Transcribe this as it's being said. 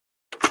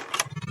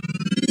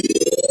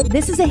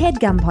This is a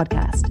HeadGum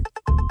podcast.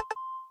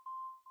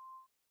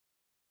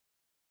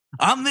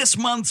 On this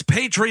month's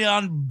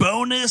Patreon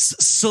bonus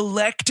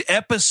select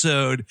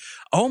episode,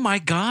 oh my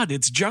God,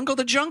 it's Jungle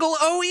the Jungle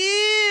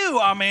OU.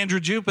 I'm Andrew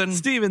Jupin.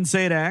 Steven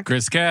Sadak.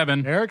 Chris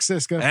Cabin. Eric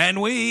Siska.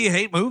 And we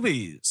hate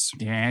movies.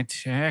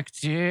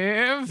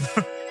 Detective.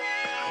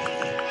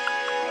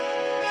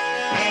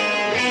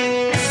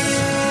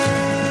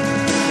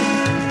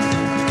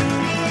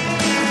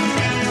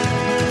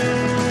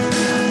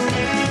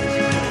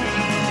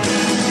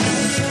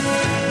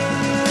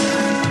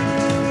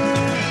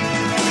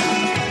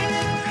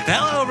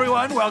 Hello,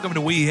 everyone. Welcome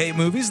to We Hate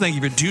Movies. Thank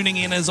you for tuning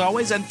in as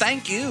always, and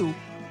thank you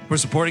for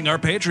supporting our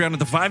Patreon at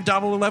the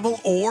 $5 level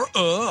or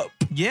up.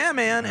 Yeah,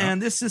 man.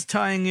 And this is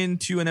tying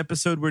into an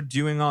episode we're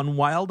doing on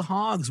wild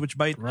hogs, which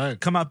might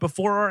come out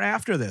before or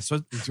after this.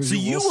 So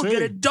you will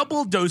get a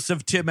double dose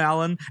of Tim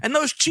Allen, and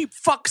those cheap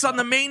fucks on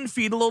the main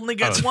feed will only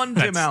get one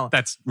Tim Allen.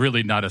 That's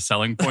really not a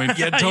selling point.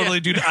 Yeah, totally,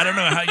 dude. I don't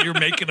know how you're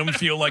making them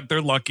feel like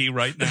they're lucky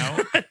right now.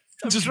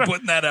 Just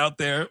putting that out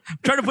there.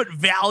 Trying to put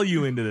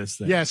value into this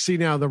thing. Yeah, see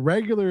now the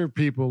regular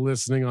people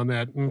listening on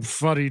that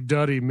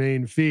fuddy-duddy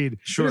main feed,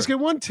 sure, just get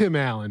one Tim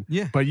Allen.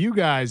 Yeah. But you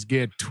guys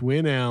get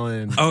twin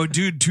Allen. Oh,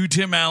 dude, two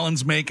Tim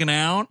Allens making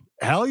out?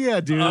 Hell yeah,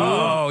 dude.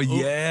 Oh,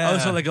 yeah. Oh,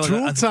 so like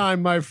Tool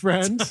time, my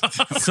friend.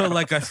 So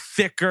like a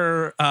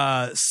thicker,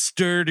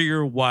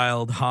 sturdier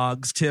wild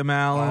hogs Tim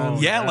Allen. Oh,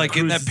 yeah, like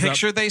in that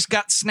picture they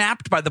got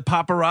snapped by the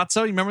paparazzo.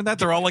 You remember that?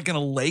 They're all like in a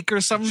lake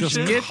or some Just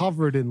shit.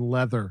 covered in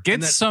leather.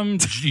 Get some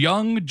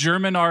young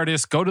German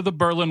artist, go to the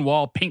Berlin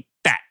Wall, paint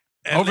that.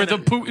 Over the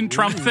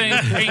Putin-Trump thing,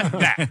 paint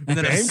that. And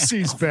then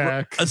Banksy's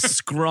back. A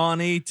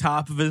scrawny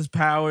top of his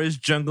powers,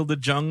 Jungle to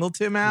Jungle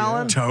Tim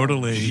Allen.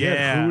 Totally.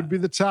 Yeah. Who would be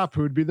the top?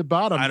 Who would be the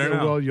bottom? I don't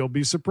know. Well, you'll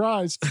be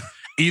surprised.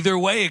 Either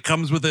way, it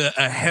comes with a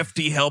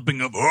hefty helping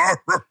of.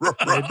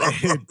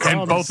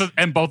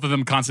 and both of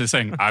them constantly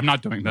saying, "I'm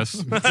not doing this.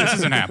 This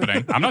isn't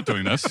happening. I'm not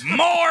doing this."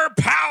 More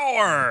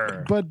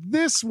power. But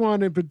this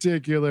one in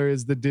particular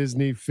is the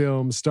Disney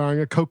film starring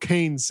a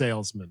cocaine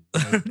salesman.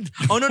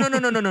 Oh,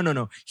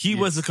 no. He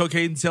was a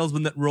cocaine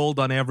salesman that rolled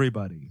on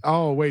everybody.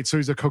 Oh, wait. So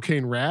he's a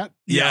cocaine rat?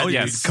 Yeah,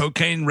 yes. Dude,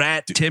 cocaine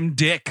rat Tim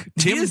Dick.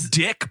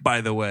 Dick, by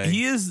the way.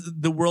 He is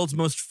the world's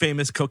most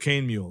famous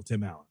cocaine mule,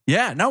 Tim Allen.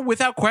 Yeah, no,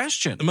 without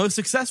question. The most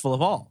successful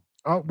of all.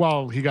 Oh,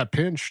 well, he got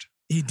pinched.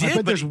 He did, I bet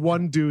but there's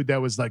one dude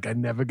that was like, I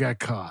never got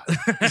caught.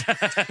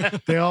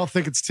 They all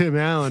think it's Tim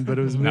Allen, but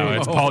it was me. No,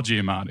 it's Paul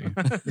Giamatti.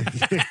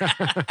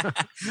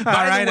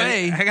 By the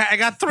way, I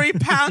got 3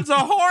 pounds of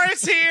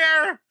horse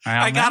here.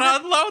 I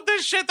gotta unload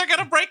this shit. They're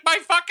gonna break my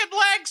fucking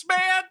legs,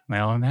 man.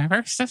 They'll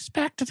never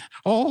suspected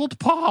old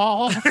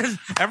Paul.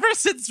 Ever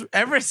since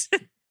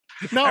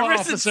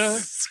officer.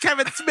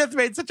 Kevin Smith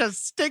made such a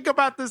stink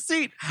about the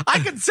seat, I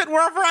can sit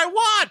wherever I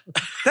want.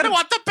 They don't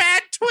want the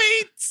bad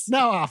tweets.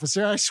 No,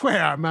 officer, I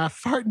swear I'm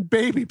farting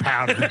baby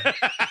powder.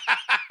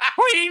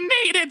 We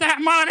needed that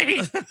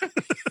money.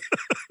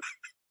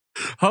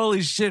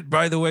 Holy shit.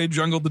 By the way,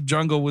 Jungle the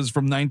Jungle was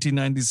from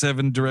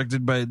 1997,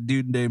 directed by a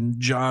dude named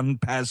John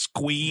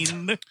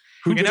Pasquin.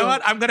 You know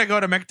what? I'm going to go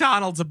to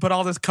McDonald's and put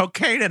all this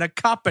cocaine in a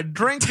cup and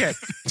drink it.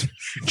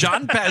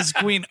 John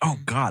Pasquin. Oh,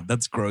 God,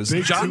 that's gross.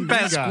 Big John TV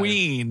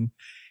Pasquin.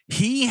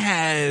 He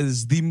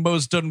has the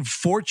most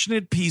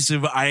unfortunate piece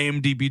of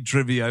IMDb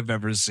trivia I've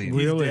ever seen.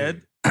 Really? He's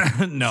dead?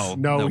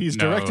 No, he's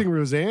directing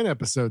Roseanne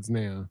episodes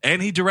now.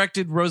 And he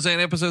directed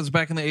Roseanne episodes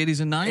back in the 80s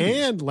and 90s.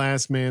 And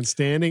Last Man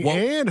Standing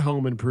and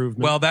Home Improvement.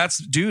 Well,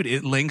 dude,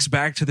 it links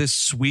back to this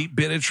sweet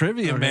bit of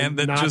trivia, man,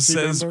 that Nazi just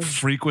says member?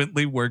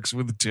 frequently works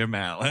with Tim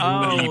Allen.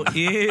 Oh,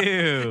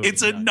 ew.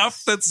 It's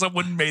enough that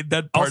someone made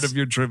that part of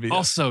your trivia.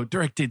 Also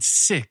directed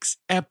 6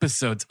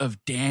 episodes of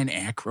Dan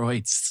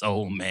Aykroyd's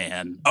Soul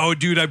Man. Oh,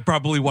 dude, I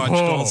probably watched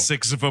all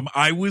 6 of them.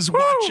 I was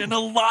watching a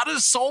lot of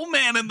Soul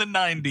Man in the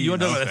 90s. You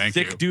want to know a thank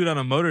thick you. dude on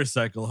a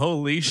motorcycle.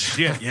 Holy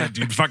shit. Yeah,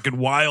 dude, fucking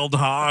wild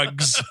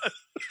hogs.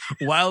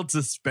 Wild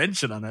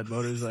suspension on that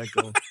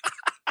motorcycle.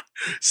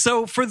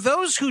 So for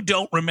those who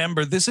don't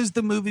remember, this is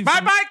the movie.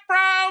 My bike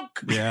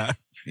broke.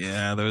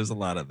 Yeah, there was a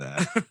lot of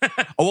that.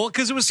 Oh, well,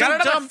 because it was so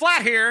Got another dumb.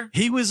 flat here.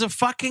 He was a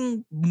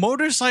fucking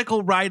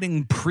motorcycle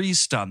riding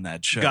priest on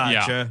that show.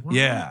 Gotcha.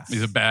 Yeah.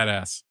 He's a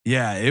badass.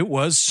 Yeah, it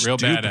was Real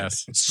stupid.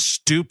 badass.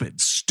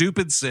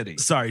 Stupid city.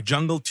 Sorry,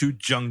 Jungle to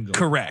Jungle.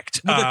 Correct.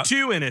 With a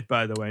 2 in it,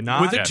 by the way.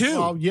 Not With a Yes. 2.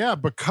 Well, yeah,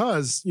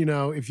 because,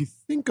 if you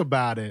think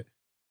about it,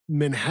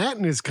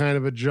 Manhattan is kind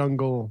of a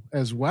jungle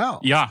as well.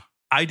 Yeah.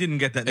 I didn't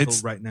get that until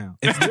It's- right now.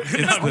 It's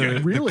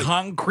the Really?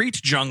 concrete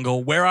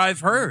jungle where I've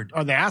heard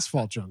Or the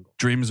asphalt jungle.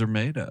 dreams are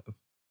made of.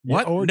 Yeah,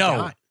 What? or No.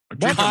 not.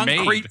 Dreams are made.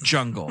 Concrete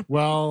jungle.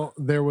 Well,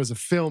 there was a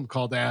film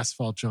called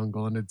Asphalt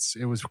Jungle, and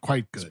it was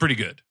quite good. It's pretty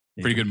good.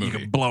 Pretty good You movie.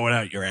 can blow it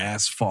out your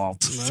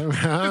asphalt.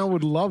 I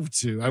would love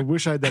to. I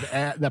wish I had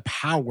that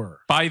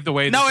power. By the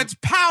way, No, it's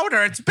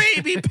powder. It's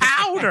baby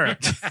powder.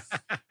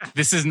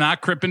 this is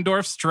not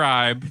Krippendorf's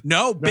tribe.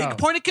 No, big No.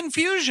 point of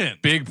confusion.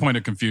 Big point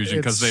of confusion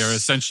because It's- they are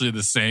essentially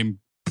the same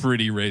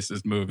pretty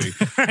racist movie.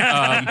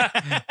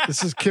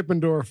 This is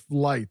Kippendorf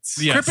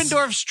Lights. Yes.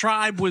 Krippendorf's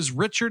tribe was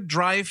Richard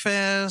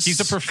Dreyfuss. He's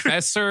a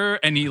professor,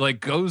 and he like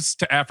goes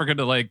to Africa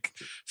to like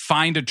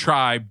find a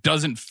tribe,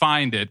 doesn't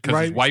find it because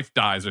his wife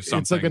dies or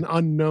something. It's like an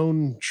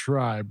unknown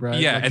tribe, right?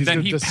 Yeah, like and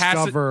then he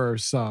discover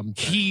something.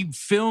 He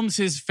films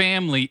his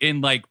family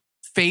in like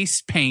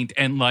face paint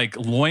and like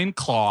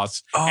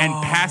loincloths and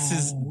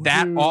passes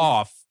that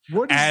off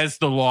as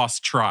the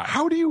lost tribe.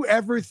 How do you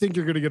ever think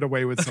you're going to get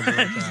away with something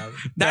like that?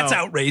 That's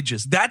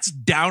outrageous. That's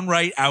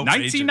downright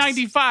outrageous.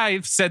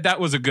 1995 said that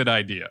was a good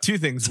idea. Two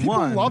things. People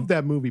One, loved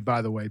that movie,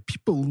 by the way.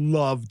 People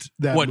loved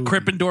that movie.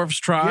 Krippendorf's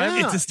tribe?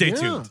 Yeah, it's a stay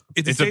tuned.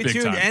 It's a stay big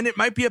tuned, time. and it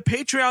might be a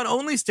Patreon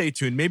only stay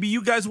tuned. Maybe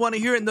you guys want to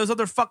hear it and those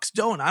other fucks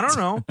don't. I don't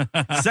know.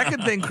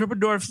 Second thing,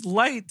 Krippendorf's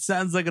Light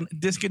sounds like a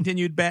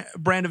discontinued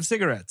brand of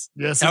cigarettes.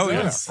 Yes. Oh,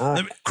 yes.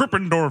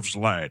 Krippendorf's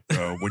Light.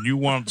 When you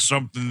want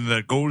something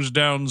that goes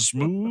down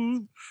smooth,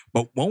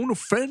 but won't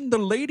offend the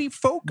lady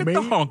folk at the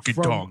honky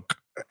tonk.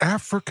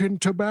 African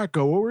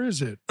tobacco, or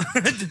is it?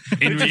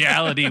 In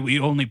reality, we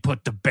only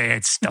put the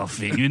bad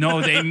stuff in. You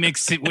know, they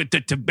mix it with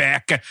the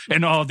tobacco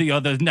and all the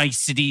other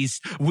niceties.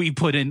 We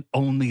put in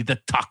only the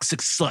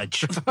toxic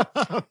sludge.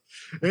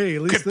 Hey,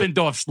 at least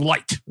Krippendorf's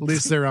Light. at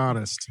least they're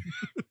honest.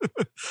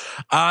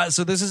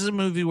 So this is a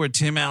movie where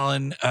Tim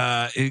Allen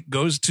it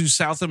goes to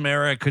South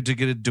America to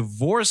get a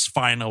divorce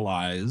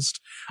finalized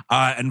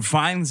and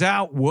finds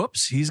out,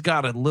 whoops, he's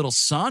got a little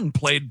son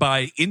played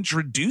by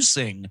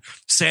introducing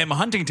Sam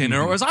Huntington,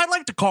 or as I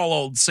like to call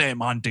old Sam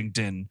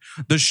Huntington,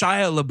 the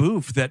Shia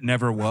LaBeouf that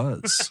never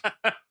was.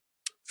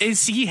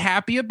 Is he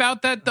happy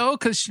about that though?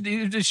 Because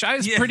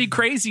Shia's pretty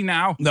crazy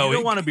now. No, You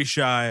don't want to be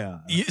shy.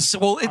 Yes,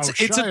 well, it's a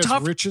Shia's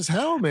tough. rich as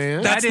hell,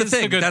 man. That's That the is the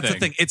thing. good That's the thing.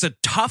 thing. It's a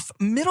tough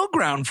middle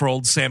ground for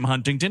old Sam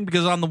Huntington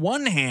because on the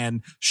one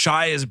hand,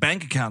 Shia's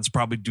bank account's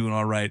probably doing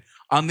all right.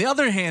 On the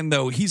other hand,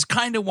 though, he's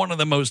kind of one of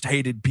the most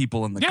hated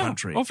people in the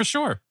country. Oh, for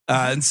sure.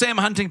 And Sam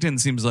Huntington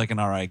seems like an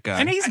all right guy.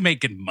 And he's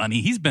making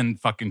money. He's been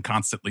fucking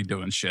constantly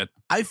doing shit.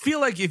 I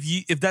feel like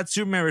if that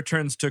Superman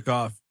Returns took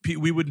off,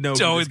 we would know.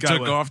 so who it this guy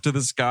took was. off to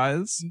the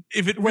skies.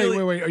 If it Wait,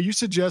 really, wait. Are you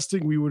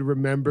suggesting we would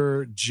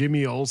remember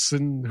Jimmy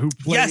Olsen, who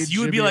played? yes,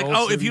 you would be Jimmy like,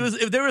 oh, Olsen?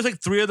 if there was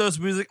like three of those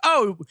movies, like,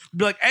 oh, we'd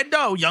be like, and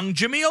no, young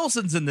Jimmy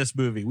Olsen's in this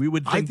movie. We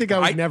would. I think I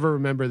would never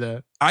remember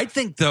that. I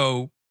think,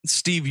 though,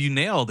 Steve, you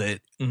nailed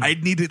it. Mhm.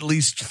 I'd need at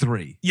least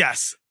three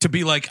yes. to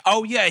be like,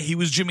 oh, yeah, he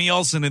was Jimmy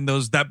Olsen in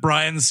that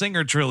Bryan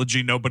Singer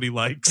trilogy nobody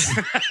likes.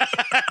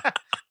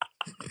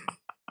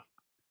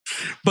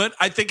 But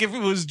I think if it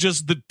was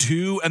just the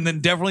two and then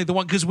definitely the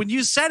one, because when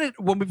you said it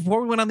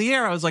before we went on the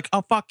air, I was like,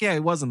 oh, fuck yeah,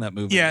 it was in that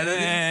movie.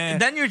 Yeah,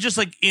 then you're just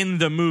like in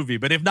the movie.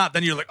 But if not,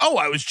 then you're like, oh,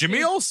 I was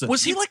Jimmy Olsen.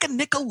 Was he like a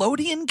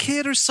Nickelodeon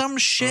kid or some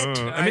shit?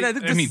 I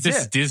think this this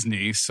is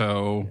Disney,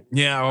 so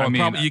Yeah, well, I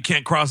mean, probably you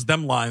can't cross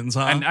them lines,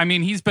 huh? and I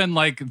mean, he's been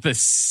like the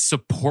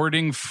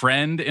supporting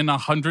friend in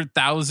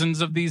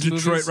 100,000s of these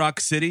Detroit movies. Rock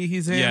City.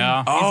 He's in.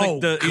 Yeah.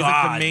 He's like the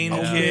God, main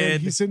no.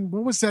 kid. He's in.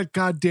 What was that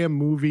goddamn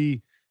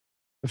movie?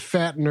 The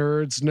Fat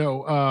Nerds.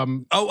 No.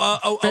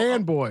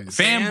 Fanboys.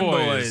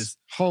 Fanboys.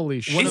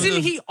 Holy shit!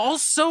 Isn't he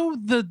also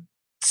the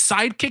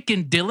sidekick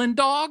in Dylan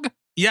Dog?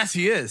 Yes,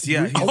 he is.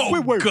 Yeah. he's-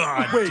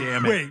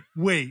 damn it.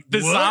 Wait.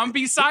 The what? zombie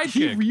He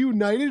sidekick.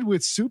 reunited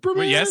with Superman?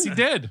 Well, yes, he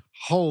did.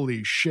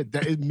 Holy shit.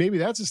 Maybe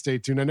that's a stay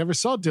tuned. I never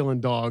saw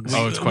Dylan Dogs.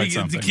 Oh, it's quite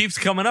something. It keeps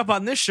coming up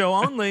on this show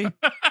only.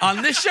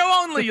 On this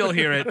show only, you'll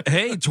hear it.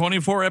 Hey,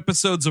 24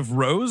 episodes of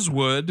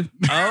Rosewood.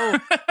 Oh,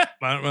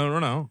 I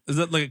don't know. Is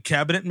that like a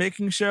cabinet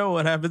making show?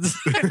 What happens?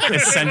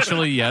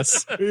 Essentially,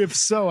 yes. If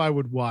so, I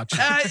would watch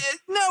it.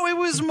 No, it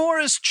was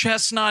Morris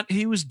Chestnut.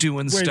 He was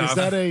doing Wait, stuff. is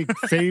that a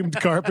famed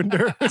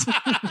carpenter?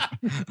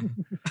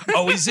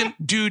 Oh, he's in,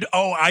 dude.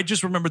 Oh, I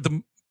just remembered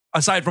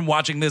aside from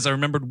watching this, I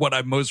remembered what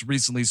I most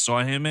recently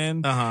saw him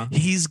in. Uh-huh.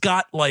 He's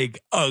got like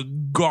a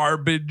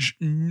garbage,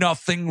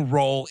 nothing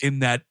role in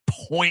that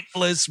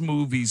pointless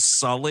movie,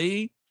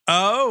 Sully.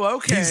 Oh,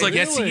 okay. He's like,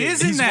 Yes, he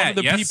is in he's one that. of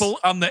the Yes. people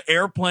on the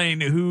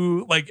airplane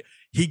who like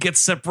he gets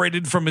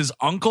separated from his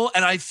uncle,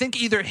 and I think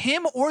either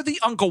him or the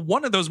uncle,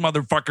 one of those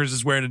motherfuckers,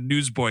 is wearing a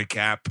newsboy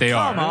cap. They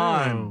Come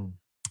are. on.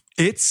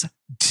 It's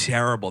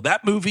terrible.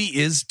 That movie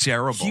is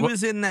terrible. He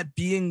was in that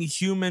Being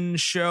Human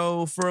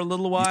show for a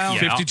little while. Yeah.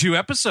 52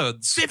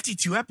 episodes.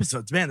 52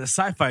 episodes, man. The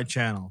Sci-Fi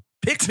Channel.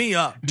 Pick me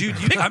up, dude. I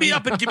Pick me mean,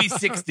 up and give me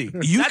 60.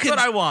 you That's can- what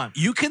I want.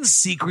 You can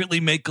secretly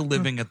make a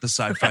living at the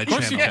Sci-Fi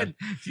course you Channel.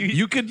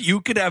 can.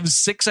 You could have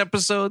 6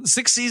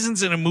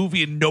 seasons in a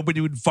movie and nobody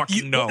would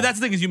fucking know. That's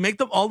the thing is you make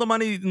them all the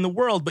money in the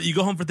world, but you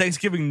go home for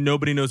Thanksgiving,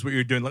 nobody knows what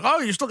you're doing. Like, oh,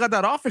 you still got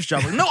that office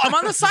job. Like, no, I'm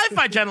on the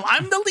Sci-Fi Channel.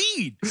 I'm the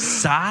lead.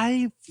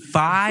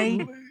 Sci-Fi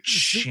Channel.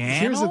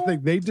 Here's the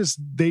thing.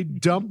 They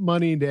dump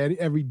money into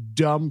every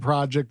dumb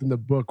project in the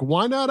book.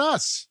 Why not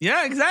us?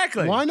 Yeah,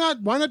 exactly. Why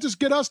not just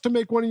get us to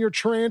make one of your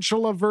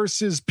tarantula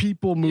versus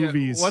people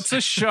movies? What's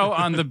a show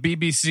on the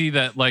BBC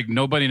that like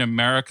nobody in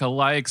America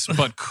likes,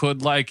 but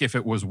could like if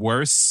it was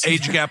worse?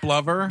 Age Gap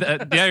Lover.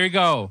 There you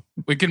go.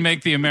 We can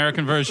make the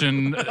American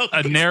version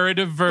a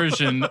narrative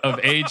version of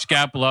Age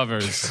Gap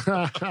Lovers.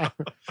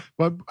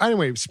 But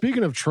anyway,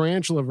 speaking of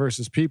tarantula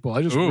versus people,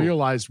 I just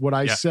realized what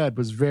I said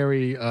was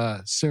very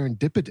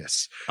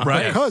serendipitous.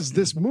 Right. Because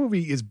this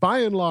movie is by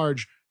and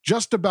large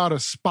just about a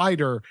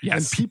spider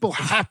and people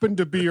happen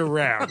to be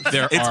around.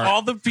 It's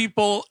all the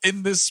people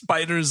in this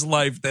spider's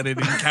life that it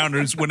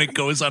encounters when it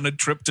goes on a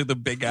trip to the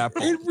Big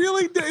Apple. It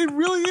really is.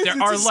 There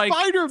It's are a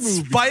spider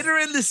movie. Spider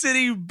in the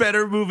City,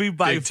 better movie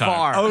by Big time.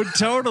 far. Oh,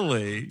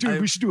 totally. Dude,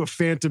 we should do a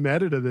phantom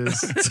edit of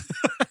this.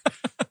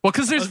 Well,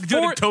 because there's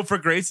doing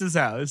Topher Grace's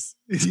house.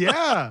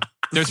 Yeah.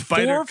 There's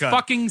Spider four cut.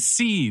 fucking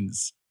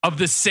scenes of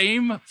the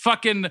same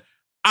fucking.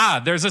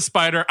 There's a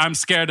spider. I'm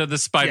scared of the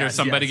spider. Yes,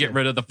 Somebody get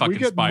rid of the fucking We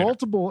get spider.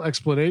 multiple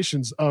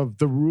explanations of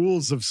the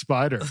rules of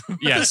spider. The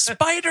Yes.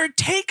 spider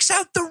takes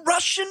out the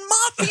Russian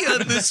mafia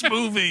in this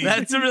movie.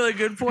 That's a really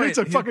good point. It's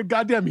a fucking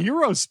goddamn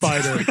hero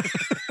spider.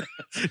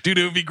 Dude,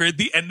 it would be great.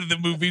 The end of the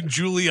movie,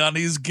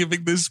 Giuliani's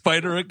giving this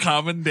spider a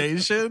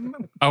commendation.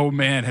 Oh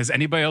man, has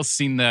anybody else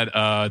seen that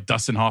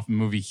Dustin Hoffman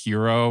movie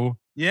Hero?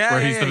 Yeah,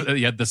 Where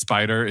yeah, he's the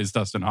spider is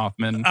Dustin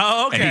Hoffman.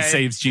 Oh, okay. And he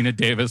saves Gina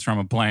Davis from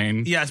a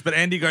plane. Yes, but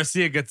Andy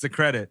Garcia gets the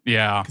credit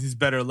Yeah. because he's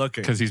better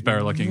looking. Because he's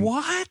better looking.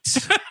 What?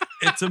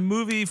 It's a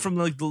movie from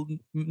like the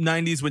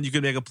 90s when you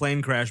could make a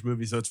plane crash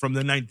movie. So it's from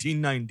the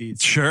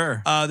 1990s.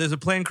 Sure. There's a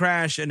plane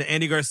crash and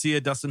Andy Garcia,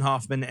 Dustin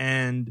Hoffman,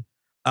 and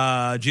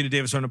Gina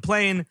Davis are on a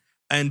plane.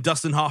 And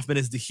Dustin Hoffman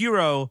is the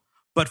hero.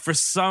 But for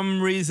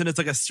some reason, it's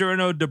like a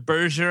Cyrano de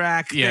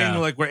Bergerac thing,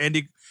 like where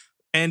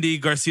Andy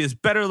Garcia is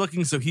better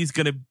looking, so he's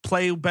going to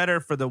play better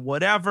for the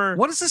whatever.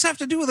 What does this have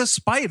to do with a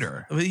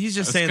spider? I mean, he's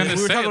just saying that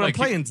we were talking about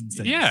planes and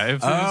things. Yeah,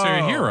 if you're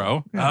a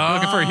hero,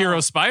 looking for a hero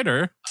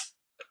spider.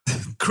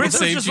 Chris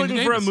We'll is just save looking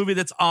Gina for a Davis. movie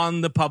that's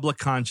on the public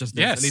consciousness,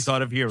 Yes. and he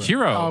thought of Hero.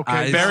 Hero.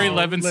 Okay, Barry no,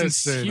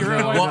 Levinson's listen, Hero.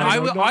 no, Well,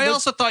 no, I no,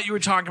 also thought you were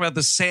talking about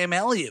the Sam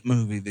Elliott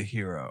movie, The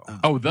Hero.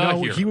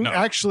 Hero.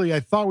 Actually, I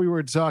thought we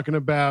were talking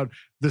about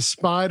the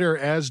spider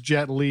as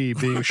Jet Li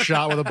being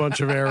shot with a bunch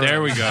of arrows.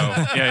 There we go.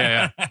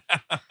 Yeah.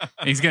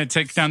 He's going to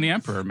take down the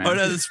Emperor, man. Oh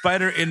no, the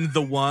spider in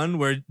the one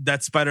where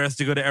that spider has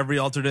to go to every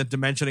alternate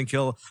dimension and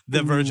kill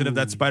the version of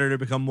that spider to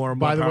become more and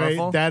more By the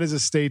powerful. way, that is a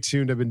stay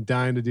tuned. I've been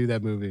dying to do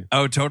that movie.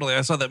 Oh, totally.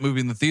 I saw that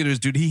movie in the theaters,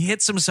 dude. He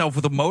hits himself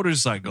with a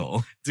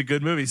motorcycle. It's a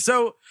good movie.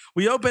 So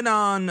we open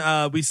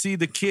on, we see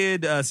the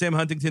kid, Sam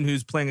Huntington,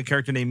 who's playing a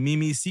character named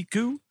Mimi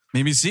Siku.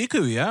 Mimi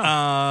Siku,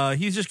 yeah.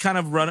 He's just kind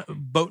of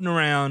boating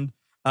around,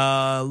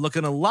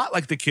 looking a lot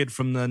like the kid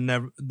from the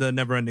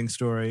Neverending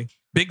Story.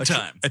 Big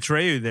time.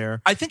 Atreyu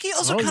there. I think he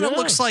also kind of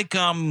looks like,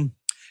 doesn't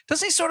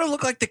he sort of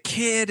look like the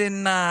kid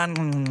in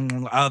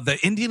the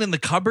Indian in the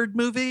Cupboard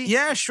movie?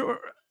 Yeah, sure.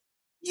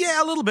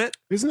 Yeah, a little bit.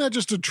 Isn't that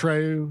just a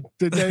Treyu?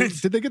 Did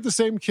they get the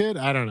same kid?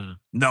 I don't know.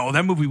 No,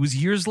 that movie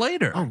was years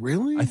later. Oh,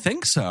 really? I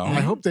think so. I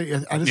hope I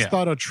just Yeah.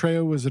 thought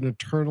Atreyu was an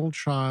eternal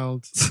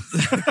child.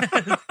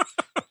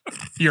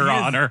 Your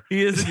Honor.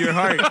 He is in your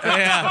heart.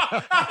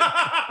 Yeah.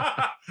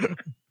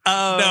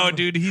 No,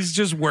 dude, he's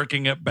just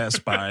working at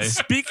Best Buy.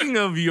 Speaking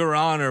of Your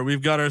Honor,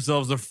 we've got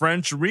ourselves a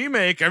French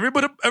remake.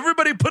 Everybody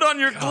put on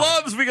your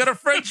gloves. We got a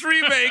French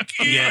remake.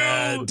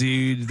 Yeah, Ew.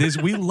 dude.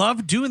 We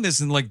love doing this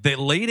in like the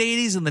late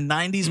 80s and the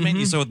 90s, man.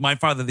 You saw with My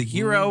Father the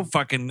Hero,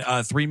 fucking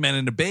 3 Men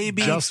and a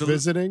Baby. Just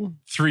visiting.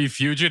 3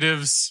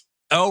 Fugitives.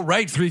 Oh,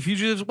 right. 3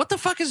 Fugitives. What the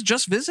fuck is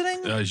Just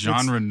Visiting?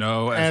 Jean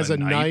Reno As a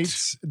knight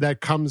that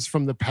comes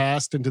from the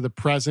past into the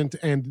present,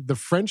 and the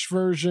French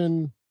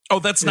version. Oh,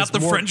 that's not It's the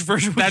more- French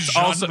version. That's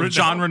also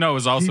Jean Reno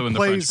is also He in the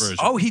plays- French version.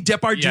 Oh, he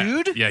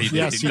Depardieu'd? Yeah, he did.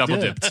 Yes, he double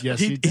did. dipped. Yes,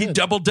 He did.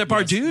 double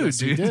Depardieu'd, Yes,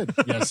 he dude.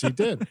 did. Yes, he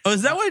did. Oh,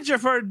 is that why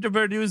Gérard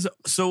Depardieu is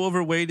so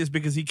overweight? Is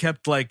because he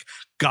kept like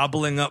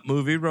gobbling up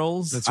movie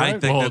roles? That's I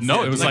right. think Well, that's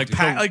no, it. it was like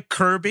like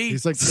Kirby.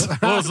 He's like,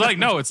 Well, it's like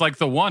it's like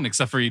the one,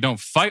 except for you don't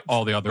fight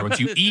all the other ones.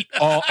 You eat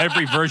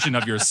every version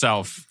of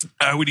yourself.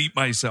 I would eat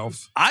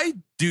myself. I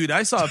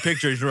saw a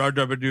picture of Gérard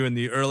Depardieu in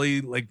the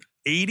early like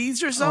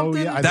 80s or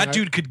something. yeah, That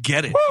dude could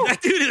get it. That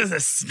dude is a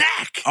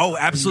snack. Oh,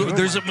 absolutely. Oh,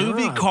 There's a my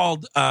movie God.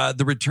 called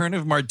The Return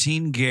of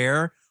Martine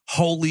Guerre.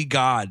 Holy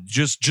God.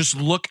 Just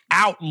look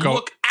out.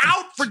 Look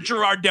out for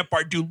Gérard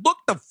Depardieu. Look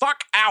the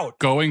fuck out.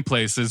 Going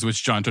Places,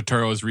 which John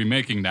Turturro is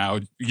remaking now.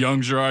 Young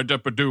Gérard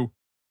Depardieu.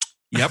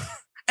 Yep.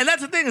 And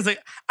that's the thing is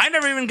like I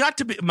never even got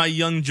to be my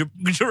young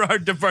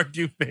Gérard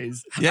Depardieu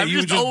phase. Yeah, I'm you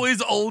just just-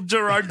 always old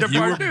Gérard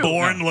Depardieu. You were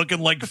born looking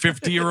like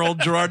 50-year-old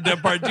Gérard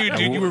Depardieu,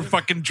 dude. You were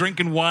fucking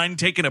drinking wine,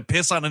 taking a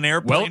piss on an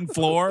airplane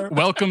floor.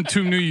 Welcome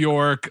to New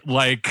York,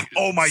 like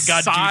Oh my God,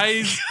 dude.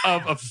 size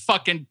of a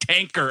fucking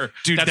tanker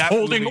Dude, that's that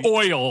holding movie-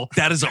 oil.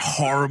 That is a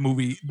horror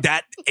movie.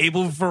 That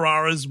Abel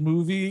Ferrara's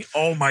movie.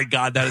 Oh my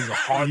God, that is a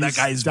horror. That he's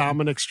guy's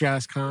Dominic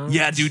Strauss-Kahn.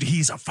 yeah, dude.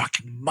 He's a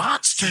fucking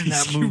monster in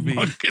that movie.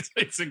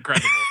 It's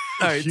incredible.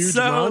 All right, Huge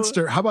so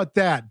monster. How about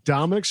that?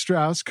 Dominic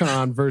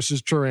Strauss-Kahn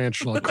versus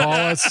Tarantula. Call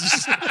us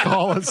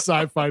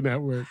Sci-Fi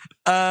Network.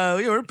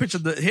 we're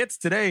pitching the hits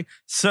today.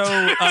 So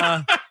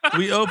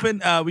We open,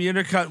 we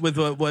intercut with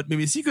what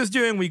Mimi Seiko's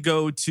doing. We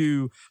go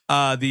to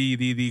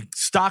the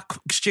stock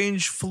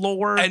exchange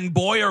floor. And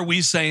boy, are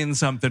we saying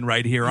something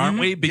right here, aren't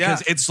we?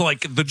 Because it's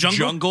like the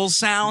jungle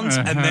sounds.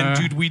 And then,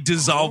 dude, we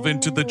dissolve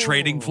into the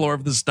trading floor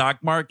of the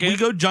stock market. We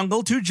go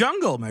jungle to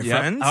jungle, my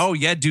friends. Oh,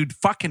 yeah, dude.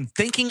 Fucking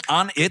thinking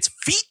on its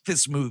feet,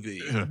 this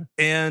movie.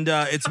 And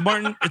it's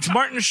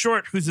Martin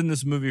Short who's in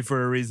this movie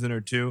for a reason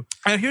or two.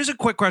 And here's a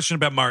quick question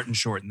about Martin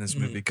Short in this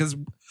movie. Because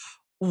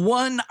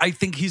one, I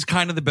think he's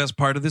kind of the best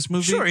part of this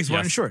movie. Sure, he's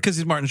Martin Short. Because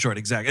he's Martin Short,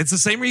 exactly. It's the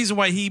same reason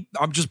why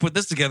I'm just put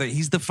this together.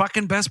 He's the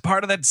fucking best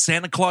part of that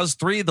Santa Claus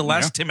 3, the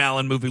last Tim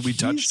Allen movie we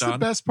touched on. He's the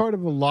best part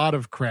of a lot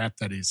of crap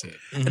that he's in.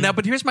 Mm-hmm. Now,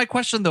 but here's my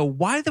question, though.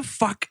 Why the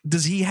fuck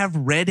does he have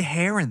red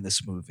hair in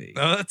this movie?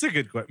 Oh, that's a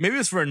good question. Maybe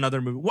it's for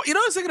another movie. What, I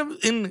was thinking of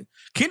in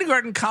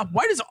Kindergarten Cop,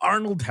 why does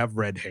Arnold have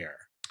red hair?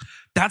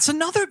 That's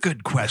another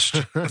good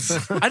question.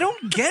 I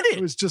don't get it.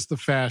 It was just the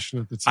fashion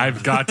at the time.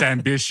 I've got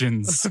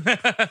ambitions.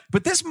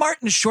 But this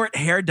Martin Short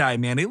hair dye,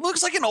 man, he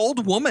looks like an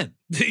old woman.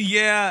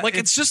 Yeah. Like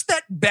it's just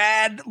that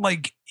bad,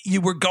 like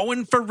you were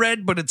going for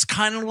red, but it's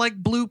kind of like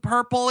blue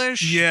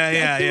purple-ish.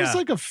 Yeah. It was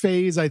like a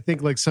phase, I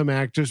think, like some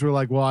actors were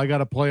like, well, I got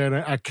to play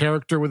a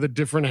character with a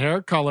different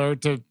hair color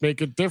to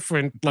make it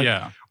different.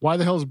 Like, why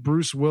the hell is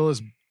Bruce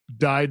Willis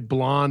dyed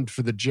blonde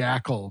for the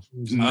Jackal?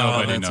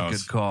 Nobody knows. A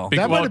good call.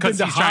 That might have been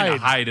to he's trying to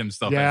hide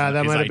himself. Yeah,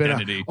 that his might have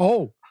identity.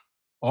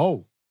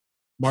 been.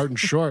 Martin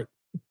Short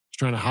is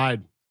trying to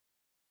hide.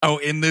 Oh,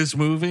 in this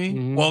movie?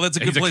 Mm-hmm. Well, that's a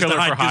good He's a place to killer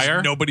hide for hire?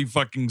 'cause nobody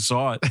fucking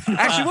saw it.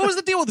 Actually, what was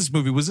the deal with this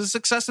movie? Was it a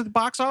success at the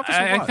box office?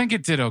 I think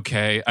it did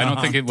okay. I don't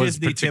think it was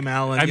Disney, Tim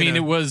Allen. I mean,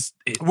 it was.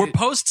 We're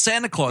post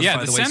Santa Claus. Yeah,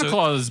 by the the way, Santa so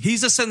Claus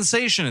he's a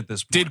sensation at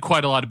this point. did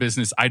quite a lot of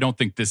business. I don't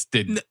think this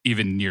did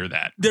even near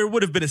that. There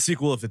would have been a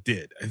sequel if it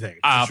did, I think.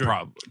 Sure.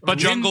 Probably. But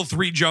Jungle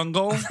 3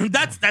 Jungle.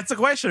 That's a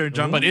question. Or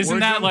Jungle. But isn't or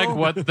that Jungle?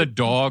 like what the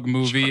dog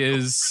movie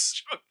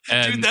is?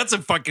 And Dude, that's a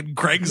fucking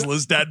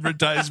Craigslist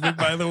advertisement,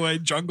 by the way.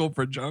 Jungle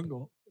for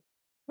Jungle.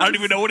 I don't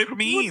even know what it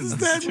means. What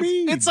does that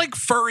mean? It's like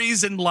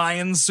furries in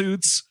lion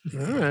suits. All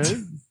right.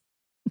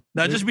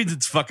 That just means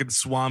it's fucking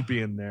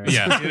swampy in there.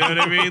 Yeah. You know what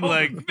I mean?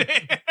 Like,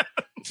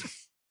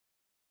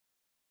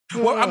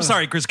 Well, I'm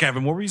sorry, Chris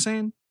Kevin. What were you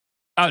saying?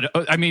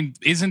 I mean,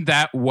 isn't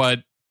that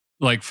what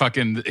like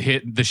fucking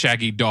hit the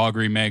Shaggy Dog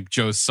remake,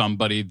 Joe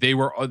Somebody? They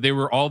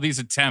were all these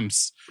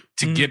attempts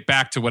to get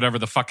back to whatever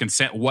the fucking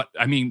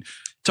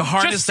To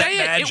harness just that say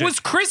it. magic. It was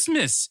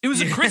Christmas. It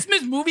was a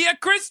Christmas movie at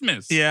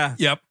Christmas. yeah.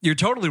 Yep, you're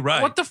totally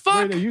right. What the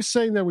fuck? Wait, are you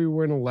saying that we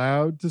weren't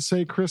allowed to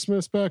say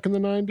Christmas back in the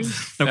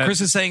 90s? No, Chris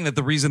is saying that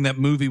the reason that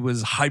movie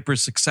was hyper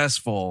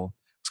successful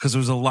is because it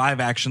was a live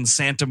action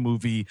Santa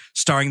movie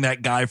starring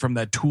that guy from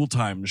that Tool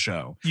Time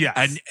show.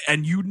 Yes.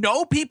 And you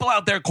know people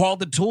out there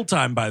called it Tool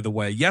Time, by the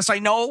way. Yes, I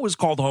know it was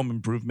called Home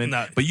Improvement,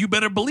 but you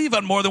better believe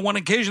on more than one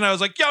occasion I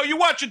was like, yo, you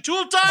watching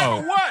Tool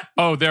Time or what?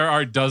 Oh, there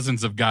are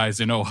dozens of guys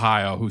in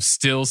Ohio who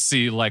still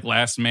see like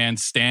Last Man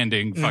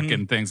Standing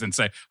fucking things and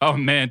say, oh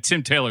man,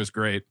 Tim Taylor's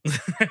great.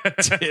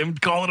 Tim,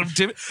 calling him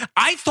Tim.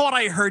 I thought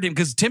I heard him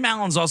because Tim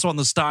Allen's also on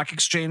the stock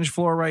exchange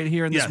floor right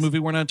here in this movie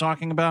we're not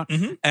talking about.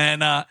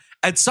 And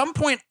at some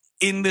point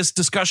in this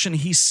discussion,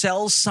 he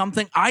sells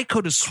something. I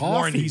could have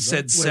sworn he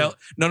said sell.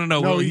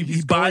 No.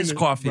 He buys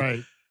coffee.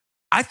 Right.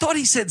 I thought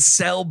he said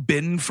sell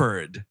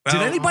Binford.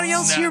 Did anybody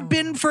else hear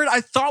Binford?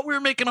 I thought we were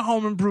making a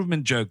Home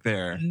Improvement joke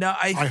there. No,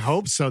 I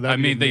hope so. I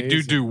mean, they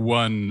do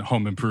one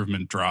Home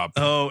Improvement drop.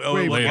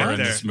 Wait, later in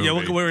this movie. Yeah,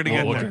 we're going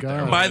to get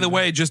there. By the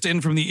way, just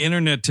in from the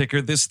internet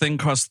ticker, this thing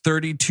cost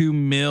 $32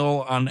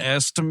 million on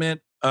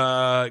estimate.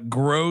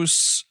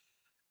 Gross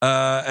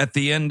at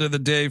the end of the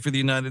day for the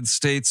United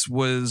States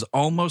was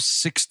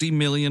almost $60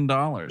 million.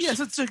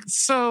 Yes,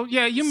 So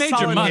yeah, you made your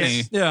Solid money.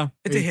 hit. Yeah.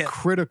 It's a hit.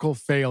 Critical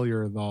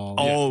failure, though.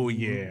 Oh,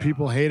 yeah.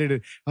 People hated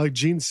it. Like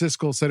Gene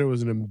Siskel said it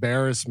was an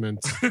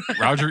embarrassment.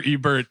 Roger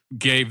Ebert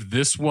gave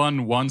this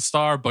one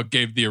star, but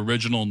gave the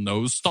original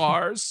no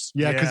stars.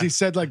 Yeah, because he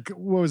said, like,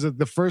 what was it?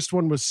 The first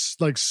one was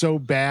like so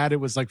bad,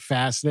 it was like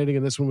fascinating,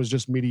 and this one was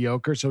just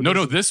mediocre. So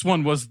No, this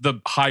one was the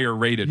higher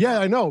rated. Yeah,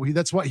 I know.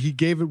 That's why he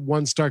gave it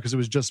 1 star, because it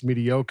was just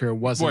mediocre. It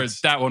wasn't.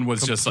 Whereas that one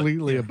was just like,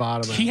 completely a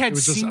bottom. He had it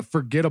was seen- just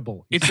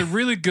forgettable. it's a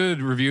really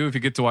good review if you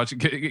get to watch it,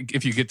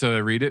 if you get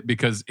to read it,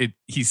 because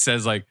he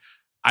says like,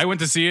 I went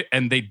to see it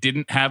and they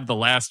didn't have the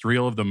last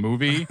reel of the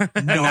movie.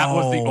 And that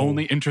was the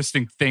only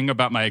interesting thing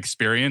about my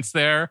experience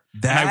there.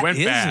 That and I went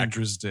is back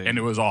interesting. and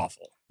it was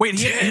awful. Wait,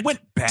 he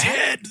went back?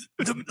 Ted,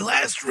 the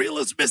last reel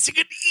is missing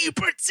and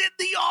Ebert's in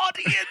the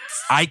audience.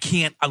 I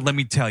can't, let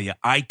me tell you,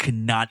 I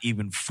cannot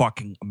even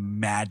fucking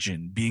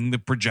imagine being the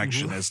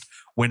projectionist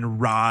when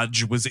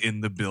Raj was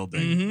in the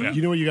building.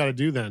 You know what you got to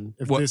do then?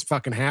 If this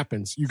fucking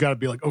happens, you got to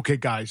be like, okay,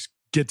 guys,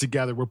 get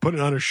together. We're putting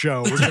on a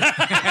show.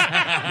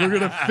 We're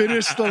gonna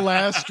finish the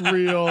last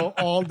reel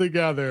all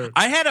together.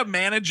 I had a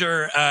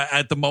manager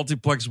at the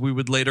multiplex we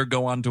would later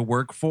go on to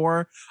work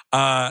for.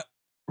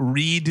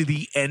 read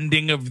the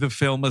ending of the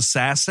film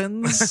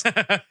Assassins.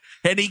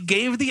 And he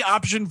gave the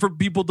option for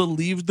people to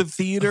leave the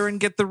theater and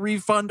get the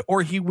refund,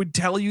 or he would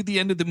tell you the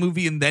end of the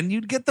movie and then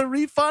you'd get the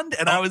refund.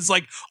 And I was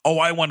like, oh,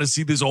 I want to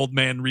see this old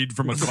man read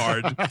from a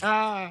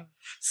card.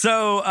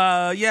 So,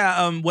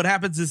 what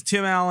happens is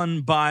Tim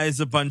Allen buys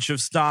a bunch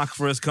of stock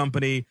for his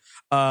company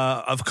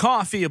of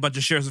coffee, a bunch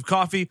of shares of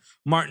coffee.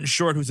 Martin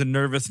Short, who's a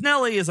nervous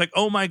Nelly, is like,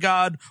 oh my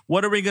God,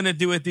 what are we going to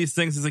do with these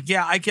things? He's like,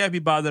 yeah, I can't be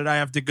bothered. I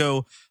have to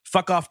go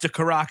fuck off to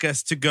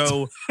Caracas to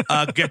go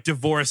get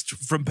divorced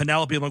from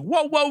Penelope. I'm like,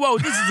 whoa,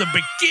 this is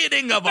the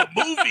beginning of a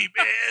movie,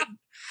 man.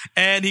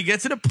 And he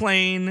gets in a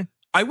plane.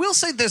 I will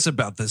say this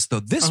about this, though.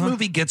 This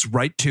movie gets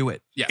right to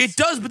it. Yes. It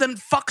does, but then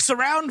fucks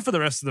around for the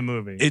rest of the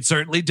movie. It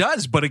certainly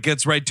does, but it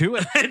gets right to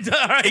it.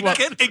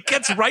 It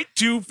gets right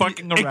to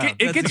fucking around.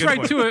 It gets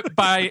right to it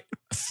by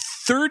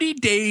 30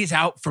 days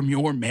out from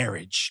your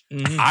marriage.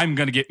 I'm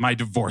going to get my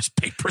divorce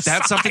papers.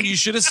 That's something you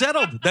should have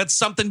settled. That's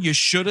something you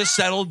should have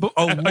settled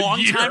a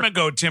long time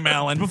ago, Tim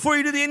Allen. Before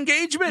you did the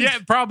engagement. Yeah,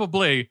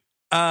 probably.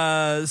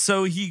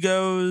 So he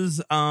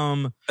goes,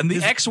 and the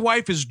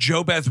ex-wife is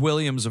JoBeth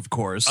Williams, of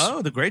course.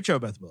 Oh, the great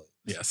JoBeth Williams.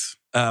 Yes.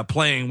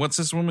 Playing, what's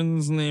this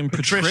woman's name?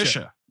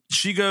 Patricia.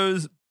 She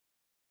goes,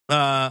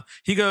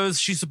 he goes,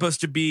 she's supposed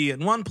to be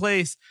in one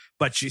place,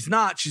 but she's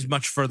not. She's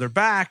much further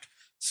back.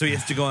 So he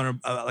has to go on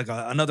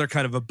another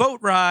kind of a boat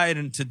ride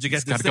and to get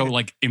this. Got to go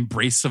like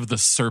Embrace of the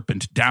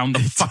Serpent down the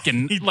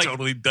fucking. He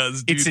totally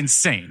does, dude. It's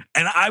insane.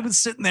 And I was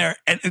sitting there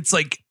and it's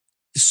like,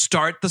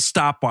 start the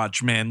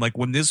stopwatch, man. Like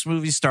when this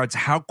movie starts,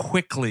 how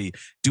quickly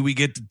do we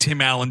get to Tim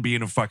Allen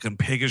being a fucking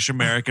piggish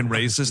American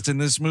racist in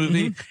this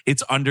movie?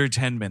 It's under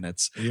 10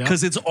 minutes.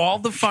 Because it's all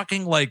the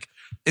fucking like,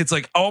 it's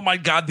like, oh my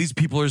God, these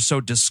people are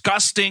so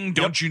disgusting.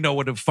 Don't you know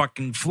what a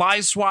fucking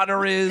fly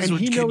swatter is? And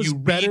he knows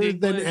better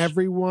than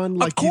everyone.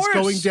 Like he's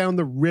going down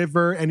the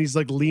river and he's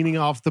like leaning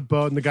off the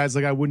boat and the guy's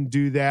like, I wouldn't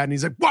do that. And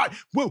he's like, why?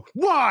 Whoa,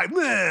 why?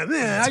 Man,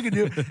 I can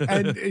do it.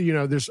 And you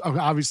know, there's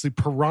obviously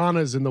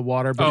piranhas in the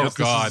water, but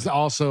this is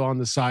also on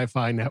the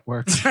Sci-Fi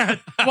Network.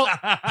 Well,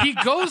 he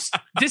goes,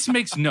 this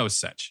makes no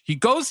sense. He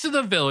goes to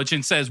the village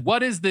and says,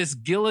 what is this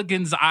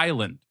Gilligan's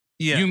Island?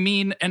 Yeah. You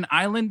mean an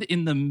island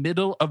in the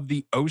middle of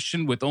the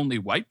ocean with only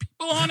white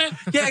people on it?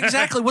 Yeah,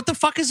 exactly. What the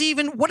fuck is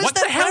even, what is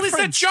that hell reference? Is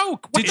that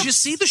joke? Did you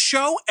see the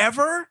show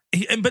ever?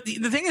 But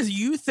the thing is,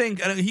 you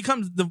think he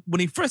comes when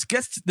he first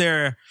gets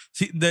there.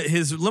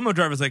 His limo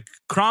driver's like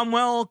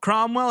Cromwell.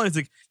 He's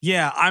like,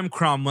 yeah, I'm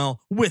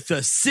Cromwell with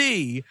a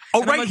C.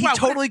 Oh, and right. Like, he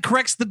totally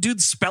corrects the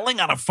dude's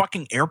spelling on a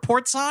fucking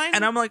airport sign.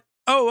 And I'm like,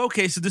 oh,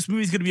 okay. So this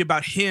movie's going to be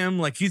about him.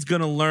 Like he's going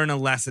to learn a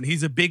lesson.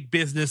 He's a big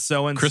business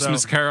so-and-so.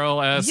 Christmas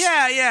Carol-esque.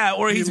 Yeah.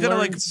 Or he's going to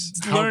like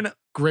learn.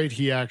 Great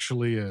he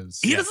actually is.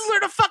 He doesn't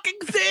learn a fucking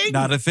thing.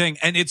 Not a thing.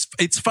 And it's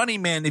funny,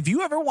 man. If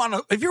you're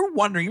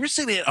wondering, you're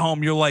sitting at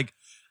home, you're like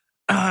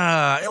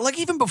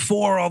even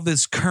before all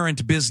this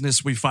current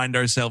business we find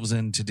ourselves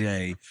in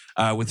today,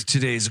 with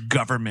today's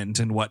government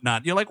and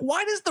whatnot, you're like,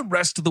 why does the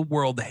rest of the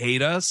world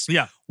hate us?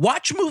 Yeah.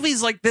 Watch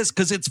movies like this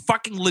because it's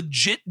fucking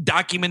legit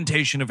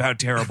documentation of how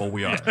terrible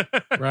we are.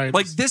 Right.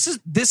 Like this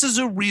is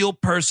a real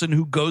person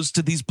who goes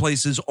to these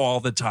places all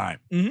the time.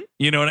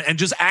 You know, and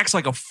just acts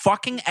like a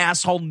fucking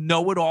asshole,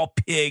 know-it-all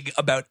pig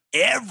about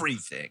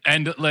everything.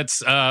 And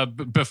let's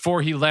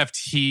before he left,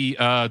 he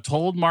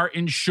told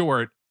Martin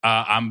Short,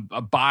 I'm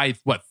buy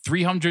what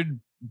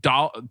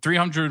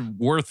 $300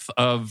 worth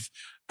of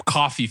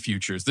coffee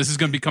futures. This is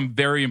going to become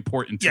very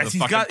important to the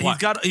fucking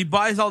plot. He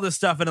buys all this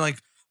stuff and like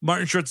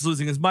Martin Short's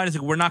losing his mind. He's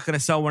like, we're not going to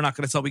sell.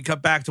 We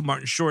cut back to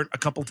Martin Short a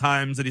couple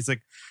times and he's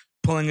like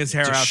pulling his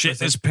hair out, shitting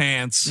his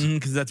pants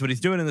because that's what he's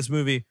doing in this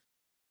movie.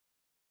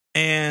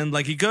 And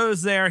like he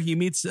goes there, he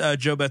meets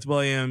JoBeth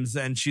Williams,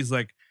 and she's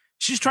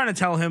trying to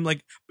tell him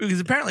like, because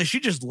apparently she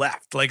just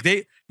left. Like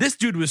this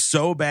dude was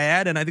so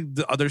bad, and I think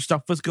the other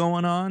stuff was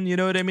going on. You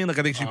know what I mean? Like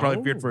I think she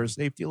probably feared for her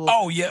safety a little.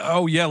 Oh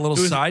yeah, a little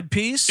side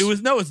piece.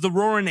 It's the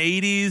roaring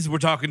 80s. We're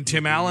talking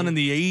Tim Allen in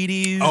the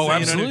 80s. Oh,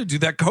 absolutely,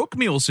 dude. That Coke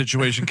mule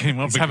situation came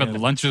up. He's having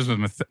lunches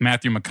with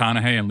Matthew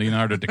McConaughey and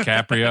Leonardo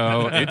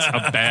DiCaprio. It's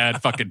a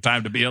bad fucking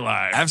time to be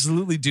alive.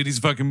 Absolutely, dude. He's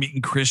fucking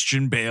meeting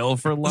Christian Bale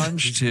for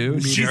lunch too.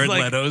 Jared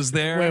Leto's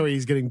there. Wait,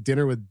 he's getting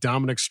dinner with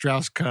Dominic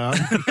Strauss-Kahn.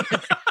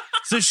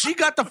 So she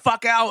got the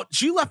fuck out.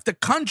 She left the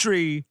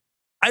country.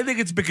 I think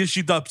it's because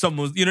she thought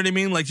someone was, you know what I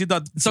mean? Like she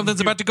thought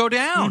something's about to go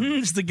down.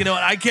 She's like, you know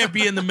what? I can't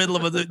be in the middle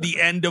of the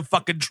end of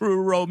fucking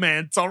True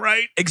Romance. All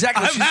right.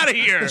 Exactly. I'm out of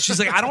here. She's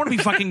like, I don't want to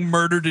be fucking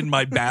murdered in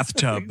my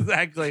bathtub.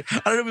 Exactly.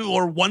 I don't know,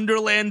 or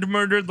Wonderland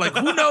murdered. Like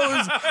who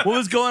knows what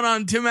was going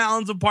on in Tim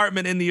Allen's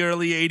apartment in the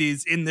early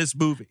 80s in this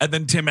movie. And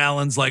then Tim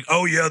Allen's like,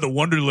 oh yeah, the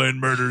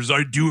Wonderland murders.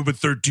 I do have a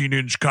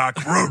 13-inch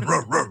cock. Ruh,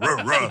 ruh, ruh,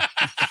 ruh, ruh.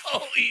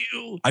 Oh,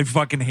 you. I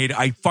fucking hate it.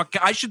 I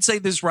should say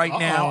this right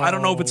now. I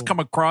don't know if it's come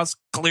across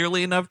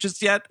clearly enough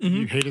just yet.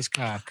 You hate his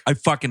cock. I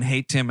fucking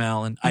hate Tim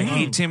Allen. I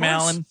hate Tim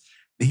Allen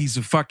He's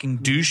a fucking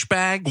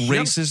douchebag,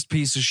 racist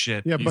piece of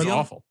shit. Yeah, He's but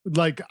awful.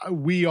 Like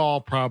we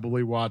all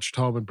probably watched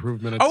Home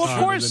Improvement. Oh, of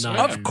course.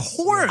 Of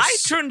course. I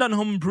turned on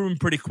Home Improvement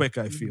pretty quick,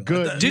 I feel.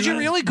 Good. Did you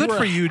really? Good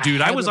for you,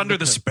 dude. I was under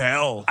the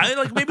spell. I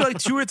like maybe like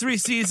 2 or 3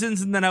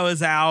 seasons and then I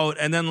was out.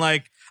 And then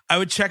like I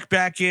would check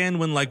back in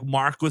when like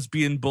Mark was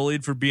being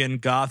bullied for being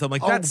goth. I'm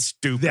like, that's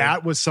stupid.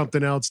 That was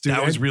something else, dude.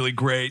 That was really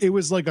great. It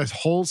was like a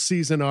whole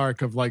season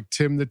arc of like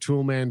Tim the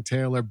Toolman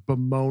Taylor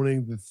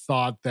bemoaning the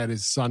thought that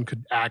his son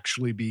could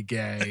actually be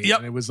gay. Yep.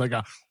 And it was like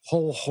a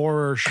whole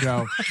horror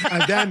show.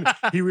 And then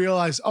he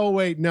realized, oh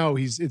wait, no,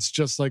 it's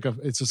just a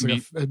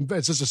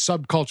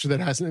subculture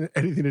that hasn't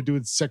anything to do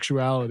with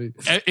sexuality.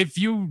 If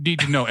you need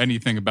to know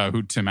anything about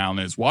who Tim Allen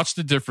is, watch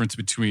the difference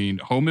between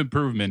Home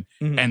Improvement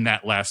and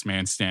That Last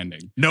Man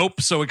Standing. Nope.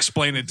 So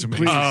explain it to me.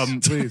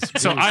 Please.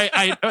 So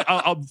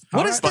I'll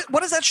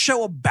What is that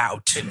show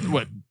about?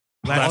 What?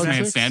 Last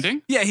Man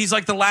Standing? Yeah, he's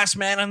like the last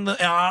man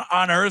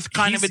on Earth,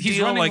 kind of a He's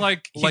deal, running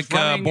like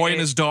running Boy and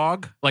His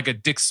Dog. Like a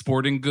Dick's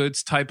Sporting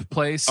Goods type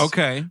place.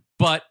 Okay,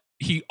 but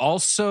he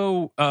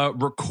also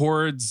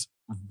records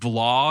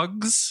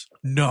vlogs.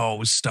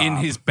 No, stop. In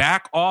his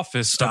back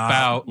office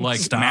about like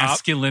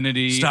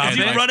masculinity. Stop. Is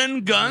he like,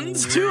 running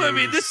guns too? I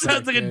mean, this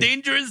sounds like a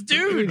dangerous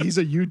dude. He's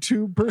a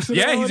YouTube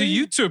personality. Yeah, he's a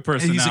YouTube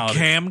personality. He's a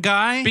cam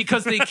guy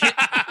because they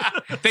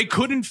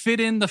couldn't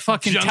fit in the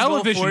fucking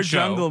television show.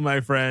 Jungle,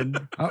 my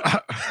friend.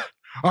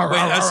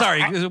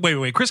 Sorry.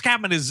 Wait. Chris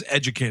Chapman is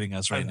educating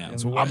us right now.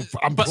 So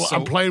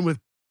I'm playing with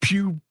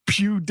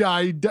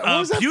PewDiePie. What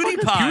was that?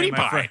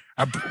 PewDiePie.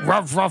 I'm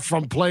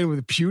playing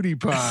with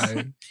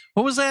PewDiePie.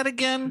 What was that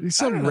again? He's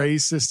some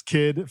racist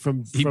kid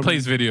from. He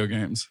plays video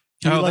games.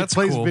 He that's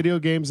plays cool. video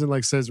games and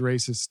like says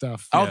racist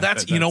stuff. Oh,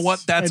 that's you know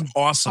what? That's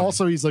awesome.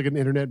 Also, he's like an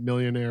internet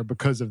millionaire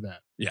because of that.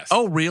 Yes.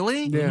 Oh,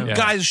 really? Yeah.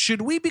 Guys,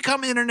 should we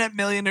become internet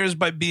millionaires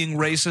by being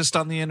racist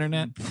on the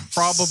internet?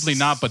 Probably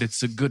not, but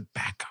it's a good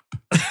backup.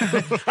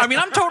 I mean,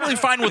 I'm totally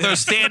fine with our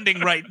standing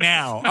right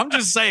now. I'm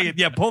just saying,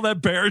 pull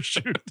that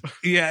parachute.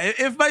 Yeah,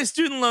 if my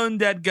student loan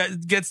debt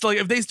gets like,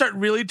 if they start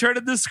really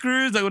turning the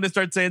screws, I'm going to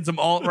start saying some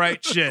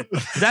alt-right shit.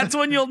 That's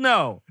when you'll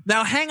know.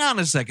 Now, hang on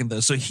a second, though.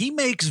 So he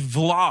makes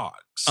vlogs.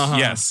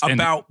 Yes.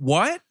 About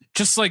what?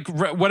 Just like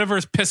whatever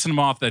is pissing him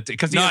off that day.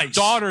 Because he has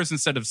daughters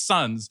instead of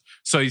sons.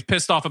 So he's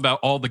pissed off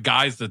about all the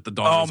guys that the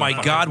daughters Oh, my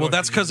God. Well,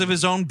 that's because of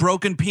his own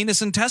broken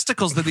penis and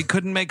testicles that he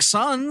couldn't make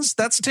sons.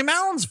 That's Tim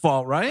Allen's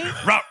fault, right?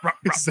 Ruff,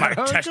 my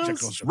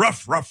testicles.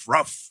 Rough.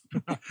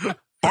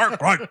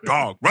 Bark like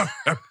dog.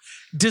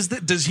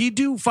 Does he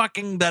do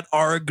fucking that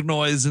arg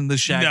noise in the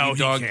Shaggy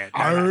Dog? He can't.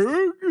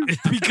 Arg?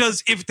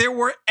 Because if there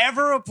were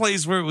ever a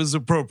place where it was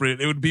appropriate,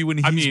 it would be when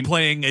he's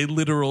playing a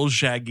literal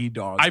Shaggy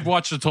Dog. I've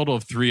watched a total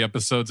of 3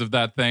 episodes of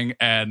that thing,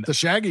 and the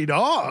Shaggy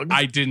Dog.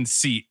 I didn't.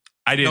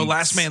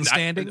 Last Man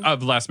Standing?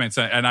 Of Last Man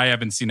Standing, and I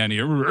haven't seen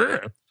any.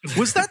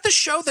 Was that the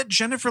show that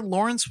Jennifer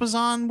Lawrence was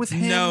on with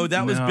him? No,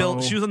 that was Bill.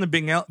 She was on the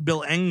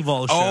Bill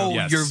Engvall show. Oh,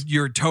 yes.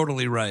 you're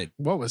totally right.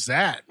 What was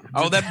that?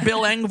 Oh, that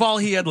Bill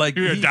Engvall, he had like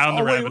down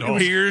the rabbit hole.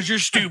 Here's your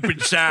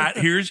stupid side.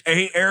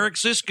 Hey, Eric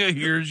Siska,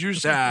 here's your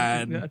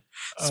side.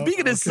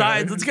 Speaking of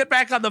sides, let's get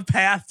back on the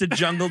path to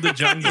jungle.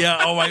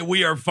 Yeah,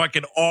 we are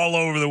fucking all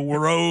over the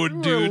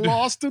road, dude. We're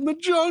lost in the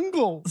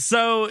jungle.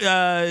 So,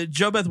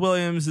 JoBeth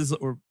Williams is,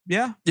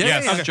 Yes.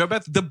 Okay.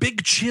 JoBeth, the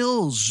Big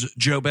Chills,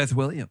 JoBeth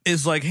Williams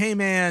is like, hey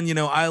man,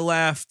 I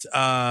left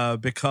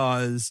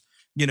because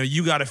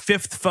you got a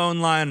 5th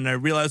phone line, and I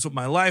realized what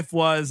my life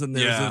was, and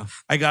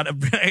we got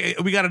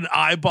an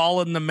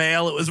eyeball in the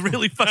mail. It was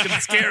really fucking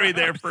scary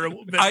there for a bit.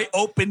 I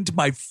opened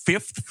my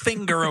 5th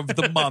finger of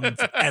the month,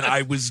 and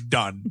I was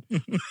done.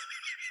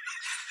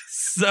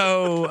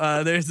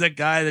 So there's that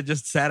guy that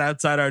just sat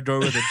outside our door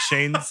with a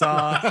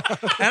chainsaw,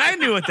 and I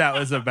knew what that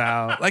was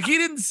about. Like, he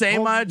didn't say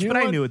much, but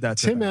I knew what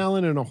that's about. Tim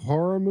Allen in a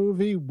horror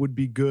movie would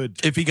be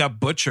good if he got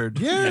butchered.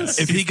 Yes.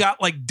 If he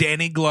got like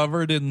Danny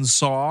Glovered in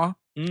Saw.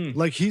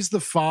 Like, he's the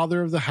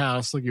father of the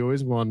house, like he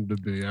always wanted to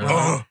be.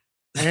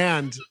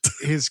 And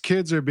his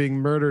kids are being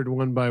murdered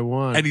one by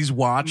one. And he's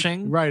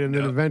watching. Right. And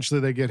then eventually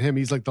they get him.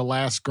 He's like the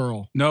last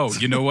girl. No,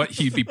 you know what?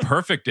 He'd be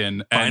perfect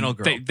in. Final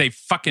Girl. They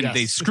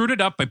screwed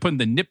it up by putting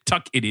the Nip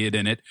Tuck idiot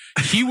in it.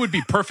 He would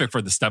be perfect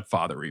for the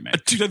Stepfather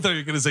remake. Dude, I thought you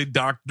were going to say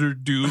Dr.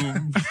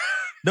 Doom.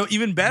 No,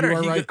 even better. You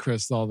are right,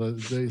 Chris. He would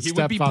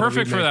be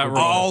perfect for that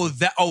role.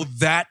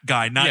 That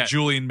guy, not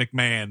Julian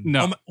McMahon.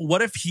 No.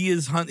 What if he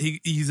is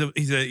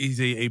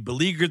he's a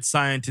beleaguered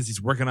scientist? He's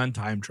working on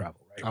time travel.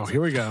 Right? Oh,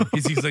 here we go.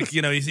 He's like,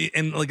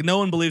 and like no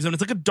one believes him.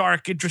 It's like a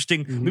dark,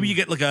 interesting. Maybe you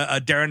get like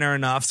a Darren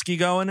Aronofsky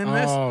going in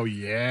this. Oh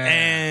yeah.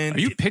 And are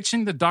you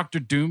pitching the Dr.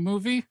 Doom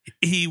movie?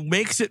 He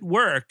makes it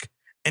work.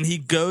 And he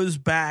goes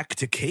back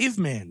to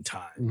caveman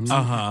time.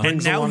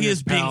 And now he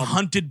is being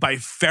hunted by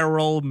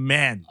feral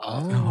men.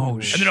 Oh,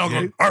 shit. And then all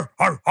go, arr,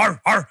 arr,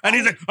 arr, arr. And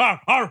he's like, arr,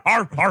 arr,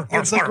 arr, arr,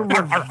 it's like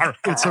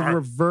it's a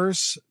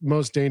reverse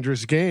Most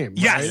Dangerous Game. Right?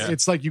 Yes. Yeah.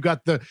 It's like you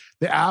got the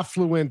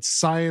affluent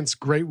science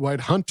great white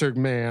hunter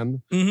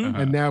man,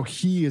 and now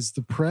he is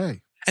the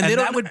prey. And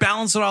that would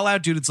balance it all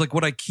out, dude. It's like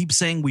what I keep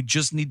saying. We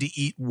just need to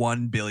eat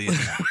 1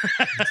 billionaire.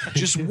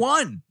 Just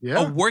one.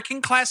 Yeah. A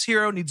working class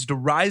hero needs to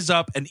rise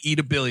up and eat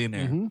a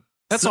billionaire. Mm-hmm.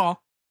 That's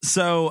all.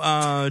 So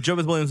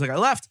JoBeth Williams, like, I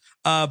left.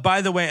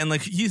 By the way, and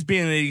like he's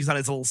on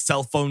his little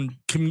cell phone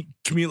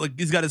commute. Like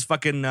he's got his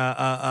fucking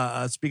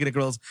speaking of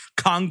girls,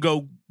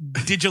 Congo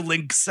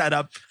Digilink set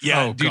up.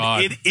 Yeah,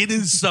 dude, it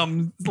is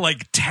some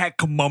like tech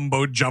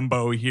mumbo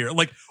jumbo here.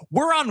 Like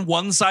we're on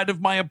one side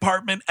of my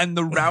apartment and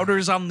the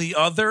router's on the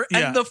other,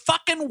 and the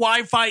fucking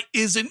Wi-Fi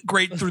isn't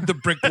great through the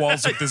brick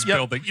walls of this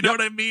building. You know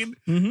what I mean?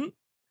 Mm-hmm.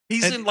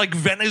 He's in like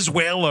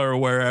Venezuela or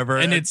wherever.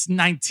 And it's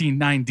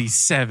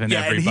 1997,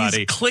 everybody. And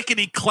he's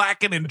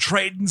clickety-clacking and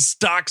trading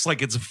stocks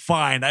like it's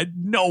fine.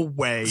 No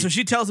way. So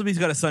she tells him he's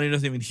got a son. He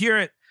doesn't even hear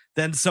it.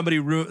 Then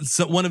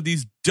one of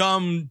these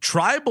dumb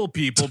tribal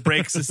people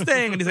breaks his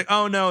thing. And he's like,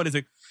 oh, no. And he's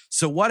like,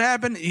 so what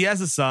happened? He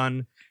has a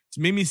son. It's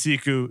Mimi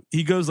Siku.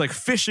 He goes like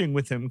fishing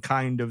with him,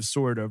 kind of,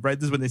 sort of, right?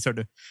 This is when they start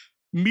to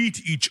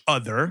meet each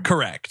other.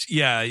 Correct.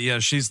 Yeah.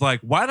 She's like,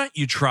 why don't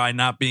you try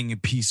not being a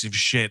piece of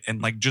shit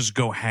and like just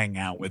go hang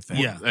out with him?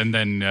 Yeah. And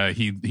then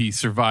he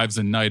survives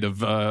a night of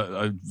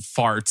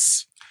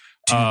farts.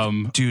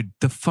 Dude,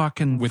 the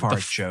fucking with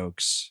fart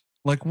jokes.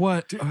 Like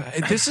what?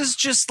 This is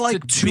just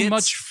like too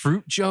much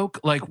fruit joke.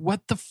 Like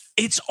what the?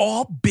 It's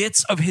all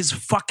bits of his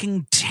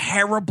fucking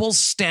terrible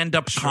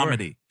stand-up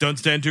comedy. Don't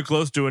stand too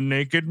close to a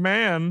naked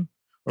man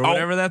or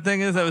whatever that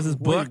thing is. That was his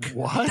book.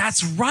 What?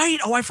 That's right.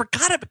 Oh, I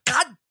forgot it.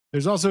 God.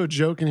 There's also a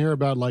joke in here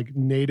about like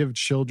native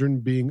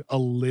children being a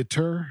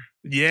litter.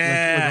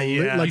 Yeah,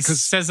 Like he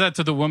says that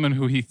to the woman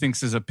who he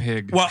thinks is a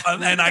pig. Well,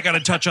 and I got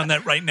to touch on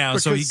that right now.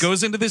 So he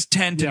goes into this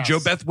tent, and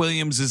JoBeth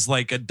Williams is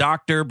like a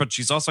doctor, but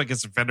she's also, I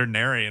guess, a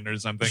veterinarian or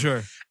something.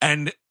 Sure.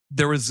 And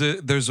there's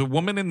a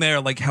woman in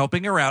there like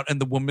helping her out, and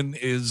the woman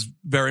is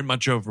very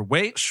much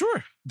overweight.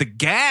 Sure. The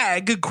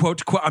gag,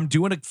 quote, I'm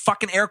doing a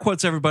fucking air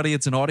quotes, everybody.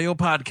 It's an audio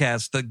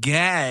podcast. The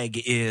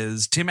gag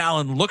is Tim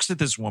Allen looks at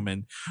this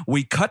woman.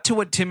 We cut to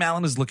what Tim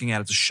Allen is looking at.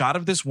 It's a shot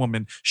of this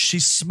woman. She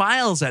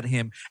smiles at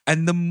him.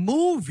 And the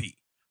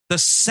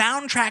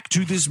soundtrack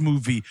to this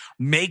movie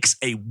makes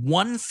a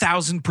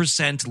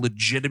 1,000%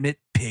 legitimate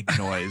pig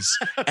noise.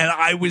 And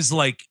I was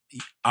like,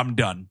 I'm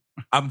done.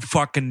 I'm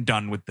fucking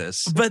done with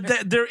this.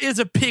 But there is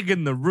a pig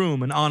in the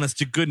room, an honest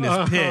to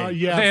goodness pig.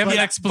 Yeah, they have an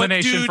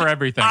explanation for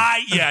everything.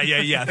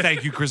 Yeah.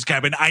 Thank you, Chris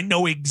Cabin. I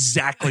know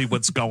exactly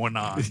what's going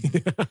on.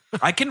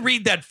 I can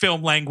read that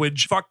film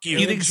language. Fuck you.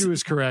 I think she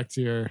was correct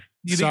here.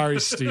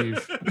 Sorry,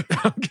 Steve.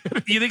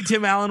 You think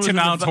Tim Allen was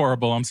Allen's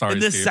horrible. I'm sorry, in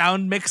the Steve.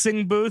 sound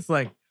mixing booth?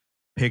 Like,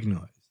 pig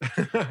noise.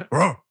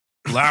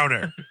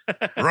 Louder.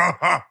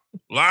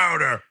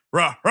 Louder.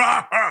 Yeah,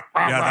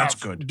 that's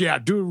good. Yeah,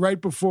 do it right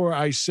before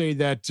I say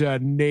that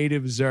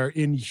natives are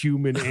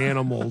inhuman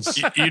animals.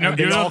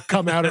 They all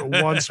come out at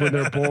once when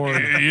they're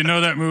born. You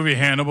know that movie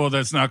Hannibal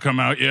that's not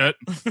come out yet?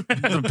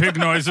 The pig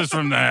noises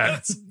from that.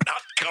 It's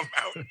not come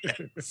out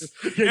yet.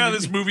 Yeah,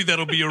 this movie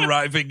that'll be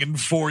arriving in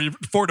 4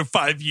 to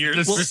 5 years.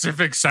 The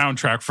specific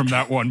soundtrack from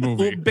that one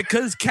movie. Well,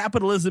 because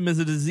capitalism is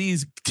a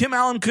disease, Tim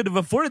Allen could have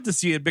afforded to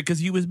see it because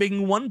he was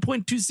making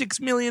 $1.26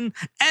 million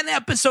an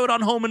episode on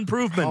Home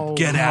Improvement. Oh,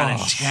 get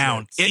out of town.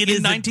 It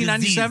is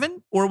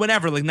 1997 or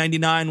whenever, like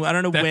 99. I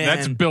don't know when.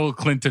 That's Bill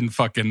Clinton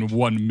fucking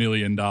 $1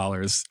 million.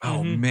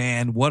 Oh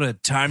man, what a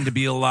time to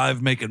be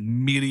alive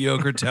making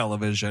mediocre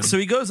television. So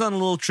he goes on a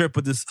little trip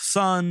with his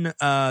son.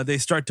 They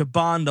start to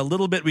bond a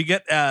little bit. We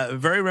get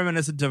very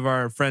reminiscent of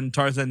our friend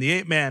Tarzan the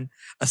Ape Man.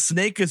 A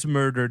snake is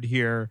murdered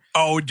here.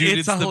 Oh, dude,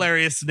 it's a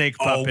hilarious snake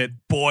puppet. Oh,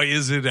 boy,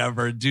 is it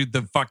ever, dude!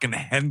 The fucking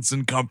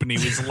Henson Company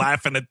was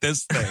laughing at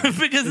this thing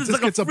because it's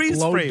like a freeze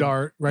blow frame.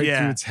 dart right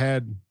through its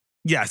head.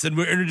 Yes, and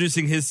we're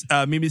introducing his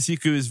Mimi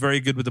Siku is very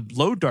good with a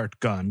blow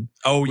dart gun.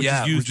 Oh, which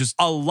yeah. is used just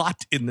a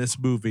lot in this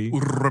movie.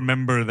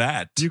 Remember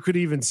that. You could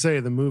even say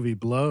the movie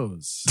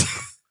blows.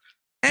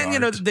 And, you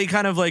know, they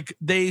kind of like,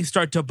 they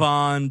start to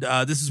bond.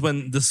 This is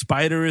when the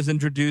Spider is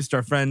introduced,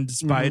 our friend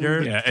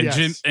Spider. Yeah,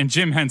 and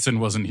Jim Henson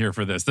wasn't here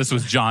for this. This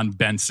was John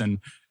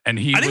Benson. And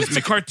I think it's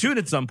a cartoon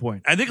at some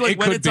point. I think like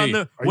when it's on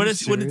the when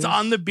it's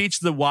on the beach,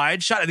 the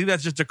wide shot. I think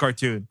that's just a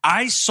cartoon.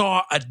 I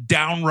saw a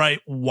downright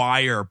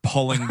wire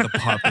pulling the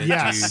puppet.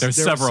 Yes, dude. There's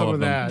several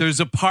of them. There's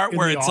a part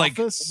where it's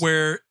office?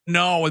 like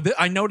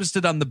I noticed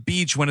it on the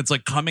beach when it's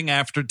like coming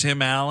after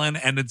Tim Allen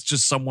and it's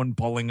just someone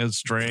pulling a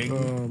string.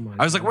 Oh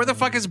I was like, where the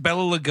fuck is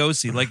Bela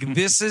Lugosi? Like,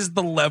 this is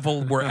the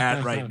level we're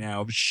at right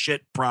now of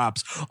shit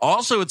props.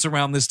 Also, it's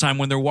around this time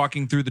when they're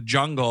walking through the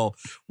jungle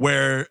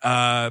where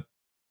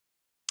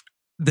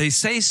they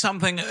say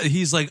something.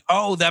 He's like,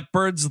 oh, that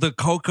bird's the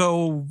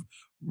Coco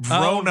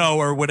Rono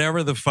or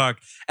whatever the fuck.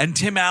 And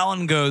Tim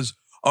Allen goes,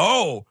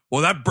 oh,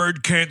 well, that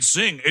bird can't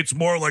sing. It's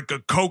more like a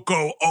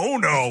Coco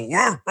Ono.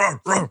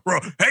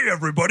 Hey,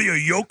 everybody, a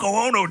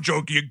Yoko Ono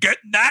joke. You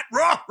getting that?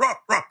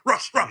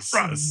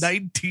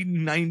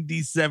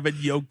 1997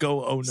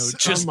 Yoko Ono.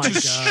 Just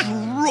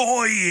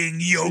destroying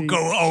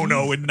Yoko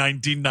Ono in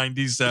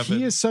 1997.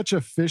 He is such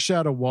a fish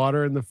out of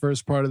water in the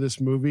first part of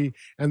this movie.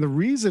 And the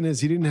reason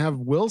is he didn't have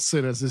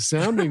Wilson as his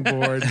sounding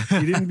board.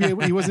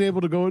 He wasn't able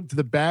to go to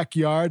the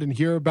backyard and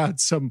hear about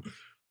some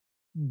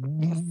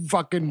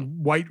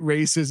fucking white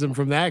racism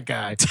from that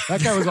guy.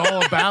 That guy was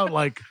all about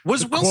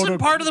was Wilson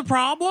part of the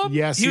problem?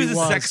 Yes, he was a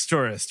sex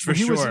tourist for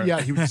sure.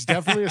 He was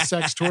definitely a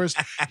sex tourist.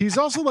 He's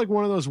also like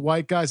one of those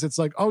white guys that's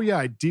like, oh yeah,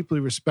 I deeply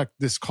respect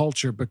this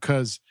culture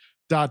because ...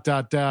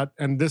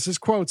 and this is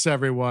quotes,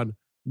 everyone.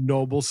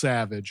 Noble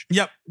savage.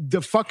 Yep.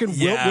 The fucking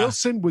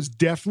Wilson was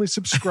definitely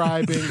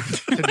subscribing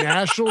to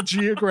National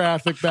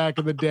Geographic back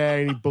in the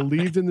day, and he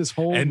believed in this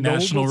whole and Noble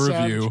National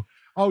Savage. Review.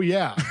 Oh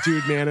yeah,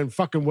 dude, man, and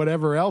fucking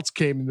whatever else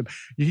came in.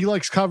 He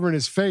likes covering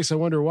his face. I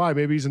wonder why.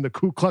 Maybe he's in the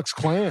Ku Klux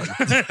Klan.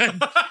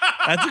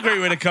 That's a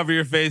great way to cover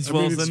your face,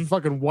 Wilson. It's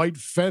fucking white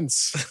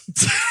fence.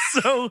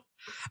 So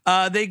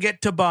they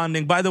get to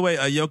bonding. By the way,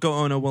 Yoko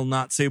Ono will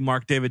not say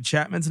Mark David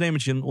Chapman's name,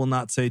 and she will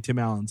not say Tim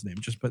Allen's name.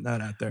 Just putting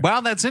that out there. Wow,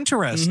 that's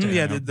interesting. Mm-hmm,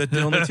 yeah,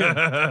 the only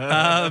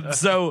two.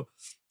 So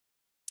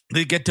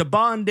they get to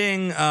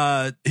bonding.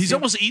 He's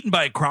almost eaten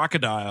by a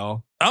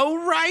crocodile.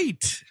 Oh,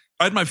 right.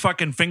 I had my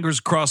fucking fingers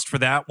crossed for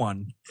that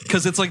one.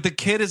 Because it's like the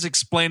kid is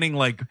explaining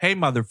like, hey,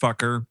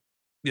 motherfucker.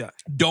 Yeah.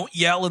 Don't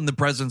yell in the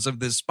presence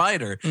of this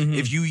spider. Mm-hmm.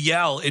 If you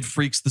yell, it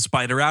freaks the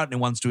spider out and it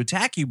wants to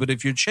attack you. But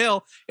if you're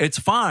chill, it's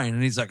fine.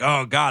 And he's like,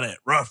 oh, got it.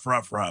 Rough.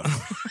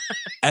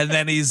 And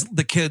then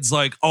the kid's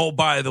like, oh,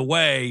 by the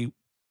way,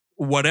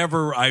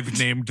 whatever I've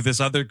named this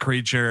other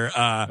creature,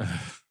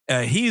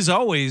 he's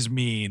always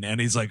mean.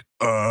 And he's like,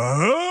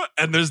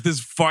 and there's this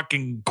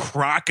fucking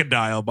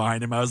crocodile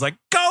behind him. I was like,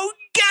 go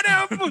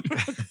get him.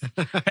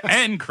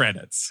 End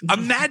credits.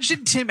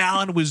 Imagine Tim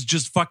Allen was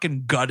just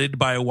fucking gutted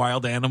by a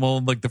wild animal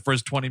in like the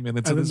first 20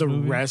 minutes and of this then the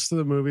movie. rest of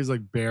the movie is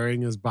like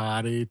burying his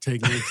body,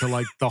 taking it to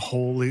like the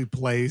holy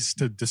place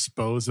to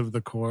dispose of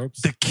the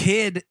corpse. The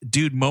kid,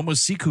 dude,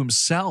 Momoseku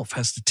himself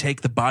has to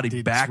take the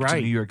body back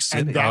to New York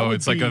City.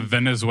 It's like a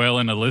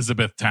Venezuelan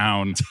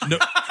Elizabethtown.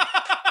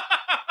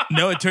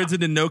 No, it turns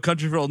into No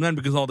Country for Old Men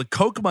because all the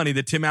coke money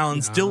that Tim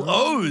Allen still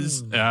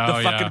owes.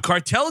 The fucking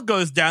cartel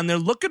goes down there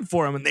looking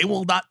for him, and they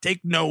will not take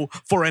no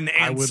for an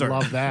answer. I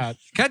would love that.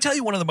 Can I tell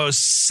you one of the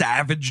most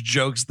savage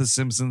jokes The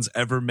Simpsons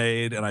ever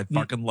made, and I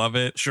fucking love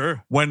it?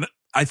 Sure. When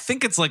I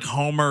think it's like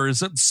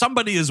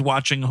somebody is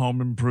watching Home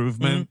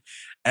Improvement,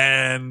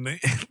 and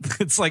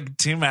it's like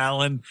Tim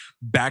Allen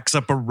backs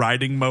up a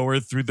riding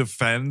mower through the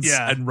fence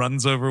and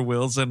runs over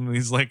Wilson, and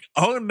he's like,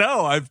 oh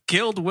no, I've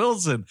killed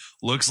Wilson.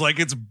 Looks like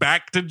it's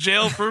back to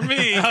jail for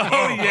me.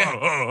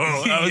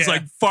 I was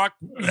like, fuck,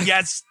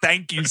 yes,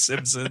 thank you,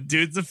 Simpson.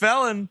 Dude's a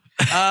felon.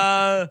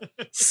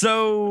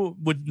 So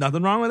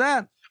nothing wrong with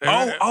that.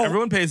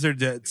 Everyone pays their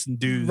debts and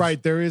dues.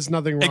 Right, there is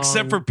nothing wrong.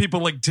 Except for people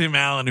like Tim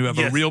Allen who have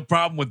a real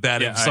problem with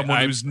that if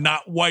someone who's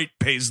not white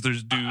pays their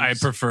dues. I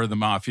prefer the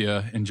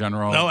mafia in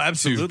general. No,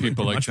 absolutely. To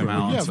people like Tim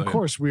Allen. Yeah, of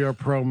course, we are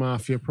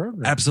pro-mafia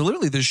program.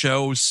 Absolutely. The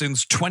show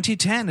since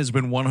 2010 has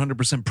been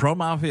 100%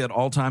 pro-mafia at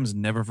all times.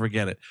 Never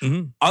forget it.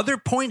 Mm-hmm. Other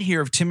point here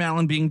of Tim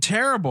Allen being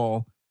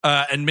terrible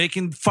and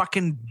making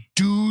fucking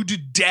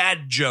dude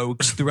dad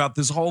jokes throughout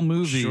this whole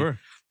movie. Sure.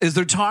 Is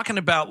they're talking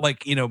about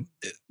like, you know,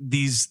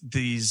 these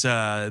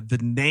the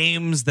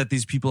names that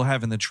these people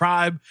have in the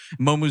tribe.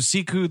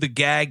 Momoseku, the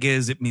gag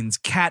is it means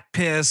cat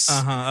piss.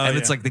 And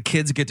it's like the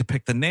kids get to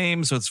pick the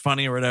name, so it's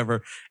funny or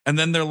whatever. And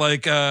then they're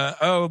like,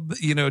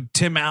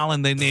 Tim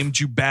Allen, they named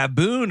you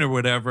Baboon or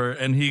whatever.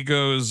 And he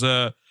goes,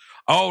 oh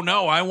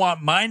no, I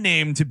want my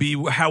name to be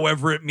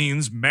however it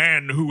means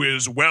man who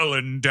is well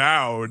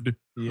endowed.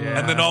 Yeah.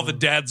 And then all the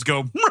dads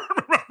go,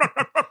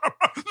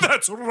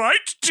 that's right,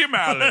 Tim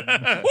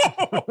Allen.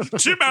 Oh,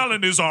 Tim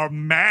Allen is our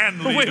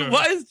man leader. Wait,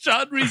 why is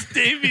John Rhys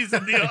Davies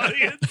in the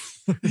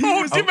audience?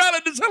 Tim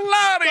Allen is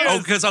hilarious. Oh,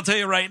 because I'll tell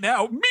you right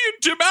now, me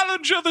and Tim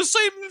Allen share the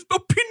same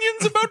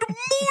opinions about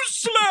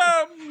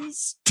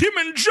Muslims. Tim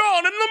and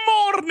John in the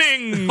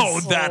morning. Oh,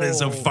 that is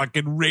a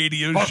fucking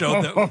radio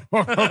show.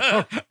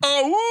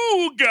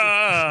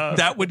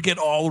 That would get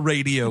all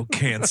radio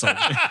canceled.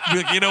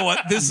 Like, you know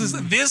what?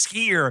 This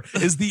here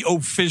is the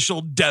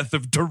official death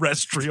of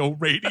terrestrial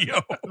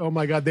radio. Oh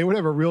my God, they would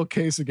have a real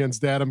case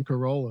against Adam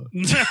Carolla.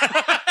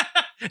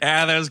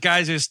 Those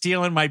guys are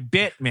stealing my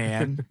bit,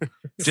 man.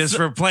 Just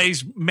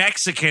replace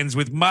Mexicans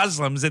with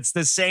Muslims. It's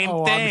the same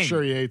thing. I'm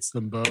sure he hates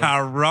them both.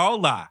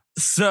 Carolla.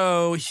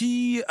 So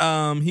he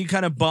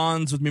kind of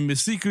bonds with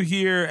Momoseku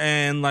here,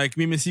 and like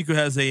Momoseku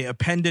has a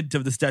pendant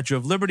of the Statue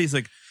of Liberty. He's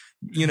like,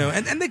 you know,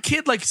 and the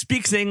kid like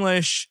speaks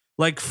English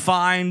like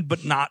fine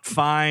but not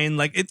fine.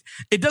 Like it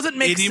doesn't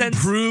make sense. It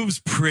improves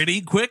pretty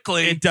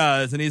quickly. It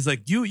does. And he's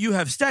like, you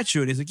have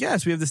statue, and he's like,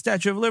 yes, we have the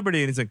Statue of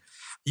Liberty. And he's like,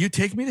 you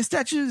take me to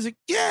statues? He's like,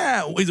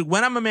 yeah. He's like,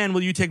 when I'm a man,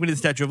 will you take me to the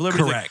Statue of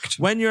Liberty? Correct.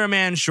 Like, when you're a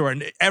man, sure.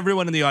 And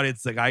everyone in the audience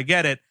is like, I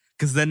get it.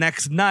 because the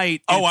next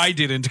night. I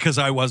didn't because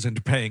I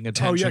wasn't paying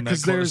attention. Oh yeah,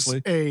 because there's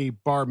closely. a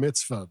bar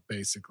mitzvah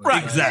basically.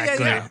 Right,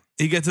 exactly. Yeah.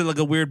 He gets like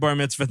a weird bar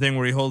mitzvah thing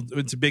where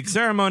it's a big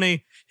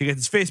ceremony. He gets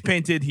his face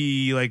painted.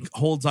 He like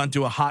holds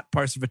onto a hot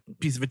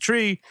piece of a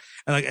tree,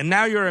 and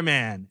now you're a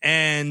man.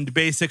 And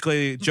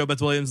basically,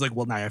 JoBeth Williams like,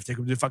 well, now I have to take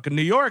him to fucking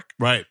New York.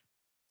 Right.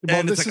 Well,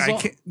 And it's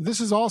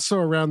this is also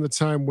around the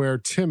time where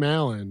Tim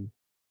Allen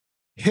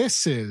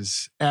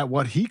hisses at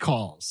what he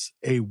calls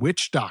a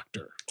witch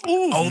doctor.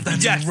 Oh,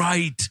 that's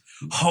right.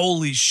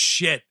 Holy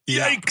shit.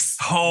 Yikes.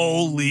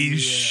 Holy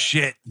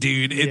shit,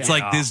 dude. It's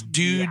like this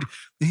dude,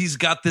 he's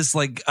got this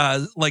like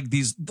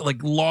these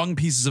like long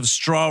pieces of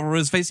straw over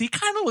his face. He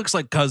kind of looks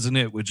like Cousin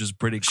It, which is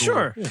pretty cool.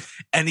 Sure. Yeah.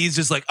 And he's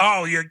just like,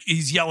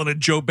 he's yelling at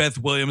JoBeth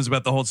Williams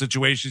about the whole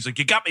situation. He's like,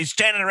 you got me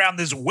standing around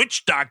this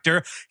witch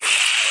doctor.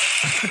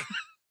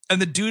 And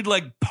the dude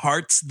like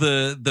parts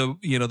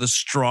the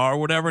straw or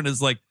whatever and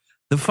is like,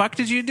 the fuck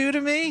did you do to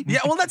me?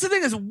 Yeah, well, that's the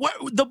thing is what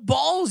the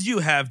balls you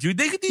have, dude.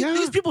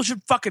 These people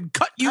should fucking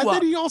cut you And up.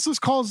 then he also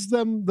calls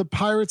them the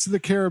Pirates of the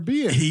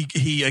Caribbean.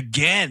 He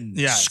again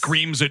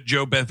screams at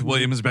JoBeth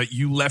Williams about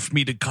you left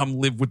me to come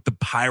live with the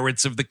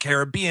Pirates of the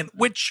Caribbean,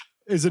 which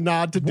is a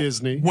nod to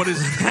Disney. What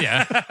is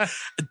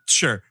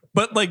sure.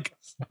 But like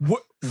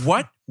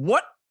what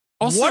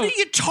Also, what are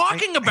you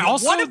talking about?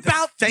 What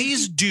about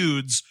these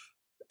dudes,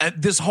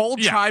 this whole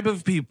tribe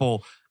of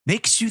people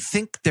makes you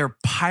think they're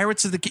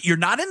pirates of the... You're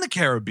not in the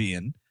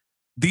Caribbean.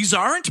 These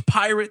aren't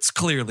pirates,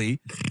 clearly.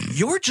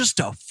 You're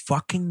just a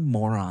fucking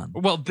moron.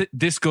 Well,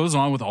 this goes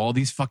on with all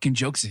these fucking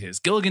jokes of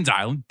his. Gilligan's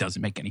Island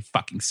doesn't make any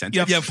fucking sense.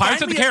 Yeah,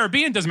 Pirates of the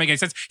Caribbean doesn't make any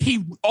sense.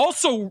 He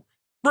also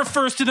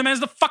refers to them as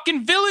the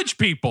fucking village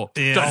people.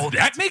 Yeah. Does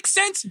that make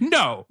sense?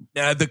 No.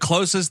 The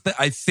closest that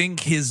I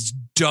think his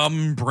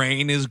dumb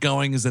brain is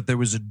going is that there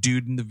was a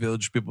dude in the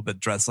village people that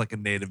dressed like a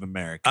Native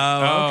American.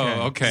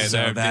 Oh, okay.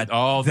 So that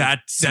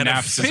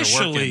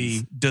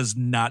officially does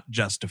not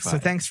justify. So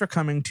thanks for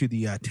coming to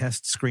the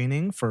test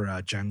screening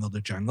for Jungle to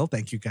Jungle.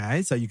 Thank you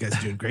guys. You guys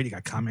are doing great. You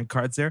got comment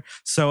cards there.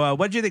 So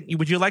what do you think?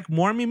 Would you like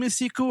more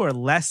Mimisiku or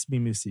less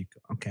Mimisiku?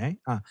 Okay.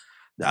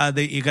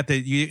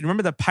 You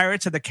remember the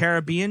Pirates of the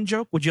Caribbean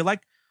joke? Would you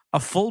like a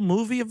full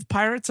movie of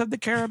Pirates of the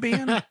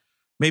Caribbean?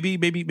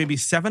 maybe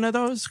 7 of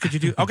those. Could you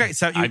do? Okay,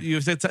 so you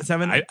said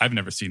 7. I've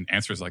never seen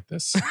answers like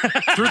this.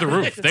 Through the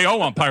roof. They all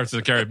want Pirates of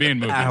the Caribbean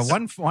movies.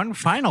 One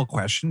final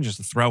question, just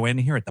to throw in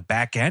here at the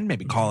back end.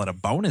 Maybe call it a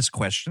bonus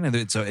question.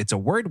 It's a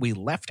word we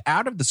left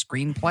out of the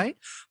screenplay,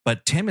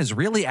 but Tim is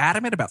really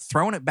adamant about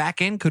throwing it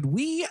back in.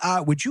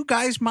 Would you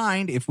guys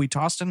mind if we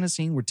tossed in a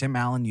scene where Tim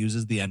Allen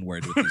uses the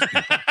N-word with these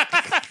people?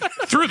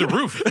 Through the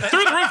roof,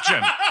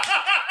 Jim.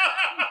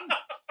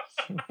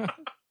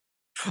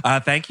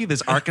 Thank you.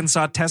 This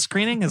Arkansas test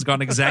screening has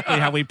gone exactly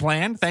how we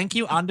planned. Thank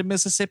you. On to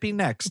Mississippi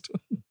next.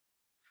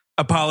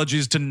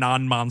 Apologies to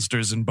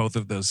non-monsters in both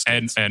of those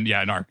states. And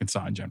in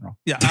Arkansas in general.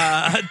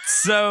 Yeah.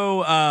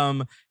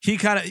 He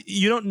kind of,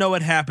 you don't know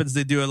what happens.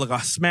 They do it like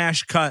a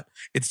smash cut.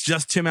 It's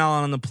just Tim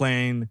Allen on the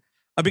plane.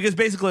 Because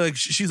basically, like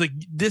she's like,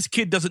 this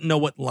kid doesn't know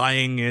what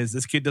lying is.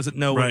 This kid doesn't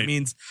know what it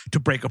means to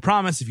break a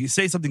promise. If you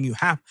say something, you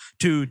have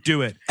to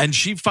do it. And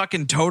she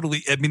fucking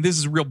totally, I mean, this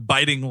is a real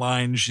biting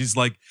line. She's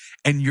like,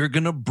 and you're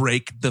going to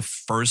break the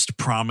first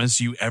promise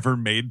you ever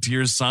made to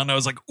your son. I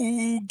was like,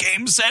 ooh,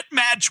 game, set,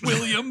 match,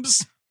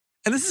 Williams.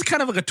 And this is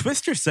kind of like a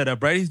Twister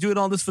setup, right? He's doing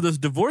all this for those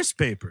divorce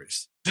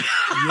papers.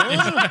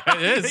 Yeah,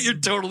 it is. You're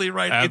totally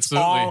right. Absolutely. It's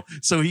all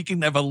so he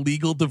can have a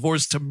legal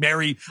divorce to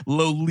marry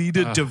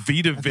Lolita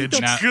Davidovich.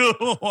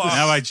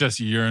 Now I just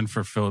yearn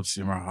for Philip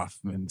Seymour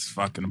Hoffman's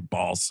fucking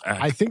ball sack.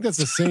 I think that's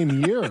the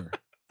same year.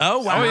 Oh,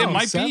 wow. It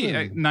might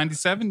be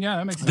 97. Yeah,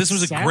 that makes sense. This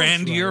was a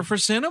grand year for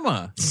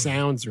cinema.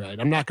 Sounds right.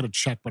 I'm not going to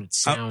check, but it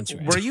sounds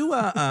right. Were you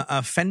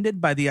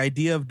offended by the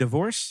idea of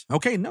divorce?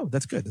 Okay, no,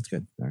 that's good. That's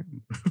good. All right.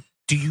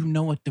 Do you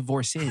know what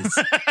divorce is?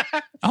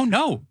 Oh,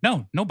 no,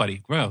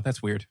 nobody. Well,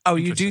 that's weird. Oh,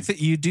 you do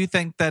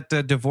think that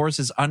divorce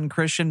is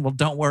unchristian? Well,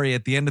 don't worry.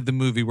 At the end of the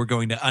movie, we're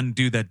going to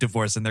undo that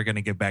divorce and they're going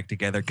to get back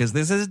together because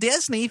this is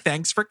Disney.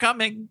 Thanks for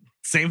coming.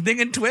 Same thing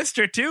in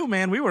Twister, too,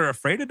 man. We were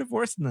afraid of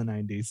divorce in the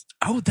 90s.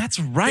 Oh, that's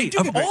right.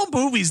 Of all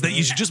movies that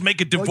you should just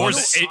make a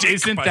divorce.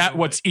 Isn't that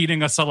what's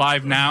eating us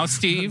alive now,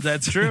 Steve?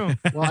 That's true.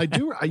 Well, I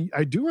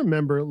do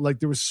remember, like,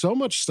 there was so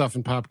much stuff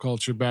in pop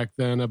culture back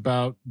then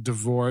about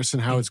divorce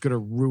and how it's going to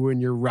ruin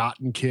your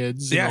rotten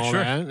kids and all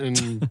that.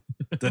 And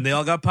then they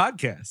all got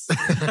podcasts.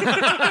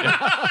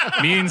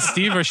 Me and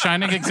Steve are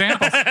shining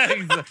examples.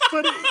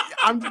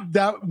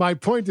 But my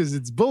point is,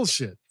 it's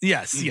bullshit.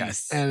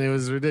 Yes. And it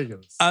was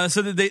ridiculous.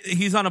 So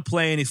he's on a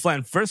plane. He's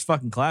flying first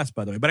fucking class,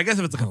 by the way. But I guess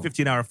if it's like a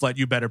 15-hour flight,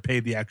 you better pay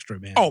the extra,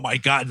 man. Oh my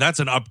God, that's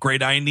an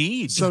upgrade I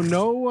need. So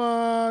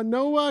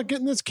no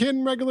getting this kid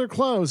in regular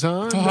clothes,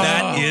 huh?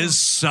 That is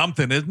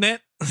something, isn't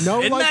it?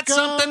 No, Isn't that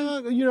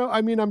something? You know,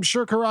 I mean, I'm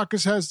sure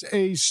Caracas has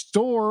a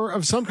store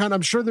of some kind.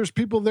 I'm sure there's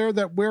people there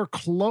that wear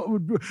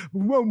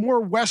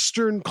more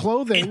Western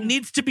clothing. It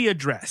needs to be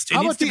addressed.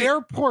 How about the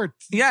airport?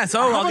 Yes.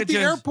 How about the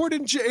airport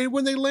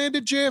when they land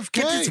at JFK?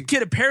 Get this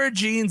kid a pair of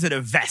jeans and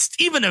a vest.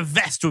 Even a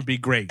vest would be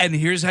great. And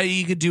here's how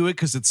you could do it,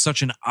 because it's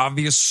such an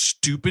obvious,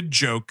 stupid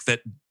joke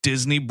that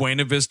Disney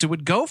Buena Vista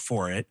would go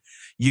for it.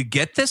 You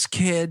get this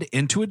kid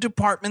into a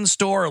department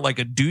store or like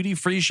a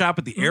duty-free shop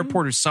at the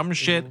airport or some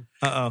shit.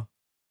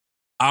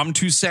 I'm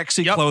too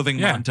sexy clothing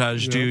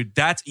montage, dude.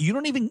 You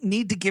don't even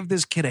need to give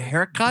this kid a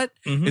haircut.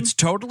 It's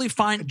totally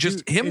fine.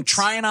 Just him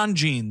trying on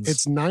jeans.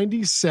 It's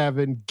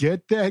 97.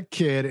 Get that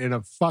kid in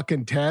a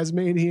fucking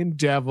Tasmanian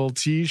Devil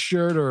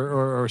t-shirt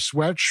or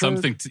sweatshirt.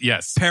 Something,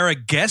 pair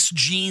of Guess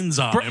jeans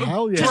on him.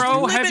 Hell yeah.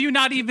 Bro, have you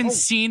not even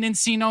seen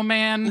Encino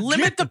Man?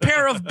 Limit the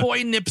pair of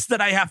boy nips that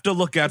I have to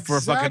look at for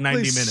a fucking 90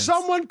 minutes.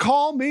 Someone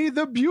call me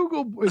the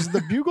Bugle. Is it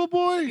the Bugle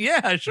Boy?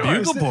 Yeah, sure.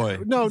 Bugle Boy.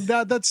 No,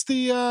 that's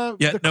the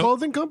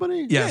clothing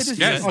company? Yes.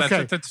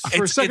 Okay.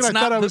 For a second,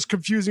 I thought I was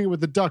confusing it with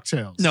the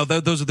DuckTales. No,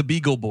 those are the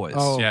Beagle Boys.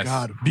 Oh,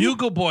 God.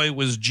 Bugle Boy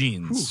was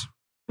jeans.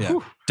 Yeah.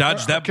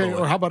 Dodge that bullet.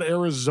 Or how about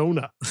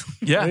Arizona?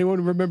 Yeah.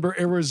 Anyone remember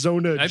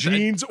Arizona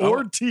jeans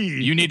or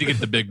tea? You need to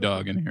get the big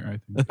dog in here,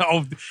 I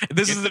think.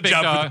 This is the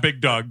job for the big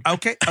dog.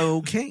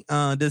 Okay.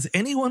 Does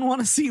anyone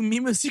want to see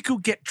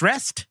Mimosiku get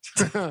dressed?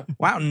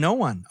 Wow, no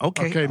one.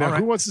 Okay. Now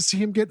who wants to see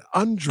him get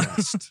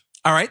undressed?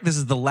 All right, this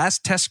is the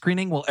last test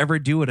screening we'll ever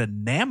do at a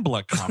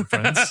NAMBLA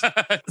conference.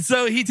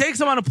 So he takes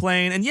him on a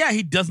plane, and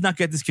he does not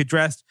get this kid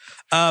dressed.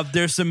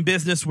 There's some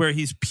business where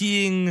he's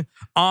peeing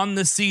on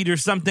the seat or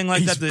something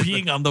like that. He's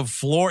peeing on the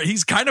floor.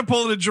 He's kind of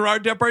pulling a Gérard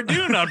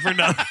Depardieu, not for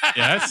nothing.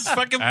 Yes. He's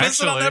fucking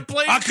pissing on that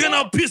plane. I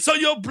cannot piss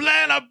on your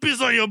plane. I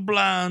piss on your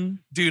plane.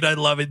 Dude, I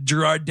love it.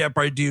 Gérard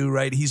Depardieu,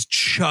 right? He's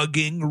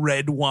chugging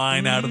red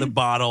wine out of the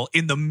bottle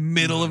in the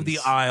middle of the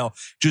aisle,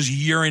 just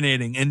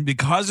urinating. And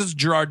because it's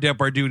Gérard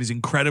Depardieu, he's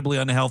incredibly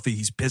unhealthy.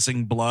 He's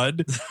pissing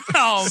blood.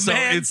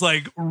 Man. It's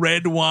like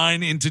red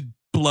wine into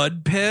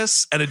blood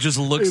piss, and it just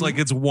looks like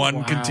it's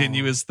one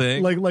continuous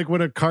thing. Like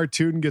when a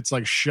cartoon gets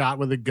like shot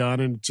with a gun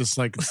and it's just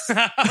like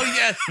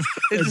yes.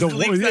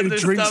 It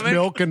drinks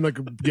milk and it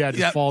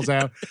just falls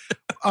out.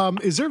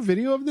 Is there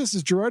video of this?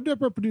 Is Gérard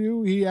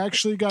Depardieu, he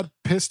actually got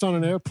pissed on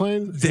an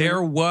airplane?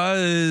 There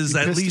was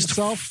at least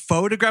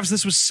photographs.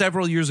 This was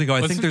several years ago.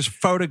 I think there's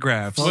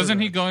photographs. Wasn't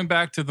he going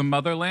back to the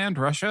motherland,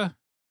 Russia?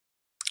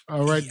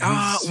 All right.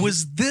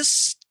 Was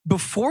this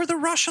before the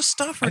Russia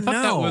stuff or I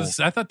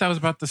thought that was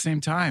about the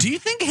same time. Do you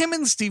think him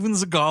and Steven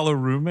Seagal are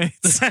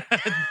roommates?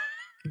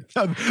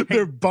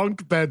 They're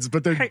bunk beds,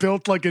 but they're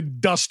built like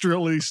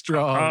industrially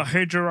strong.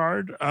 Hey,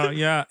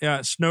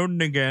 Gérard.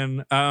 Snowden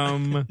again.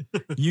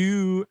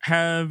 You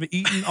have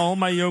eaten all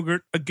my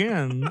yogurt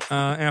again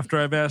after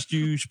I've asked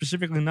you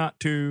specifically not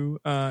to.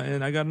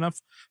 And I got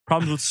enough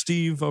problems with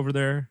Steve over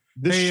there.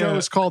 This show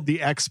is called The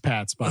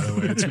Expats, by the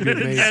way. It's going to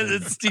be amazing. And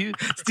it's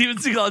Steven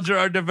Seagal,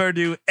 Gérard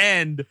Depardieu,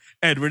 and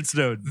Edward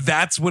Snowden.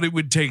 That's what it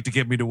would take to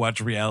get me to watch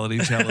reality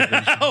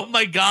television. Oh,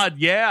 my God,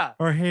 yeah.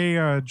 Or, hey,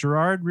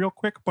 Gérard, real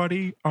quick,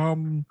 buddy.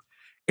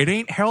 It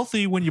ain't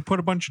healthy when you put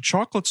a bunch of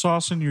chocolate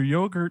sauce in your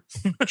yogurt.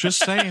 Just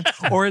saying.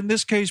 Or in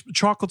this case,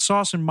 chocolate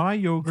sauce in my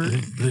yogurt.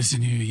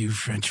 Listen here, you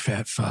French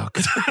fat fuck.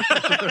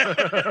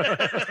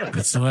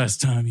 That's the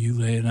last time you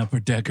lay an upper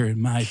decker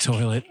in my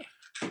toilet.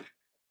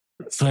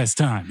 It's the last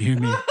time. You hear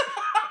me?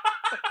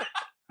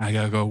 I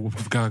gotta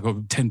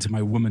go tend to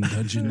my woman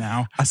dungeon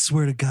now. I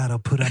swear to God, I'll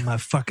put on my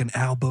fucking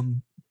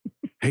album.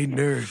 Hey,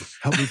 nerd,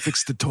 help me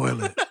fix the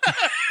toilet.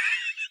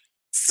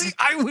 See,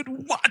 I would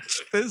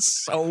watch this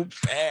so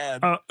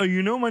bad.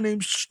 My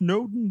name's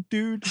Snowden,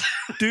 dude.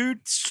 Dude,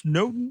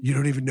 Snowden. You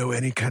don't even know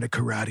any kind of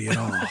karate at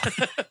all.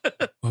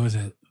 What was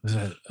that? Was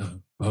that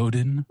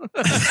Odin?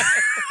 Let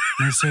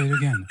me say it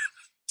again.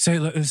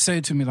 Say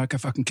it to me like I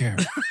fucking care.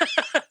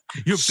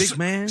 You're a big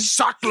man.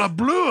 Sacre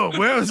bleu,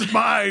 where's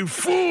my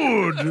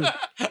food?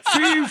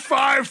 Fee,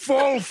 fi,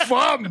 fo,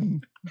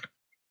 fum.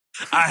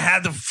 I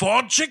had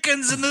 4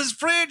 chickens in this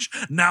fridge.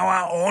 Now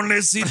I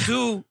only see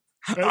 2.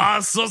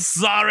 I'm so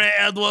sorry,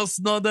 Edward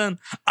Snowden.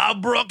 I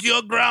broke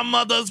your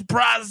grandmother's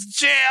prize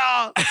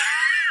chair.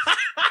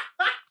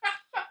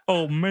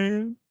 Oh,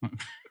 man.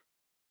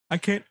 I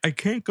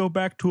can't go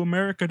back to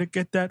America to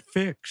get that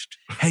fixed.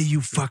 Hey,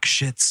 you fuck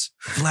shits.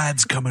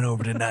 Vlad's coming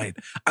over tonight.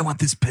 I want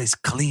this place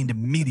cleaned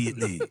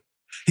immediately.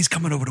 He's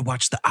coming over to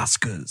watch the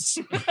Oscars.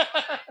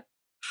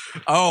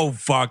 Oh,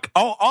 fuck.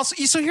 Oh, also,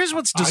 so here's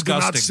what's disgusting.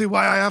 I do not see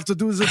why I have to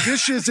do the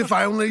dishes if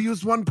I only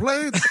use one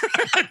plate.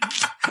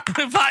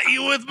 Fight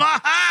you with my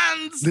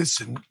hands.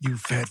 Listen, you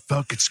fat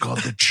fuck, it's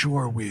called the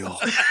chore wheel.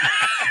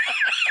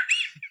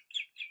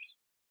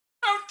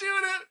 I'm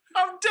doing it.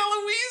 I'm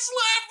Deloise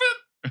laughing.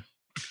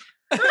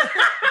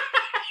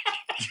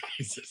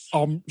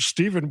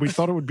 Steven, we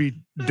thought it would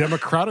be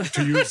democratic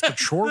to use the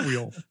chore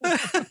wheel.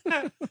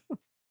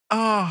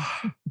 Why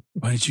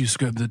don't you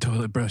scrub the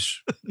toilet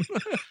brush?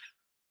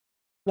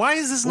 Why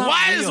is this not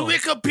Why real? is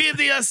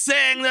Wikipedia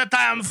saying that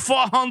I am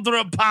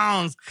 400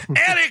 pounds?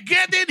 Eric,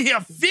 get in here.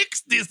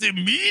 Fix this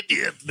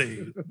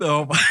immediately.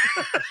 Oh,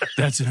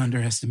 That's an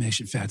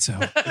underestimation, Fatso.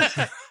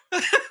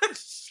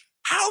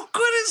 how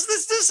good is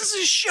this? This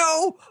is a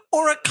show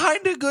or a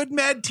kind of good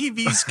Mad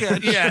TV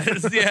sketch.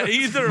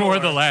 Either More or.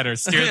 the latter.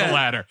 Steer the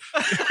ladder.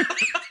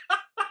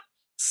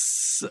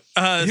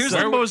 Here's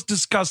the most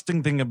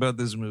disgusting thing about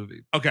this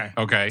movie.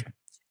 Okay.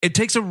 It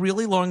takes a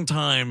really long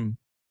time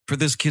for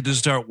this kid to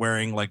start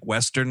wearing like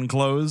Western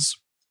clothes,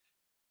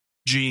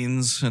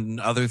 jeans, and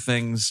other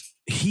things.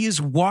 He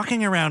is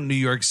walking around New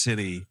York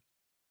City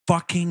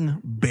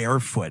fucking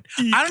barefoot.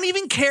 I don't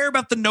even care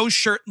about the no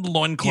shirt and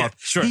loincloth. Yeah,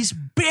 sure. He's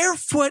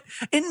barefoot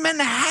in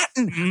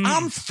Manhattan.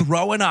 I'm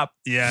throwing up.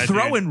 Yeah,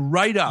 throwing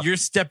right up. You're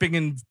stepping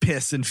in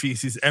piss and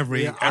feces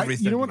everything.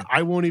 You know what?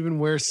 I won't even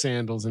wear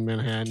sandals in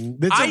Manhattan.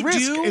 It's a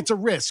risk. It's a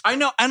risk. I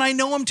know, and I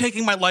know I'm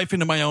taking my life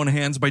into my own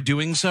hands by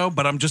doing so,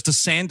 but I'm just a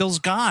sandals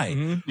guy.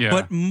 Mm-hmm. Yeah.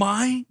 But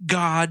my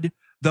God,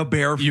 the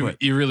barefoot.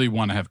 You really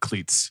want to have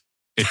cleats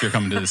if you're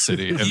coming to the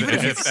city,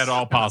 if at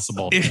all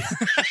possible.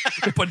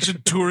 A bunch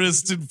of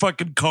tourists in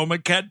fucking Coma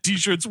Cat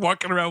t-shirts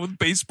walking around with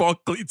baseball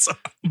cleats on.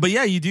 But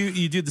yeah, you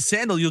do the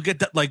sandal, you'll get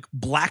that like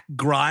black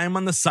grime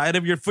on the side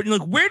of your foot. You're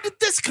like, where did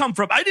this come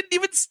from? I didn't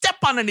even step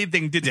on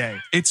anything today.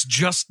 It's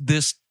just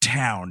this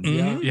town.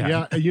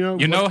 Yeah.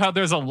 You know how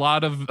there's a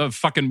lot of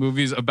fucking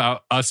movies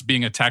about us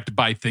being attacked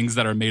by things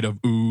that are made of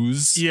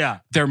ooze? Yeah.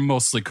 They're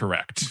mostly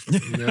correct.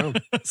 Yeah.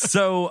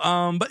 So,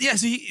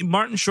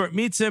 Martin Short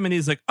meets him and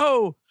he's like,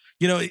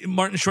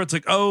 Martin Short's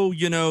like,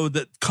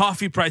 the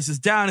coffee price is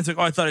down. It's like,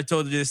 I thought I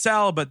told you to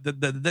sell, but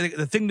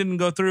the thing didn't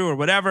go through or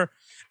whatever.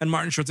 And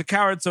Martin Short's a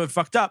coward, so it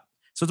fucked up.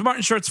 So it's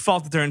Martin Short's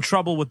fault that they're in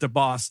trouble with their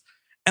boss.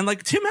 And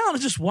like Tim Allen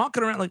is just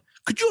walking around. Like,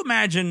 could you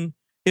imagine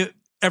if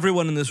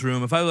everyone in this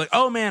room, if I was like,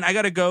 oh man, I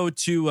got to go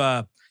to,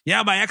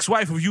 my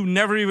ex-wife who you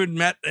never even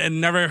met and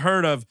never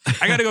heard of.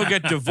 I got to go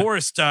get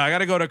divorced. I got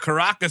to go to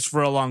Caracas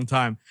for a long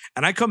time.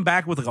 And I come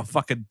back with like a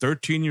fucking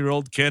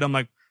 13-year-old kid. I'm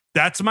like,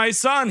 that's my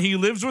son. He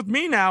lives with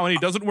me now, and he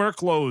doesn't wear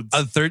clothes.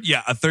 A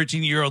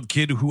 13-year-old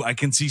kid who I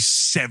can see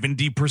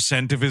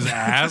 70% of his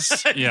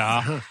ass.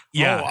 Yeah.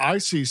 Oh, I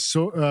see.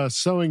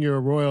 Sowing your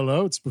royal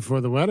oats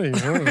before the wedding.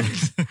 Oh,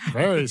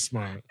 very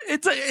smart.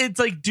 It's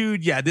like,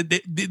 dude,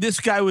 this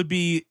guy would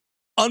be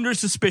under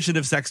suspicion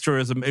of sex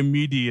tourism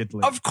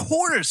immediately. Of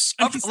course.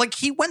 Like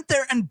he went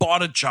there and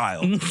bought a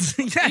child.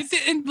 Yes.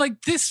 And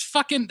like this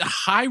fucking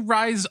high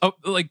rise of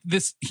like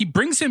this, he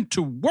brings him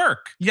to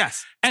work.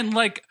 Yes. And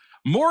like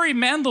Maury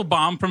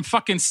Mandelbaum from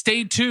fucking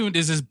Stay Tuned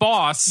is his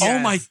boss. Oh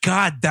my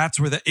God, that's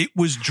where it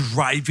was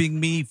driving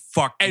me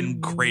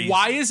fucking crazy.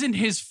 Why isn't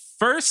his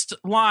first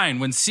line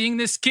when seeing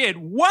this kid,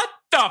 what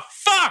the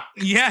fuck?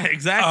 Yeah,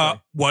 exactly.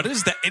 What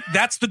is that?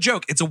 That's the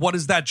joke. It's a what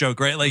is that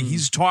joke, right? Like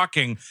he's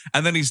talking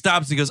and then he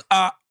stops and he goes,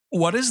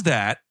 what is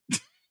that?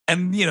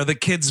 And the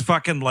kid's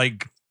fucking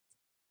like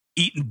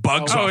eating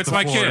bugs off it's the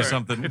my floor kid or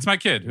something. It's my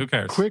kid. Who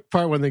cares? Quick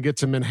part when they get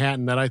to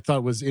Manhattan that I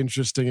thought was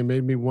interesting and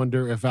made me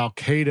wonder if Al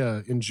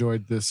Qaeda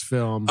enjoyed this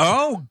film.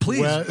 Oh,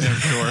 please. Well,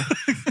 Sure.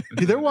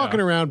 they're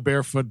walking around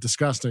barefoot,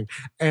 disgusting,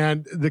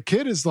 and the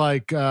kid is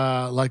like,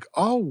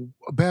 oh,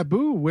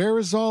 Babu, where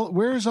is all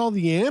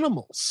the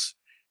animals?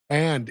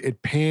 And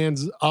it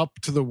pans up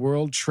to the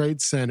World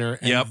Trade Center,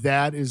 and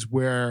that is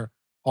where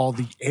all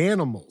the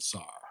animals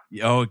are.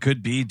 Oh, it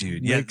could be,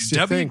 dude. Yeah, Makes you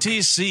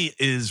WTC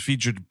is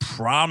featured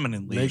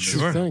prominently. Makes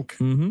you think.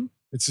 Mm-hmm.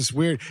 It's just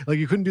weird. Like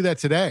you couldn't do that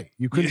today.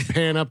 You couldn't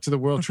pan up to the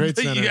World Trade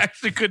Center. You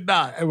actually could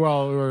not.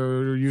 Well,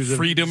 or use a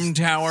Freedom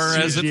Tower,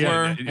 as it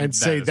were. and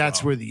say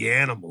that's where the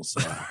animals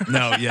are.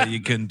 No, you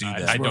couldn't do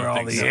that. I where don't all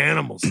think the so.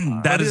 animals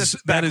are. That When is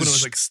it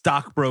was like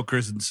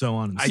stockbrokers and so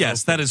on. And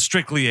yes, that is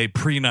strictly a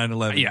pre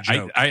 9/11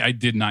 joke. I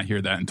did not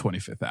hear that in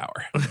 25th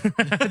Hour.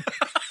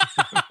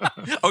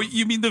 Oh,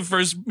 you mean the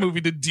first movie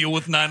to deal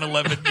with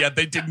 9/11? Yeah,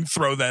 they didn't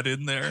throw that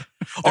in there.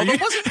 Although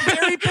wasn't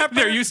Barry Pepper?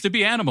 There used to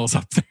be animals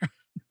up there.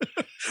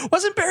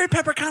 Wasn't Barry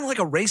Pepper kind of like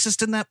a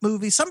racist in that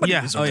movie? Somebody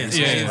was a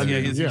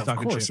racist. He's Of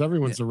talking course, shit.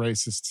 everyone's a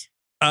racist.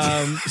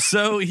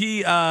 So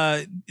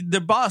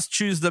the boss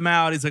chews them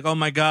out. He's like, oh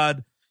my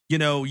God,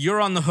 you're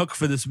on the hook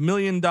for this $1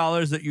 million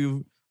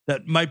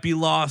that might be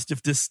lost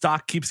if this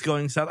stock keeps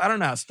going south. I don't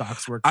know how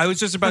stocks work. I was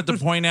just about to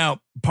point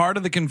out part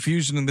of the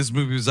confusion in this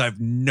movie is I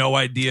have no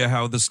idea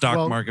how the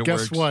stock market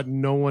works. Guess what?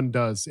 No one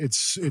does.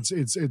 It's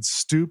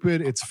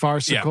stupid. It's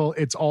farcical.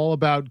 Yeah. It's all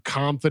about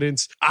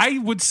confidence. I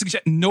would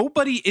suggest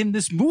nobody in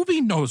this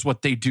movie knows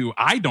what they do.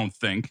 I don't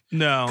think.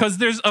 No. Because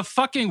there's a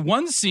fucking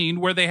one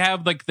scene where they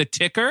have like the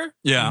ticker.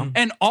 Yeah.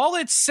 And all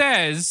it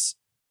says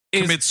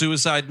is commit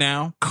suicide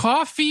now.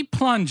 Coffee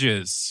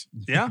plunges.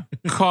 Yeah.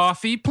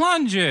 Coffee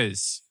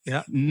plunges.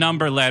 Yeah.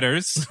 Number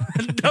letters.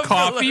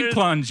 Coffee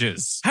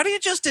plunges. How do you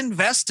just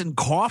invest in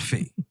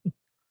coffee?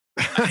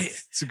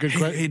 It's a good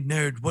question. Hey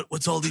nerd,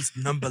 what's all these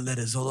number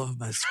letters all over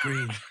my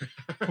screen?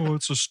 Oh,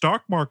 it's a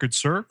stock market,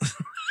 sir.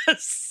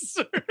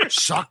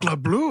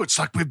 Chocolate blue. It's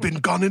like we've been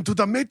gone into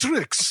the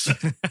Matrix.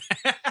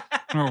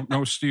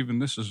 No, Steven,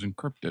 this is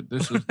encrypted.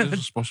 This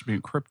is supposed to be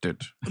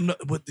encrypted. No,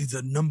 but these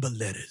are number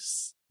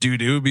letters.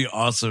 Dude, it would be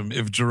awesome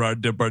if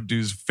Gerard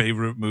Depardieu's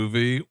favorite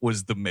movie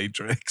was The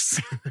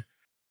Matrix.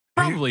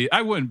 Probably.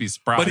 I wouldn't be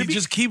surprised. But he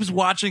just keeps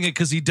watching it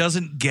because he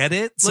doesn't get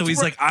it. So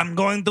he's like, I'm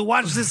going to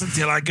watch this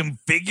until I can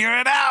figure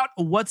it out.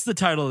 What's the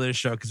title of this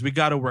show? Because we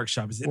got a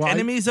workshop. Is it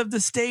Enemies of the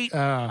State?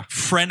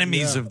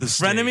 Frenemies of the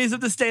State. Frenemies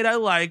of the State, I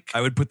like.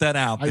 I would put that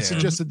out there. I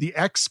suggested The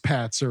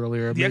Expats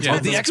earlier. The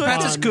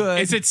Expats is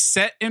good. Is it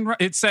set in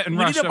Russia?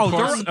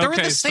 They're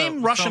in the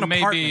same Russian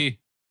apartment.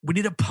 We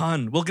need a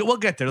pun. We'll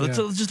get there. Let's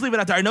just leave it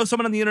out there. I know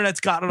someone on the internet's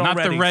got it already.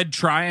 Not the red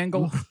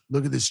triangle.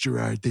 Look at this,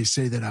 Gérard. They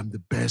say that I'm the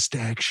best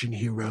action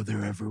hero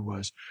there ever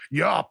was.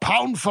 Yeah,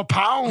 pound for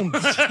pound.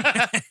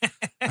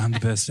 I'm the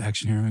best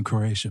action hero in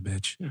Croatia,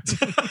 bitch.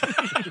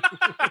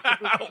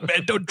 Oh,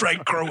 man, don't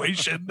drink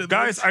Croatian.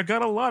 Guys, I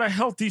got a lot of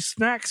healthy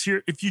snacks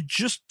here. If you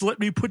just let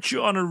me put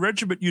you on a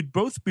regiment, you'd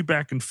both be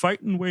back in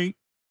fighting weight.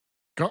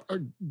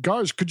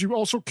 Guys, could you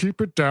also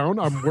keep it down?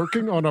 I'm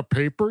working on a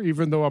paper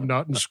even though I'm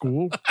not in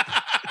school.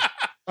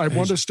 I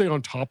want to stay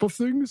on top of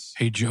things.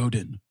 Hey,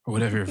 Joden, or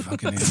whatever your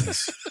fucking name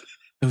is.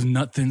 Those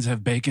nut thins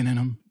have bacon in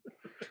them?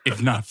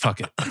 If not, fuck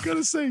it. I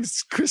gotta say,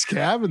 Chris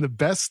Cabin, the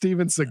best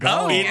Steven Seagal.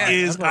 Oh, it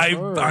is.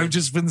 I've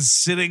just been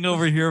sitting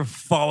over here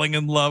falling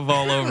in love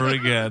all over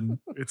again.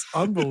 It's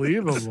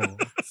unbelievable.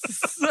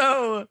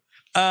 So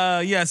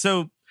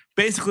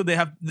basically they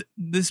have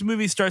this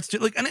movie starts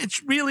to and it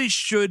really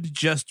should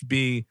just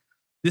be,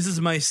 this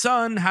is my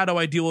son. How do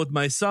I deal with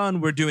my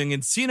son? We're doing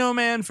Encino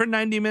Man for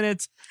 90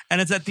 minutes.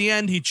 And it's at the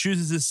end, he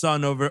chooses his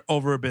son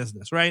over a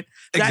business, right?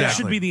 Exactly. That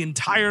should be the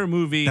entire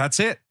movie. That's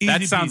it.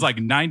 That sounds like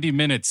 90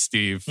 minutes,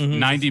 Steve. Mm-hmm.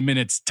 90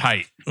 minutes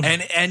tight.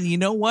 And you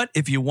know what?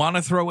 If you want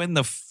to throw in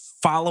the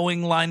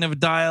following line of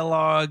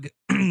dialogue,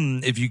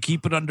 if you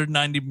keep it under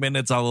 90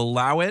 minutes, I'll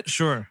allow it.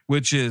 Sure.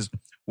 Which is,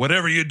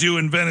 whatever you do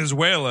in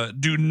Venezuela,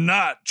 do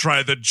not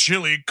try the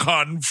chili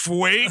con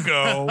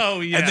fuego.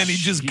 Oh, yeah. And then he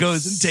just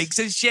goes and takes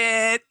a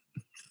shit.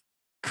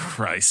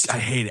 Christ. I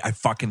hate it. I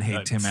fucking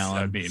hate Tim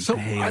Allen.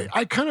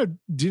 I kind of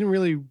didn't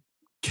really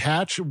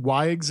catch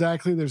why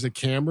exactly there's a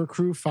camera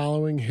crew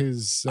following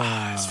his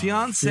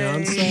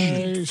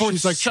fiance.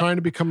 She's like trying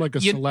to become like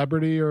a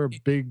celebrity or a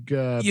big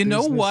you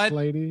know what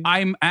lady.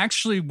 I'm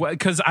actually,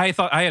 because I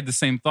thought I had the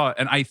same thought,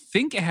 and I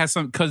think it has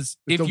some, because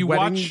if you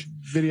watch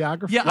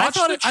videographer, I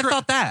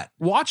thought that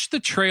watch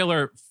the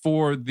trailer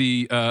for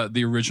the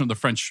original, the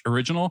French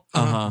original.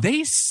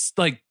 They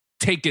like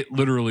take it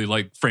literally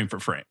like frame for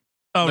frame.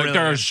 Oh, like really?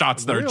 There are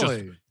shots that are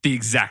just the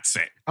exact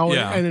same. Oh,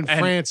 yeah. And in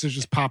France, it's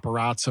just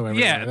paparazzo.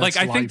 Everywhere. Yeah, like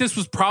I think this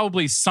was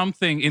probably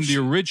something in the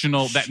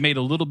original that made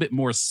a little bit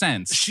more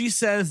sense. She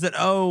says that,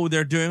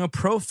 they're doing a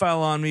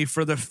profile on me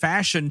for the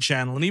fashion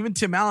channel. And even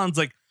Tim Allen's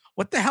like,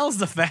 what the hell's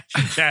the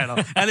fashion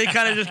channel? And they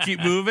kind of just keep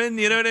moving.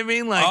 You know what I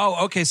mean? Like,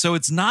 oh, okay. So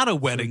it's not a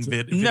wedding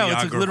video. No,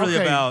 it's literally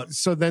about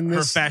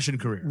her fashion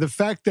career. The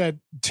fact that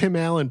Tim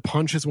Allen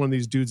punches one of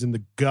these dudes in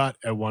the gut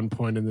at one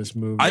point in this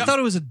movie. I thought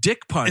it was a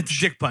dick punch. It's a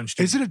dick punch.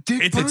 Dude. Is it a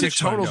dick punch? It's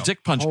a total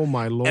dick punch. Oh,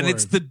 my Lord. And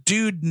it's the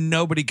dude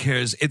nobody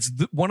cares. It's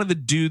one of the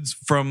dudes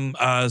from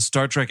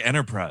Star Trek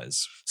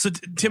Enterprise. So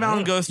Tim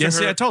Allen goes to her.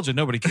 See, I told you,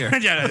 nobody cares.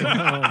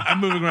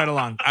 I'm moving right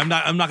along. I'm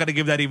not going to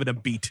give that even a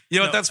beat. You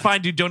know what? That's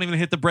fine, dude. Don't even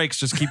hit the brakes.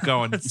 Just keep going.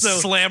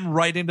 Slam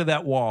right into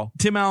that wall.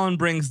 Tim Allen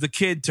brings the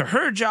kid to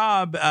her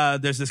job.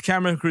 There's this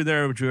camera crew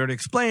there, which we already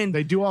explained.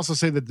 They do also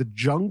say that the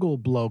jungle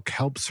bloke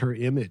helps her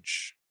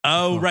image.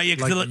 Oh, right. Yeah,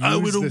 because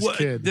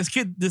this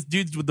kid. This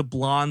dude's with the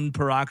blonde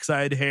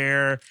peroxide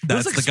hair.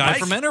 That's like the guy Spike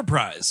from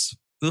Enterprise.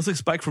 It looks like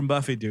Spike from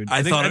Buffy, dude.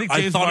 I think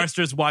James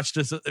Marsters watched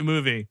this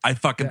movie. I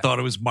fucking thought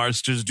it was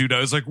Marsters, dude. I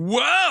was like,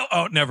 whoa.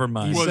 Oh, never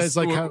mind.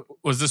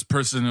 Was this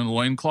person in a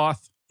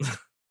loincloth?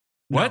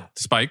 What? No.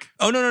 Spike?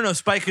 Oh, no.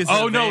 Spike is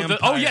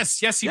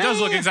yes, he does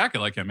look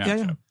exactly like him.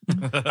 Yeah.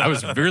 I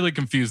was really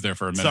confused there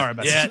for a minute. Sorry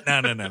about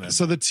that. No.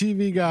 So the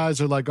TV guys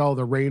are like, the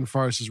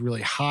rainforest is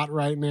really hot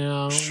right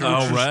now.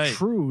 Right.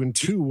 True in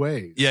two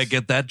ways. Yeah,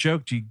 get that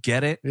joke? Do you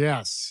get it?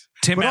 Yes.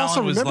 Tim But Allen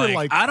also was remember,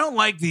 like, I don't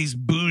like these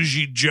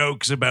bougie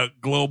jokes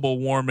about global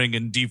warming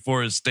and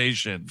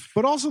deforestation.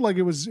 But also,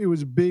 it was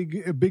a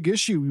big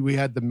issue. We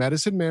had the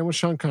Medicine Man with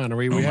Sean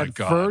Connery. We had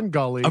Fern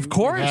Gully. Of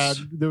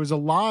course. There was a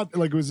lot.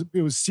 It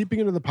was seeping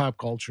into the pop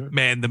culture.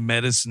 Man, the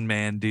Medicine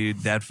Man, dude,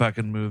 that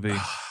fucking movie.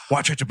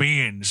 What it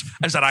means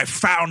is that I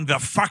found the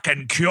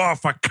fucking cure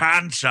for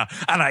cancer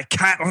and I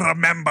can't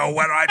remember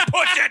where I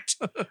put it.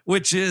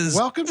 Which is...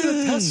 Welcome to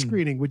the test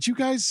screening. Would you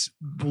guys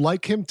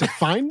like him to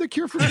find the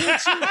cure for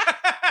cancer?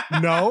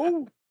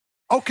 No?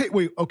 Okay,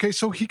 wait. Okay,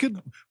 so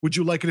would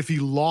you like it if he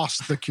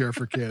lost the cure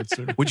for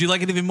cancer? Would you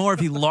like it even more if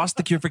he lost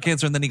the cure for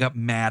cancer and then he got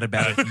mad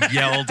about it and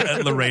yelled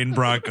at Lorraine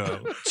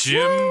Bracco?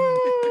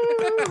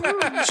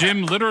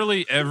 Jim,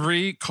 literally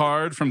every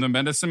card from the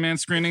Medicine Man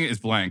screening is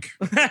blank.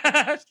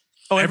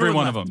 Every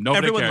one of them.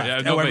 Nobody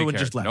cared. Everyone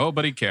just left.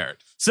 Nobody cared.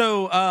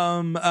 So,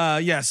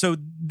 so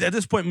at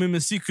this point,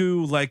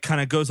 Mumasiku kind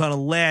of goes on a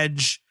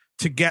ledge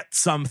to get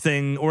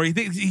something, or he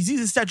sees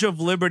the Statue of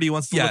Liberty,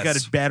 wants to look at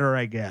it better,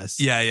 I guess.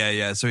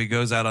 Yeah. So he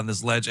goes out on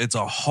this ledge. It's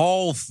a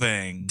whole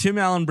thing. Tim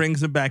Allen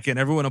brings him back in.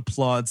 Everyone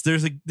applauds.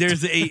 There's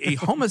a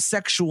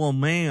homosexual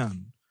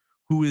man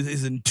who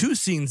is in two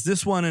scenes,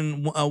 this one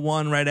and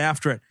one right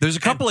after it. There's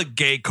a couple of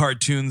gay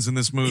cartoons in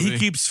this movie. He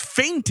keeps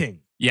fainting.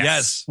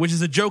 Yes. Which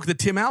is a joke that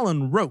Tim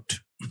Allen wrote.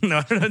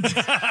 No.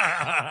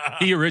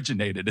 He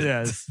originated it.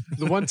 Yes.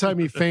 The one time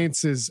he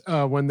faints is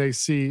when they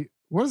see,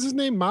 what is his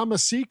name? Mama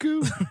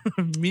Siku?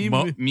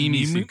 Mimi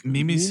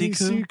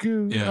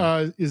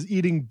Siku is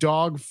eating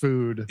dog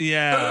food.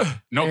 Yeah.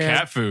 No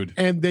cat food.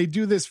 And they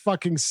do this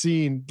fucking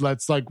scene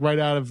that's like right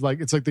out of like,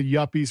 it's like the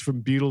yuppies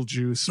from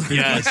Beetlejuice.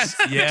 Yes.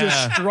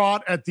 Yeah.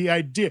 Distraught at the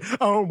idea.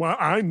 Oh, well,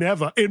 I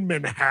never in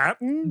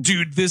Manhattan.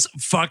 Dude, this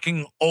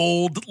fucking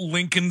old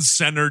Lincoln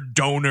Center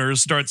donor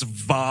starts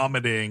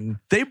vomiting.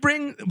 They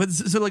bring, but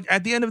so like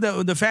at the end of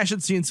the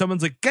fashion scene,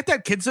 someone's like, get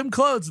that kid some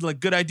clothes. And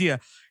like, good idea.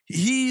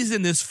 He's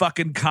in this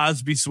fucking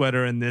Cosby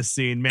sweater in this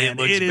scene, man. It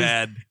looks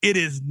bad. It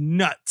is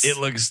nuts. It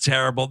looks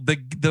terrible.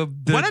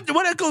 Why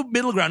not go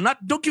middle ground?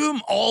 Don't give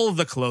him all of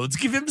the clothes.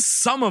 Give him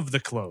some of the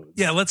clothes.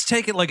 Yeah, let's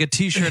take it like a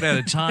t-shirt at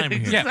a time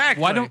here. Yeah,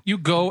 Exactly. why don't you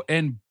go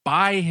and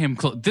buy him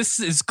clothes? This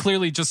is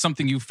clearly just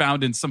something you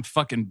found in some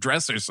fucking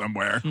dresser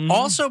somewhere. Mm-hmm.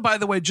 Also, by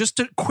the way, just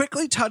to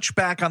quickly touch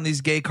back on these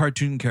gay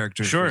cartoon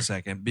characters for a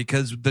second,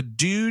 because the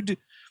dude,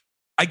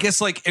 I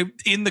guess like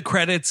in the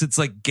credits, it's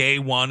like gay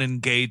 1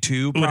 and gay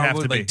 2. Would have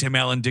Probably to be. like Tim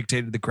Allen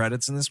dictated the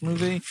credits in this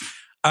movie.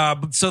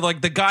 So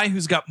like the guy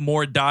who's got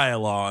more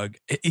dialogue,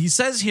 he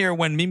says here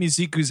when Mimi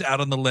Siku's out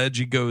on the ledge,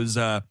 he goes,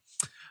 oh,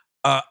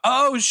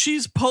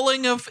 he's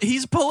pulling a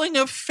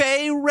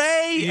Fay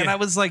Ray. Yeah. And I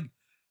was like,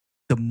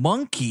 the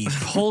monkey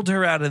pulled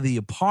her out of the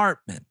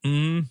apartment.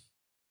 Mm.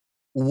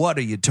 What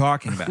are you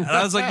talking about? And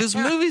I was like, this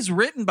movie's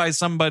written by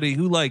somebody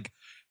who like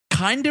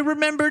kind of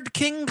remembered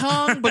King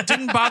Kong, but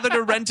didn't bother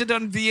to rent it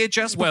on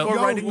VHS before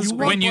writing the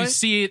screenplay. When you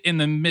see it in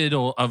the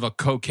middle of a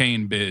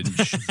cocaine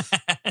binge,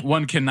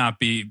 one cannot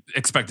be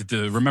expected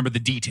to remember the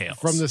details.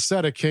 From the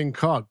set of King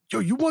Kong. Yo,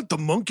 you want the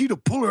monkey to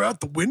pull her out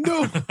the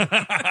window?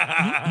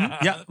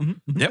 Yeah.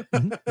 Yep.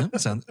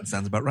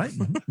 Sounds about right.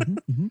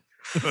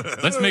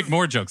 Let's make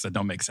more jokes that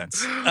don't make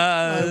sense.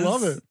 I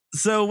love it.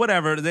 So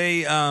whatever,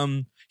 they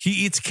he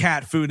eats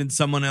cat food and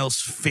someone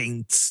else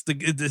faints.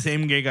 The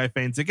same gay guy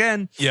faints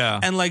again. Yeah.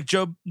 And like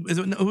who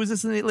is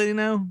this lady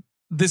now?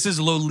 This is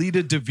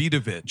Lolita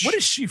Davidovich. What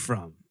is she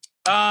from?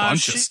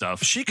 Bunch of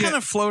stuff. She kind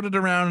of floated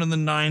around in the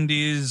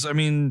 90s. I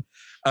mean,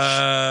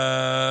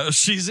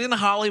 she's in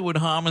Hollywood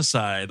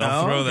Homicide.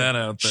 I'll throw that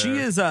out there. She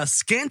is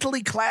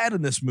scantily clad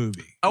in this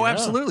movie. Oh,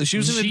 absolutely. She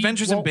was in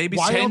Adventures in Baby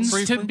tends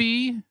Steps. to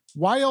be.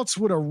 Why else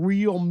would a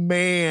real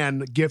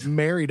man get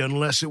married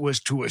unless it was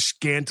to a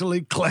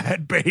scantily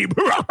clad babe?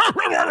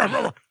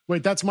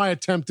 Wait, that's my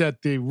attempt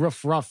at the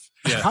ruff ruff.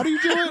 Yeah. How do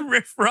you do it?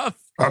 Riff Ruff.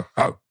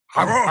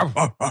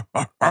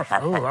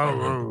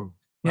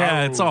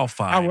 Yeah, it's all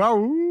fine.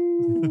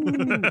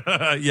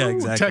 Yeah,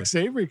 exactly. Tex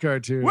Avery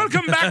cartoon.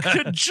 Welcome back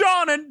to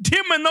John and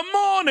Tim in the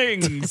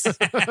mornings.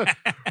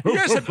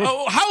 Yes, and,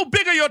 how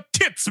big are your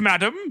tits,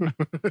 madam?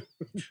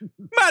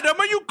 Madam,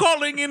 are you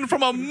calling in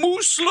from a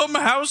Muslim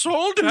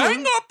household?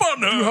 Hang up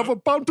on her. You have a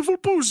bountiful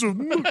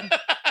bosom.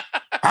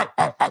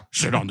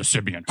 Sit on the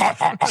Sibian.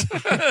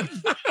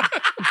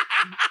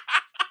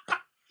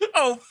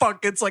 Oh,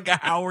 fuck. It's like a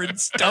Howard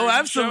Stern Oh,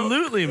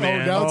 absolutely, show.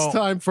 man. Now it's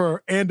time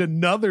for And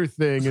Another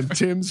Thing in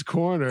Tim's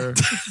Corner.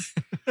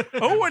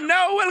 Oh, and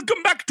now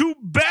welcome back to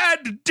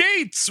Bad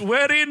Dates,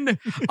 wherein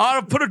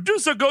our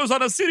producer goes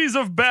on a series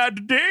of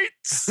bad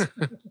dates.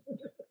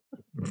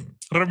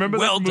 Remember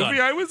Well that movie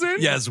done. I was in?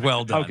 Yes,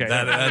 well done. Okay.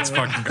 That's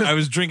fucking. I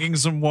was drinking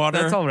some water.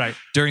 That's all right.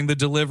 During the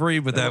delivery,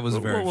 but that was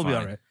very We'll fine. be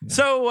all right.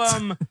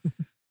 So,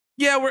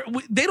 yeah,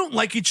 they don't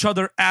like each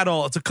other at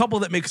all. It's a couple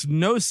that makes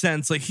no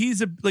sense. Like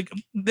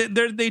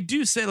they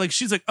do say, like,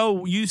 she's like,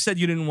 oh, you said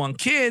you didn't want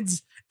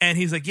kids, and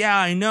he's like, yeah,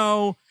 I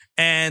know.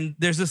 And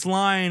there's this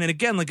line, and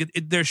again, like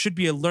there should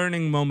be a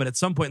learning moment at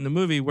some point in the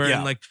movie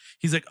where like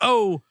he's like,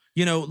 oh,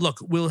 you know, look,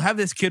 we'll have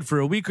this kid for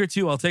a week or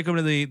two. I'll take him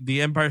to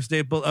the Empire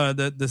State,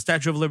 the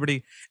Statue of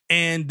Liberty,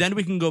 and then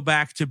we can go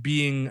back to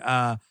being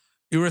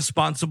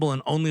irresponsible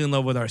and only in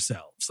love with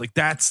ourselves. Like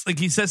that's like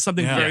he says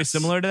something very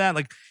similar to that.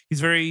 Like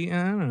he's very,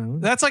 I don't know.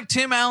 That's like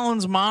Tim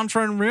Allen's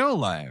mantra in real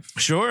life.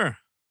 Sure.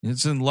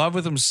 It's in love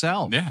with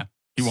himself. Yeah.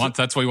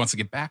 That's what he wants to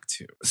get back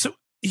to. So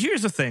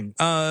here's the thing.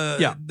 I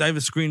have a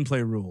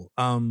screenplay rule.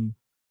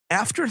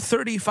 After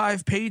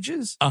 35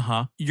 pages,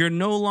 you're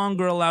no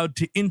longer allowed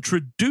to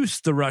introduce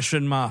the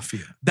Russian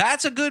mafia.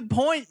 That's a good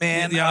point,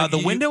 man. Yeah, The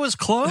window is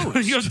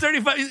closed. You're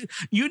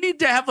 35. You need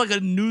to have like a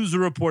news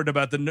report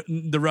about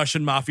the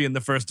Russian mafia in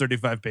the first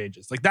 35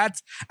 pages. Like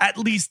that's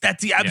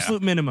the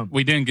absolute minimum.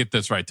 We didn't get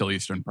this right till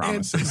Eastern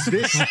Promises.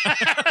 David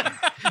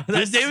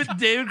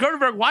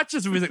Cronenberg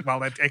watches and he's like,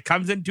 well, it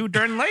comes in too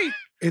darn late.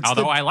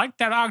 Although I like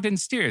that Ogden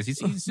Stiers.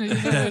 He's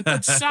a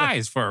good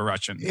size for a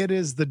Russian. It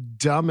is the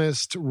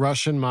dumbest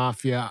Russian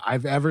mafia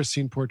I've ever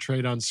seen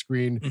portrayed on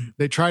screen. Mm-hmm.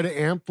 They try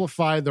to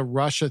amplify the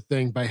Russia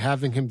thing by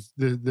having him,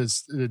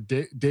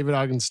 David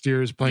Ogden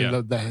Stiers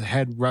playing the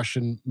head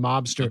Russian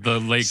mobster. The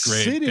late,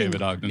 great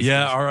David Ogden Stiers.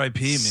 Yeah,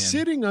 R.I.P., man.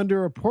 Sitting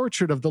under a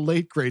portrait of the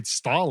late, great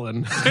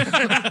Stalin.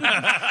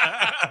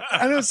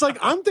 And it's like,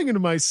 I'm thinking to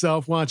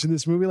myself watching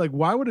this movie, like,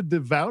 why would a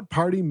devout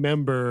party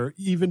member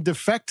even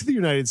defect to the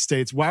United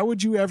States? Why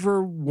would you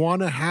ever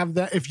want to have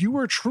that? If you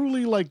were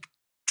truly like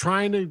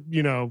trying to,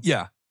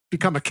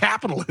 become a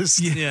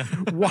capitalist,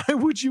 why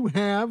would you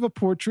have a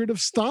portrait of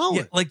Stalin?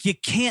 Yeah, like, you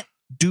can't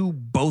do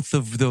both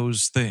of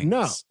those things.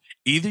 No.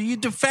 Either you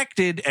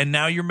defected and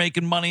now you're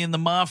making money in the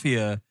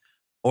mafia,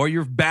 or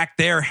you're back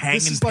there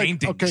hanging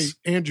paintings. Like, okay,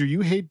 Andrew,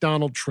 you hate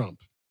Donald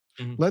Trump.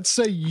 Mm-hmm. Let's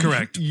say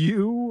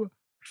you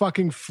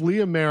fucking flee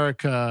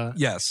America.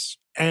 Yes.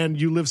 And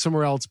you live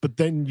somewhere else, but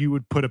then you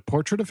would put a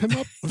portrait of him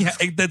up? Yeah,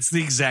 that's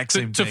the exact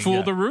same thing. To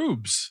fool the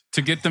rubes,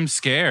 to get them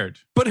scared.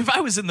 But if I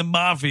was in the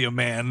mafia,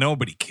 man,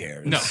 nobody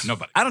cares. No,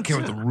 nobody. I don't care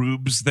what the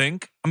rubes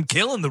think. I'm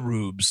killing the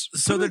rubes.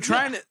 So they're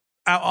trying to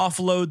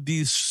offload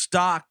these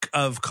stock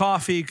of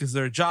coffee because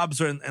their jobs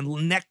are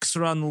and necks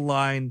are on the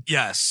line.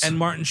 Yes. And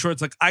Martin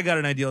Short's like, I got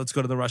an idea. Let's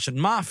go to the Russian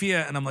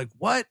mafia. And I'm like,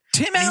 what?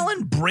 Tim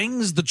Allen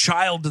brings the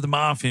child to the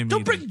mafia meeting.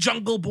 Don't bring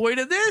Jungle Boy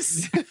to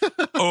this.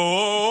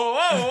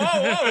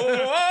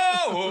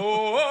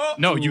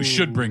 No, you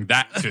should bring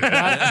that to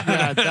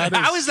that.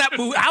 How is that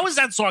movie? How is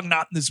that song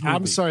not in this movie?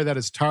 I'm sorry, that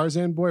is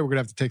Tarzan Boy. We're gonna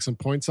have to take some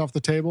points off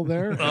the table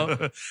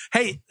there.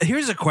 Hey,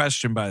 here's a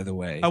question, by the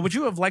way. Would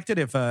you have liked it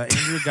if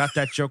Andrew got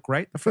that joke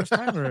right the first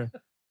time? Or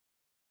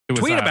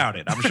tweet about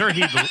it. I'm sure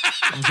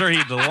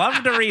he'd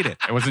love to read it.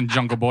 It wasn't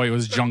Jungle Boy. It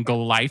was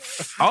Jungle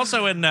Life.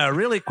 Also, and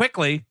really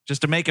quickly,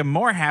 just to make him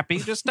more happy,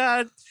 just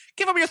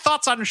give him your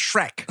thoughts on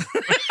Shrek.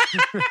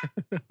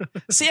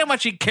 See how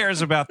much he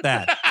cares about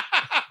that.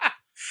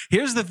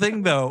 Here's the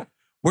thing, though.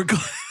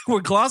 We're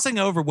glossing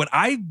over what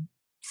I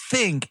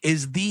think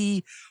is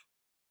the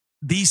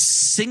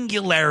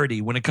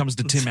singularity when it comes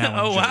to Tim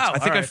Allen jokes. Wow. I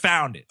think I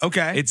found it.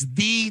 Okay. It's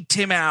the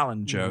Tim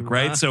Allen joke,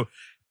 right? So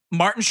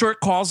Martin Short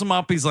calls him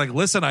up. He's like,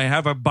 listen, I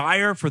have a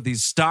buyer for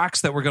these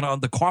stocks that we're going to,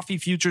 the coffee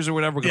futures or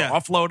whatever, we're going to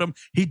offload them.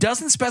 He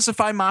doesn't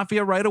specify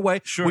mafia right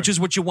away, which is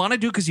what you want to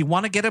do because you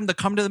want to get him to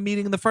come to the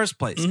meeting in the first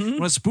place. Mm-hmm. You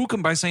want to spook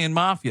him by saying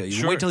mafia.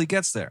 You wait till he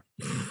gets there.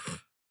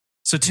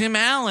 So Tim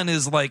Allen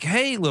is like,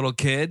 hey, little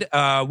kid,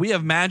 we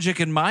have magic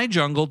in my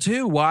jungle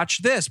too.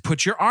 Watch this.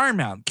 Put your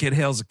arm out. Kid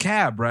hails a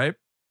cab, right?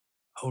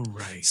 Oh,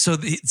 right. So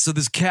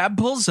this cab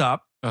pulls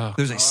up.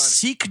 There's a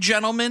Sikh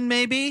gentleman,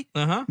 maybe.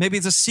 Maybe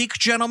it's a Sikh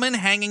gentleman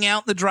hanging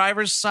out in the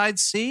driver's side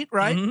seat,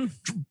 right?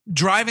 Mm-hmm.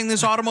 Driving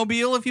this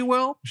automobile, if you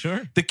will.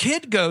 Sure. The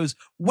kid goes,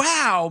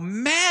 wow,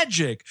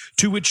 magic.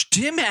 To which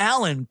Tim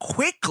Allen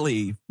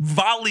quickly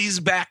volleys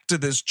back to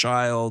this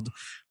child.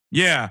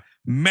 Yeah,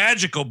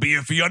 magic will be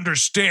if he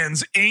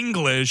understands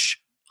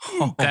English.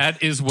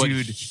 That is what,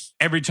 dude,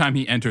 every time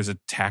he enters a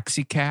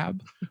taxi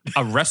cab,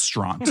 a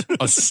restaurant,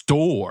 a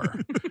store,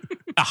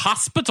 a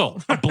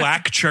hospital, a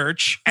black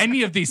church,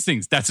 any of these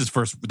things,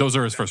 those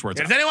are his first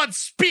words. Does anyone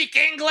speak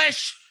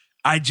English?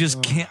 I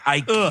just can't.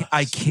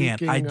 I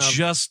can't. I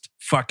just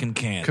fucking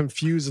can't.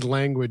 Confused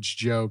language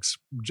jokes.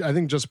 I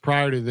think just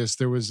prior to this,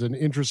 there was an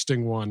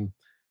interesting one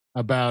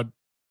about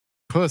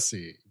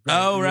pussy.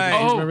 Oh, right.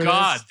 Oh,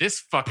 God. This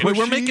fucking... Wait,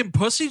 we're making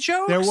pussy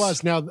jokes? There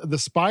was. Now, the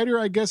spider,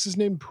 I guess, is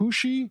named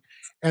Pushy,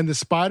 and the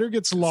spider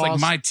gets lost. It's like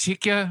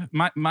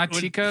my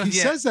tika. He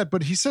says that,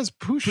 but he says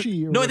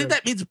Pushy. No, I think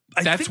that means...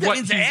 That's what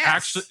he's ass.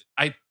 actually...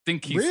 I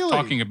think he's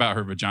talking about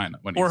her vagina.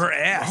 Or her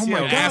ass. Oh, my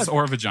God. Ass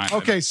or vagina.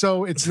 Okay,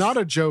 so it's not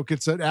a joke.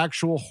 It's an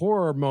actual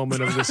horror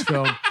moment of this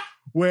film.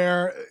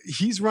 Where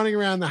he's running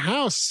around the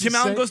house. Tim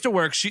Allen goes to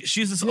work.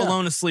 She's just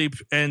alone asleep,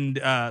 and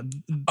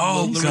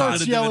he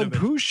starts yelling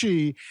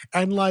 "Pushy,"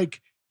 and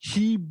like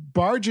he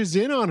barges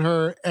in on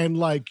her, and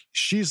like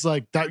she's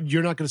like, "That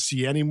you're not going to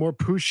see any more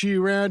Pushy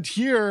around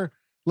here."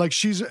 Like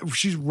she's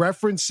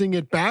referencing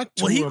it back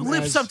to him. Well, he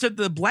lifts up to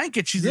the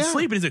blanket. She's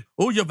asleep, and he's like,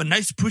 "Oh, you have a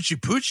nice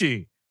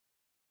Pushy."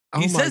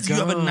 He says you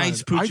have a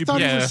nice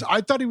poochie. I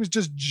thought he was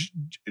just,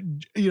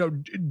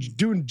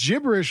 doing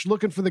gibberish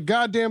looking for the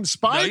goddamn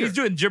spider. No, he's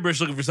doing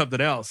gibberish looking for something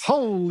else.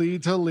 Holy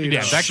Toledo.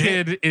 Yeah, that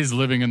kid is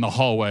living in the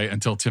hallway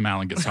until Tim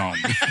Allen gets home.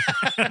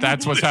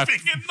 That's what's happening.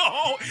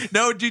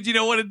 No, dude, you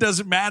know what? It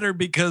doesn't matter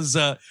because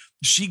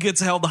she gets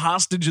held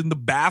hostage in the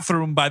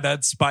bathroom by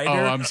that spider.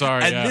 Oh, I'm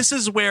sorry. And this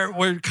is where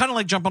we're kind of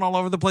like jumping all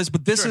over the place,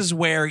 but this is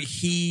where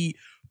he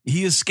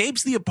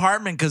escapes the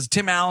apartment because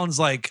Tim Allen's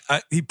like,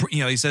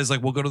 he says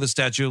like, we'll go to the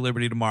Statue of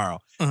Liberty tomorrow.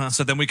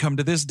 So then we come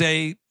to this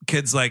day.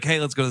 Kid's like, hey,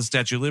 let's go to the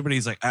Statue of Liberty.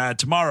 He's like,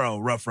 tomorrow,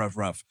 rough.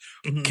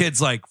 Mm-hmm.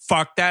 Kid's like,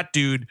 fuck that,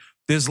 dude.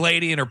 This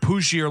lady and her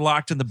Pushy are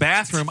locked in the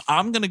bathroom.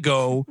 I'm going to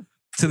go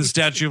to the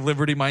Statue of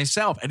Liberty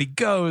myself. And he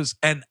goes,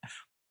 and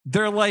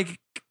they're like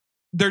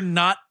they're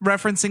not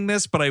referencing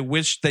this, but I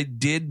wish they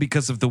did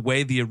because of the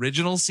way the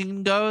original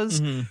scene goes.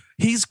 Mm-hmm.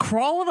 He's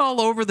crawling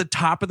all over the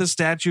top of the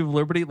Statue of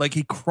Liberty. Like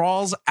he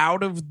crawls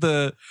out of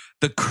the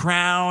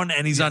crown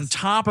and he's on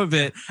top of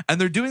it. And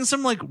they're doing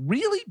some like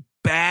really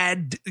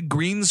bad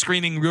green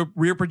screening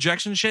rear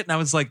projection shit. And I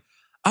was like,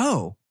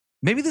 oh,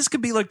 maybe this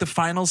could be like the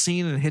final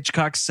scene in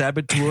Hitchcock's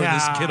Saboteur.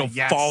 This kid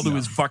will fall to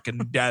his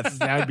fucking death.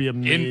 That'd be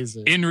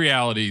amazing. In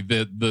reality,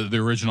 the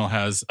original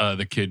has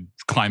the kid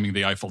climbing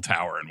the Eiffel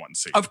Tower in one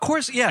scene. Of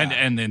course, yeah.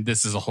 And then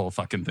this is a whole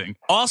fucking thing.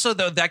 Also,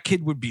 though, that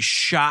kid would be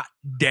shot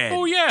dead.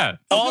 Oh, yeah.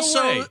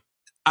 Also,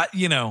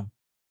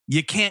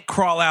 you can't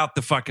crawl out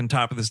the fucking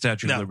top of the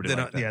Statue of Liberty.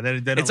 Like that. Yeah,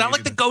 they don't it's not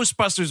like the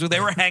Ghostbusters where they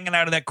were hanging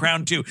out of that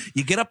crown too.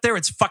 You get up there,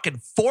 it's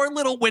fucking 4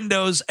 little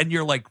windows, and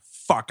you're like,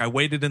 fuck, I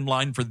waited in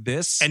line for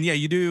this. And yeah,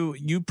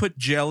 you put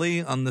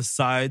jelly on the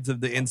sides of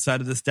the inside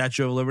of the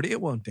Statue of Liberty,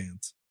 it won't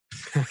dance.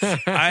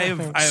 I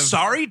have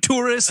sorry,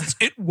 tourists,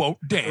 it won't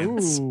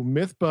dance. Ooh,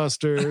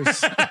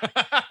 Mythbusters.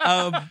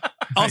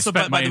 I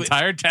spent my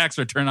entire tax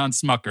return on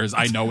Smuckers.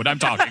 I know what I'm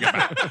talking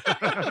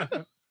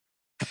about.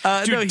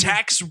 Dude,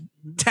 tax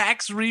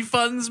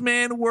refunds,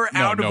 man. We're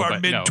out of our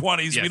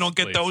mid-20s. Yes, we don't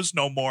get those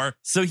no more.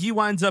 So he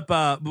winds up.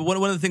 One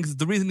of the things,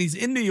 the reason he's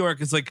in New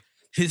York is like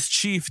his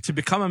chief, to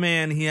become a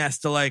man, he has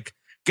to like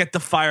get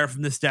the fire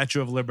from the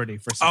Statue of Liberty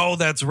for something. Oh,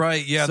 that's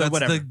right. Yeah, so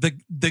that's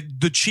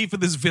the chief of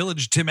this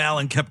village. Tim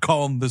Allen kept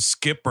calling him the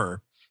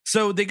skipper.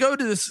 So they go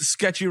to this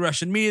sketchy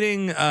Russian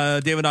meeting.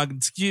 David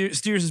Ogden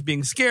Stiers is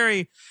being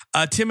scary.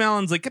 Tim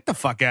Allen's like, get the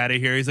fuck out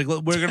of here. He's like,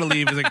 look, we're going to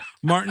leave. He's like,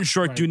 Martin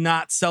Short, do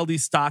not sell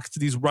these stocks to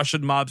these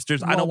Russian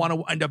mobsters. I don't want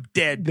to end up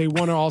dead. They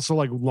want to also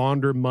like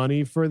launder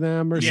money for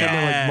them or something.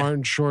 Like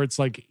Martin Short's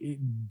like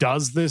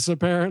does this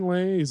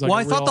apparently. He's like, well,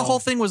 I thought the whole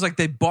thing was like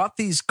they bought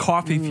these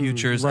coffee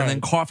futures and then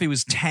coffee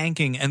was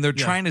tanking and they're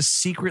trying to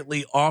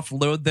secretly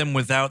offload them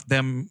without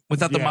the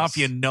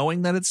mafia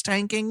knowing that it's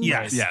tanking.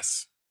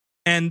 Yes.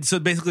 And so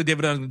basically,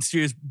 David Ogden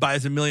Stiers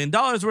buys $1 million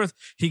worth.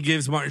 He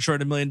gives Martin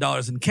Short $1 million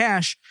in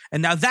cash.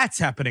 And now that's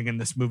happening in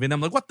this movie. And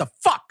I'm like, what the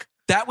fuck?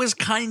 That was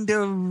kind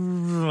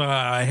of,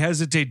 I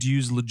hesitate to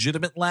use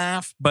legitimate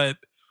laugh, but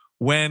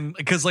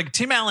because like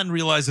Tim Allen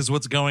realizes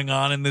what's going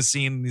on in this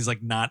scene, and he's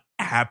like not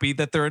happy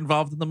that they're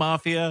involved in the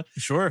mafia.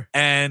 Sure.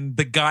 And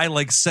the guy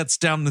like sets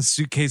down the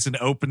suitcase and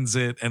opens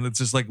it, and it's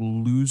just like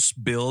loose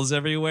bills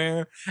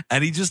everywhere.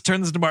 And he just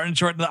turns to Martin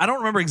Short, and I don't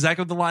remember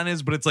exactly what the line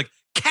is, but it's like,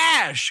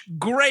 cash,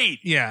 great.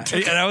 Yeah.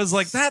 And I was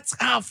like,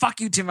 fuck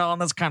you, Tim Allen.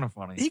 That's kind of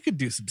funny. He could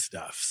do some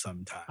stuff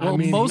sometime. Well,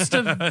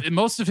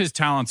 most of his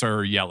talents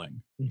are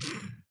yelling.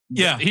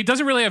 Yeah, he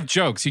doesn't really have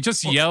jokes. He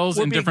just yells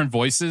in different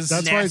voices.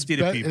 That's why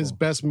his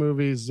best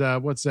movies.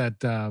 What's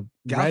that?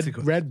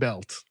 Red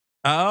Belt.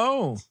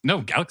 Oh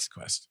no, Galaxy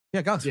Quest.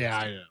 Yeah, Galaxy Quest.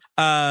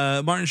 I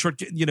know. Martin Short,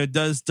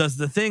 does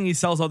the thing. He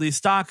sells all these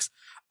stocks.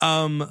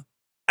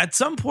 At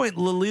some point,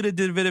 Lolita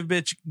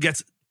Davidovich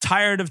gets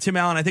tired of Tim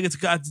Allen. I think it's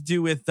got to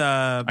do with.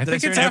 I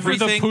think it's after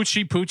the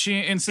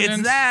Poochie incident.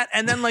 It's that,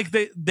 and then like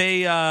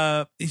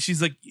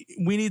she's like,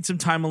 we need some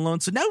time alone.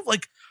 So now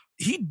like.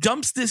 He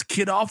dumps this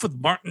kid off with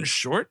Martin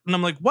Short. And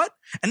I'm like, what?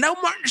 And now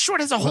Martin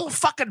Short has a whole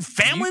fucking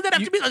family that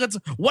have to be like,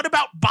 what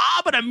about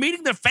Bob? And I'm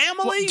meeting their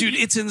family? Well, dude,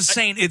 it's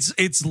insane.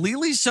 It's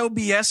Lily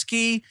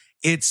Sobieski.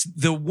 It's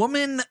the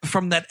woman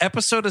from that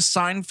episode of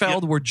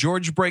Seinfeld where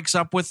George breaks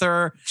up with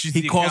her.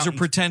 He calls her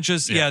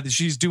pretentious. Yeah,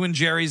 she's doing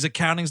Jerry's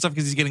accounting stuff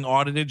because he's getting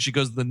audited. She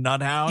goes to the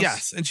nut house.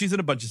 Yes, and she's in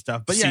a bunch of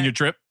stuff. But Senior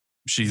Trip.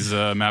 She's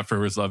Matt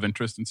Frewer's love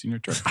interest in Senior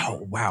Trip.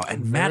 Oh wow!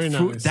 And Matt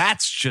Frewer,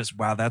 that's just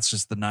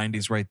the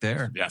 90s right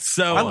there. Yeah.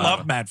 So I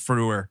love Matt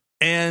Frewer.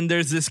 And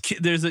there's this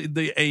kid, there's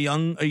a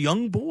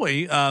young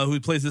boy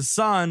who plays his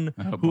son,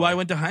 who I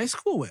went to high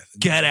school with.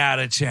 Get out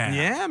of town.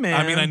 Yeah, man.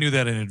 I mean, I knew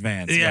that in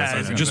advance.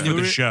 Yeah, just for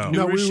the show.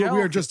 No, we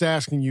are just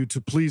asking you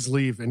to please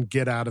leave and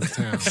get out of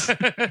town.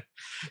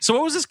 So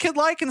what was this kid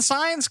like in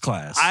science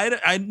class?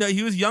 I know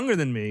he was younger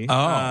than me.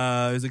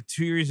 Oh. He was like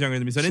 2 years younger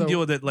than me. So I didn't deal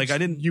with it. Like I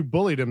didn't. You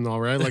bullied him though,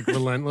 right? Like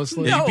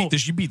relentlessly. Yeah,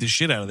 you beat the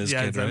shit out of this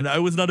kid, right? I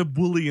was not a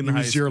bully in high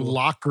school. He was your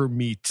locker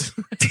meat.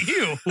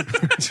 Ew.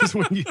 Just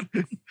when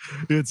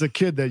it's a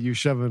kid that you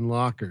shove in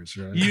lockers,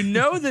 right? You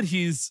know that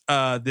he's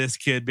this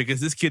kid because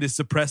this kid is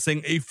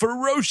suppressing a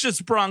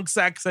ferocious Bronx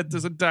accent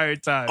this entire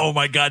time. Oh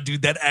my god,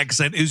 dude, that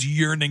accent is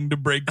yearning to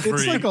break free.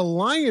 It's like a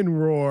lion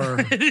roar.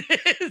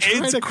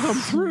 It's to come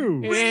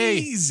through.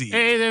 Crazy.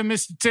 Hey there,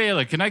 Mr.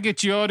 Taylor. Can I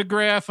get your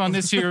autograph on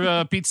this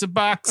here pizza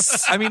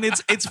box? I mean,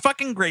 it's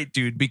fucking great,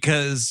 dude,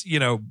 because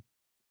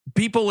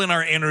people in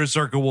our inner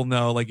circle will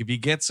know, like, if you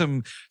get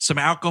some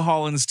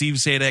alcohol in Steve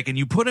Sadek and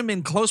you put him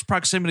in close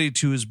proximity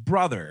to his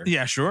brother,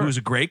 yeah, sure, who's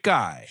a great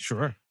guy,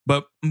 sure,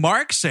 but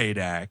Mark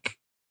Sadek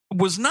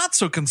was not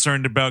so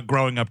concerned about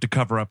growing up to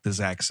cover up this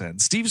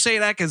accent. Steve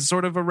Sadek has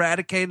sort of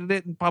eradicated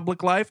it in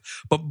public life,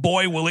 but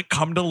boy, will it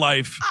come to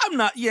life. I'm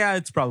not. Yeah,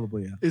 it's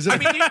probably. Yeah. Is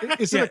it?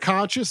 Is it a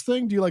conscious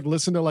thing? Do you like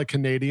listen to like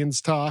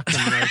Canadians talk?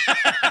 And, like,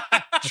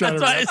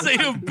 that's why I say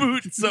a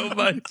boot so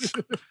much.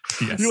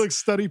 Yes. You like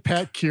study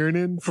Pat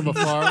Kiernan from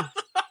afar.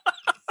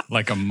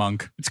 like a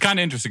monk. It's kind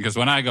of interesting because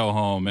when I go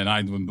home and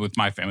I'm with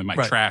my family, my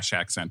trash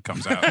accent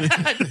comes out.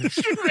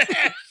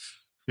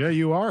 Yeah,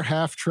 you are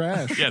half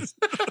trash. Yes.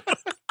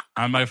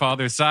 On my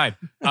father's side.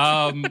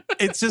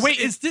 It's just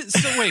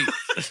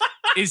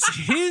is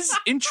his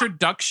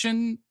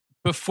introduction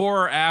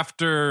before or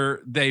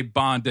after they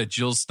bond at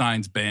Jill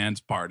Stein's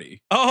band's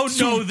party? Oh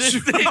no, this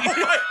thing. Oh my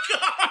God.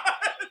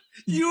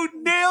 You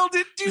nailed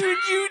it, dude.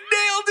 You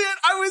nailed it.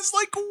 I was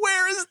like,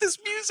 where is this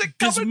music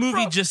coming This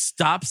movie from? just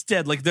stops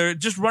dead. Like they're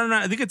just running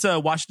around. I think it's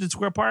Washington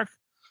Square Park.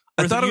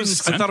 I thought it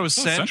was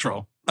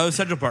Central. Oh,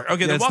 Central Park.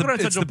 Okay, they're walking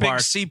around Central Park.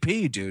 It's the big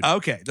CP, dude.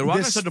 Okay, they're walking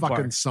around This Central fucking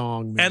Park.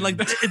 song, man. And like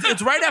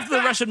it's right after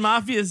the Russian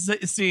mafia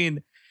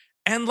scene.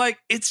 And like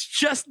it's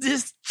just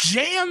this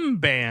jam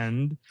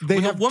band. They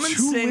with have a woman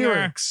two singer.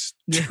 lyrics.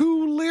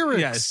 Two lyrics.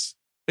 Yes.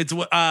 It's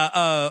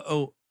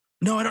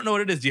no, I don't know what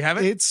it is. Do you have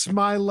it? It's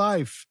my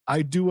life.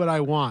 I do what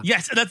I want.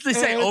 Yes, that's what they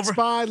say It's over.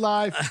 my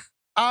life.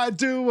 I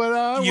do what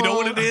I want. You know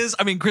what it is?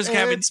 I mean, Chris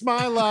Cabin. It's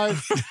my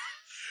life.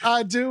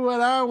 I do what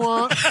I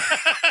want.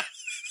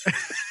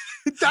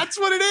 That's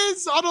what it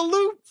is on a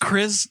loop.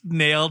 Chris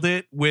nailed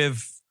it with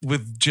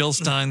Jill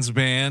Stein's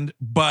band,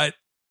 but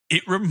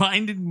it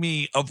reminded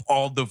me of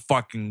all the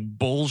fucking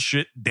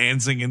bullshit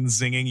dancing and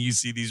singing you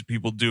see these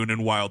people doing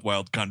in Wild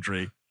Wild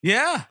Country.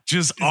 Yeah.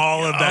 Just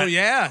all of that. Oh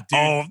yeah, dude.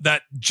 All of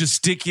that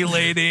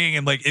gesticulating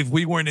and like if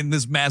we weren't in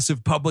this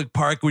massive public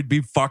park, we'd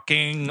be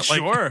fucking like,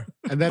 Sure.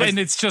 And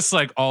it's just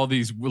like all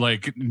these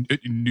like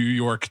New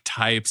York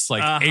types,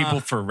 like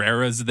Abel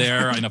Ferreira's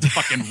there in a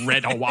fucking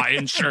red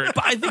Hawaiian shirt.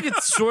 But I think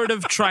it's sort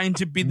of trying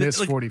to be Miss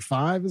like,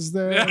 45 is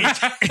there.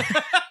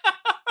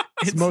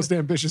 It's the most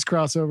ambitious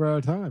crossover of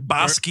our time.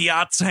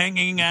 Basquiat's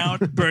hanging out.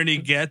 Bernie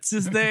Getz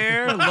is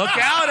there. Look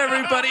out,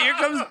 everybody! Here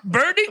comes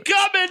Bernie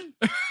coming.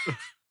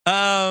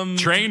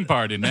 Train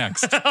party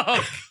next.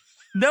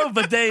 No,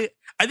 but this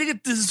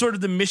is sort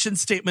of the mission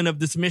statement of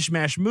this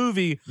mishmash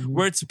movie,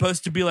 where it's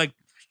supposed to be like,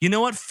 you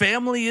know what,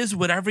 family is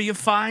whatever you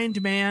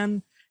find,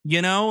 man.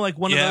 You know, like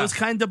one of those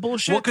kind of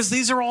bullshit. Well, because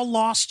these are all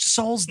lost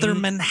souls. They're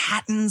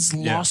Manhattan's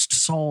lost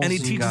souls. And he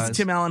teaches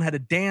Tim Allen how to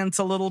dance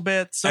a little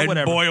bit. So and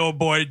whatever. boy, oh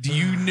boy, do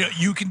you know?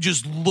 You can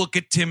just look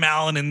at Tim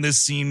Allen in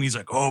this scene. He's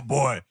like, oh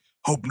boy,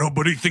 hope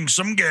nobody thinks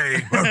I'm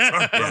gay.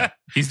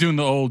 He's doing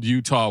the old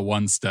Utah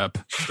one step.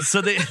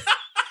 So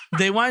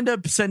they wind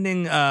up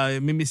sending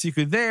Mimi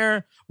Siku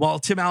there while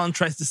Tim Allen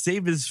tries to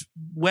save his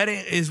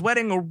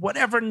wedding or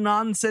whatever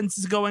nonsense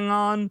is going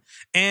on.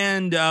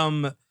 And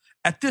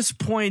at this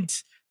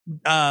point,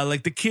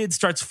 like the kid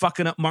starts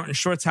fucking up Martin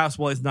Short's house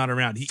while he's not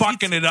around. He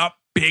fucking it up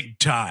big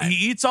time.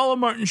 He eats all of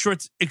Martin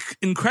Short's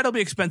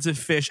incredibly expensive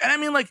fish. And I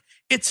mean, like,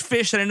 it's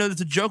fish, and I know that's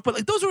a joke, but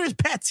like those were his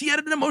pets. He had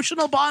an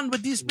emotional bond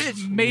with these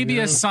fish. Maybe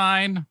a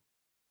sign.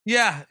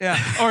 Yeah.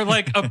 Or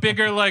like a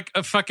bigger, like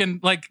a fucking,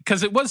 like,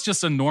 because it was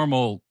just a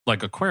normal,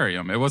 like,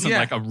 aquarium. It wasn't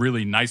like a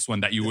really nice one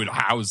that you would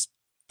house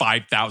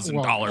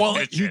 $5,000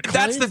 fish in.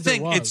 That's the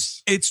thing.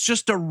 It's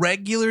just a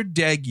regular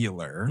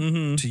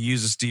degular, to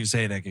use a Steve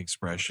Zadek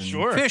expression,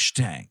 fish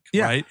tank,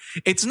 right?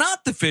 It's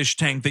not the fish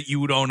tank that you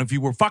would own if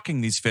you were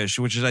fucking these fish,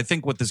 which is, I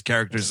think, what this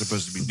character is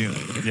supposed to be doing.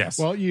 Yes.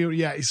 Well,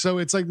 so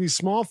it's like these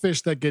small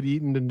fish that get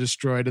eaten and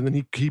destroyed, and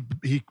then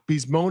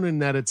he's moaning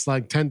that it's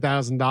like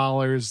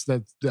 $10,000.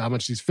 That's how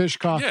much these fish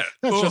cost. Yeah.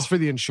 That's just for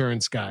the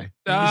insurance guy.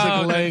 He's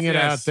like laying it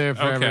out there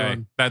for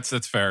everyone. That's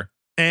fair.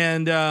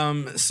 And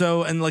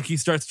like he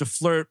starts to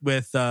flirt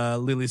with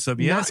Lily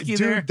Sobieski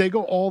there. Dude, they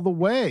go all the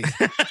way.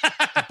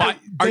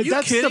 Are you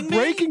That's kidding the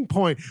breaking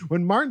point.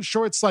 When Martin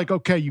Short's like,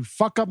 okay, you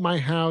fuck up my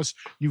house,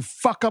 you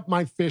fuck up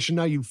my fish, and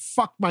now you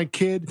fuck my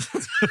kid.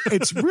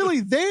 It's really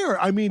there.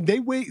 I mean,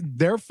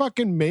 they're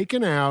fucking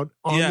making out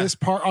on this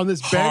bench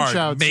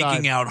outside.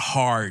 Making out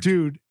hard.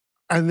 Dude.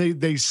 And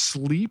they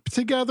sleep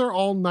together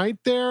all night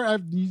there.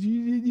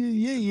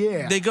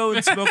 Yeah. They go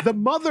and smoke. The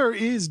mother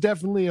is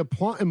definitely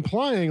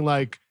implying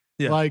like,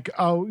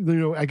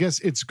 I guess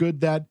it's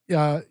good that,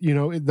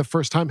 the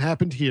first time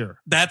happened here.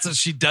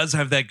 She does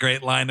have that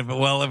great line of,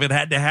 well, if it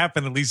had to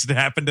happen, at least it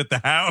happened at the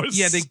house.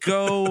 Yeah, they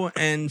go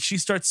and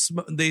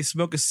they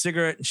smoke a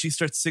cigarette and she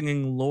starts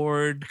singing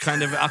Lord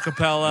kind of a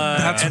cappella.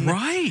 That's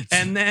right.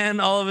 And then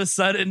all of a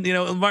sudden,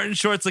 Martin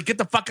Short's like, get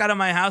the fuck out of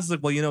my house.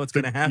 Like, well, you know what's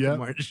going to happen,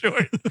 Martin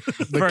Short.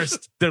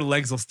 First, their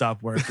legs will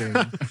stop working.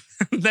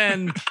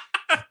 Then...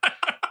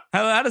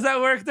 How does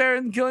that work there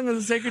in Killing of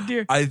the Sacred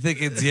Deer? I think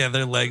it's,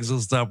 their legs will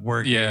stop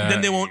working. Yeah.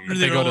 Then they won't,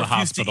 they go to the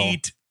hospital. To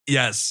eat.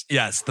 Yes,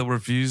 they'll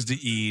refuse to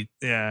eat.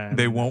 Yeah.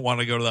 They won't want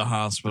to go to the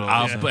hospital.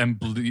 And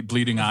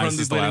bleeding eyes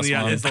is the last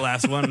one. It's the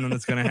last one, and then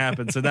it's going to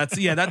happen. So that's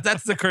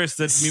the curse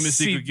that Mimi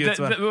Siku gets.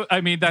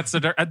 I mean, that's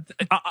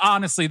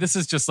honestly, this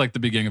is just like the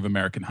beginning of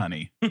American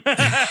Honey.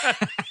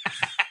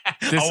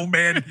 Oh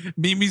man,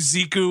 Mimi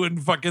Siku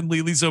and fucking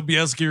Lily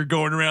Sobieski are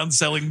going around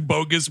selling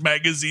bogus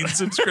magazine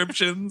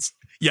subscriptions.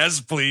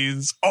 Yes,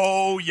 please.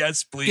 Oh,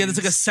 yes, please. Yeah, there's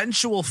like a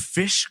sensual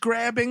fish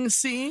grabbing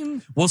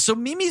scene. Well, so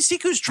Mimi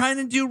Siku's trying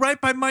to do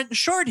right by Martin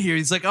Short here.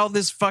 He's like, oh,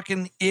 this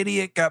fucking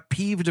idiot got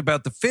peeved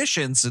about the fish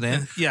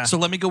incident. Yeah. So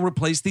let me go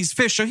replace these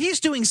fish. So he's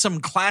doing some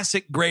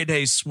classic grade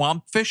A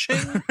swamp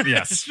fishing.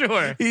 Yes.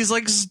 Sure. He's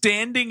like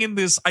standing in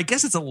this, I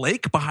guess it's a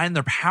lake behind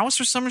their house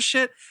or some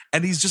shit.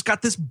 And he's just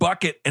got this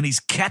bucket and he's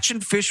catching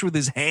fish with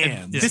his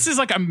hands. This is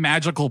like a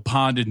magical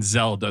pond in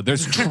Zelda.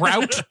 There's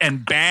trout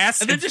and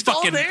bass. And they're just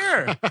all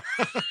there.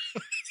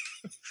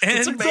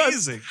 It's And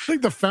amazing. I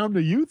think the Fountain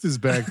of Youth is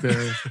back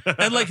there.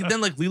 And then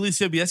Lily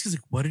Sobieski's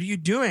like, what are you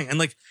doing? And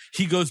like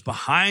he goes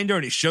behind her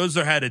and he shows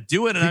her how to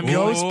do it. And I'm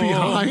goes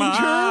behind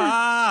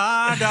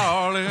my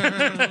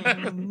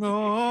darling.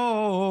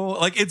 No.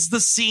 Like it's the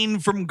scene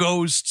from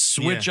Ghost.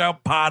 Switch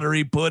out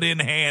pottery, put in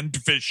hand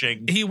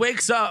fishing. he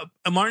wakes up,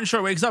 and Martin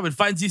Short wakes up and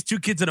finds these two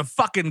kids in a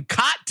fucking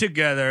cot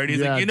together. And he's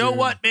Yeah, like, you know dude.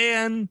 what,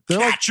 man? They're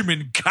like, Catch him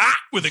in cot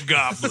with a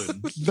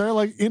goblin. they're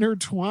like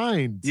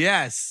intertwined.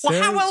 Yes. Well,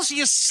 how else are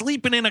you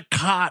sleeping in a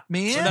cot,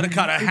 man? Not a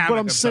cot, a hammock. But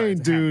I'm saying, sorry,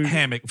 it's a hammock. dude.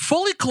 Hammock.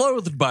 Fully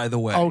clothed, by the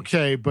way.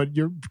 Okay, but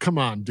come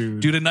on,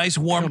 dude. Dude, a nice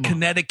warm Come on.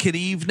 Connecticut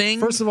evening.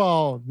 First of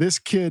all, this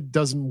kid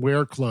doesn't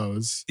wear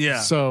clothes. Yeah.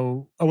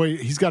 So, wait,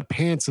 he's got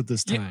pants at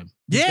this time.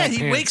 yeah,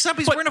 he wakes up,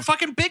 he's wearing a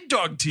fucking big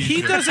dog t-shirt.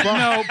 He doesn't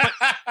know,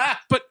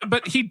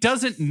 but he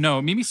doesn't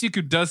know. Mimi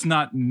Siku does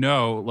not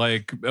know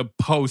like a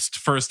post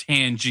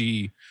first-hand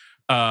G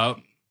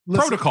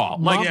protocol.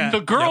 Like Yeah.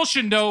 the girl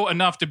should know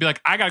enough to be like,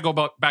 I gotta go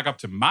back up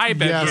to my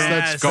bedroom,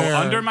 that's go fair.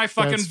 under my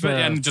fucking That's fair.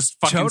 and just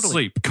fucking Totally.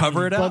 sleep.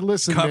 Cover it up. But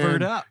listen, Cover man,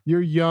 it up.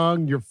 you're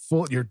young,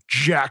 you're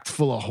jacked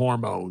full of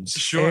hormones.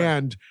 Sure.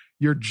 And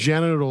your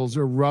genitals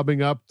are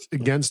rubbing up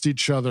against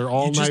each other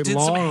all You just night did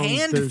long. some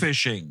hand There's-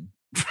 fishing.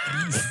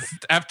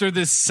 After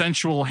this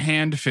sensual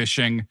hand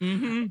fishing,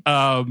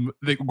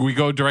 Mm-hmm. we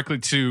go directly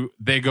to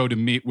they go to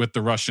meet with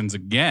the Russians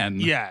again.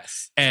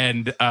 Yes.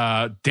 And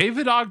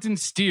David Ogden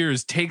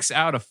Stiers takes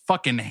out a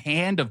fucking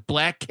hand of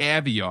black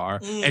caviar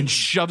and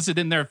shoves it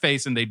in their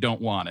face, and they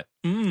don't want it.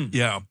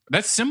 Yeah.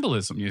 That's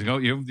symbolism. You know,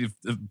 you've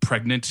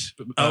pregnant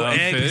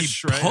egg,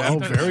 fish, he right? Oh,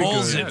 very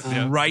pulls good. it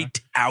Yeah. right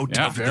out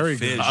Yeah. of Very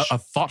the good. fish. A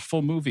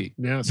thoughtful movie.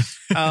 Yes.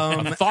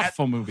 A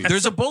thoughtful movie.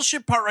 There's a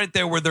bullshit part right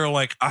there where they're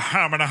like,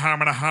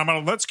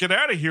 hamana, let's get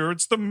out of here.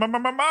 It's the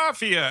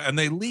mafia. And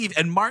they leave.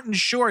 And Martin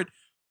Short,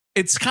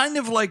 it's kind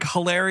of like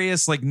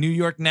hilarious, like New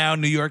York now,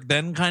 New York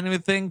then kind of a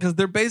thing. Because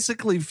they're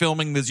basically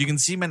filming this. You can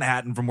see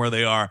Manhattan from where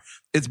they are.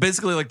 It's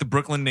basically like the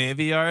Brooklyn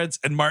Navy Yards.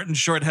 And Martin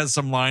Short has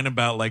some line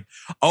about like,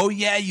 oh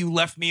yeah, you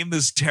left me in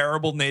this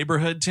terrible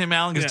neighborhood, Tim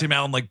Allen. Because Tim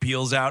Allen like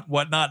peels out and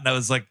whatnot. And I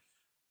was like,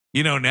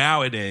 you know,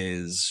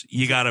 nowadays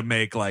you got to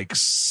make like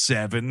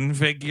 7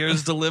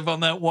 figures to live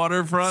on that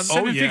waterfront.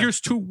 Seven figures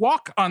to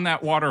walk on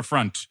that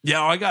waterfront.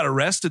 Yeah, I got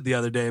arrested the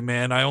other day,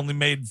 man. I only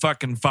made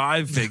fucking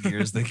 5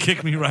 figures. They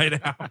kicked me right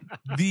out.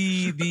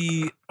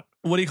 The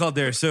what do you call it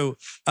there? So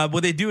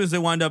what they do is they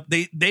wind up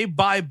they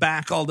buy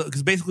back all the,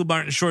 because basically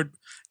Martin Short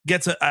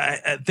gets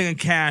a thing of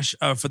cash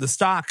for the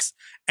stocks,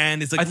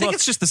 and it's like, I think look,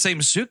 it's just the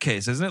same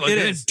suitcase, isn't it? Like it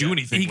they is. didn't do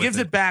anything. He with gives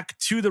it back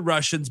to the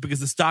Russians because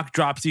the stock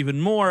drops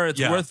even more. It's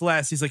worth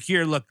less. He's like,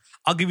 here, look,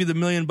 I'll give you the $1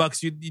 million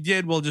you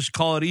did. We'll just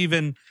call it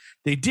even.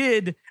 They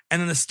did,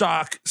 and then the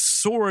stock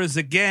soars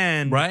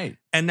again. Right.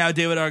 And now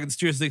David Ogden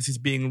Stiers thinks he's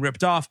being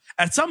ripped off.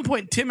 At some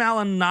point, Tim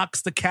Allen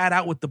knocks the cat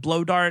out with the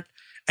blow dart,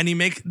 and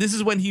this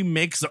is when he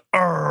makes the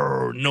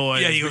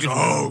noise. Yeah, he goes,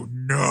 oh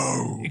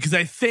no. Because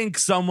I think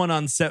someone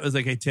on set was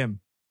like, hey Tim,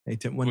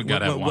 when We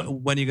gotta have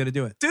one. when are you gonna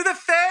do it? Do the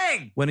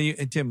thing. When are you,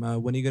 hey, Tim?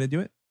 When are you gonna do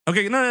it?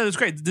 Okay, no, that's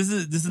great. This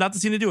is not the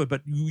scene to do it,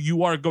 but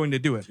you are going to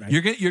do it, right?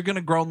 You're gonna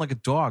groan like a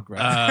dog,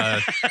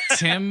 right?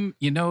 Tim,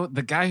 you know,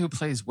 the guy who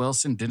plays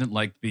Wilson didn't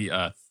like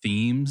the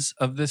themes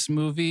of this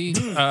movie,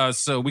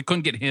 so we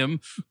couldn't get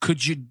him.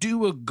 Could you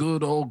do a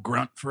good old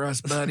grunt for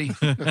us, buddy?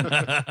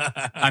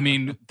 I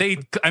mean,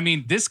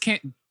 this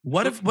can't.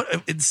 What if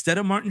instead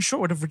of Martin Short,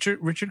 what if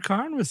Richard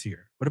Karn was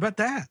here? What about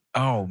that?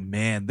 Oh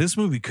man, this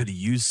movie could have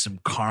used some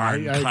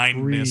Karn I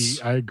kindness.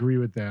 agree. I agree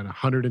with that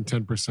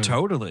 110%.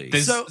 Totally.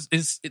 This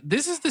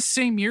is the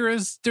same year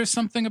as There's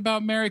Something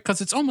About Mary, because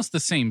it's almost the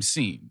same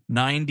scene.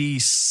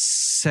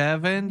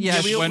 97.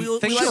 Yeah, Yeah, when, we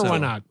think Sure, so. why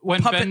not?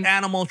 When Puppet Ben,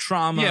 animal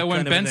trauma. yeah, when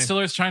kind of Ben a thing.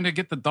 Stiller's trying to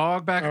get the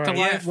dog back All to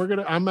right,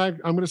 life. I'm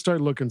gonna start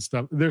looking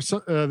stuff. There's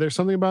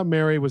Something About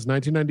Mary was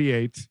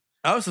 1998,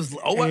 Oh, so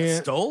what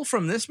And- stole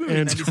from this movie?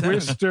 and 97?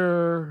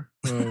 Twister.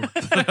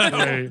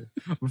 Wait,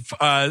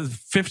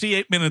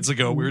 58 minutes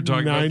ago, we were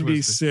talking about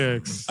Twister.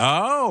 96.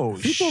 Oh,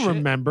 People shit.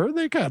 remember.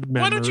 They got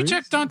memories. Why don't you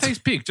check Dante's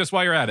Peak just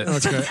while you're at it?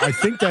 Okay, I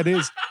think that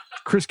is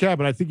Chris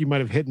Cabot. I think you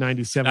might have hit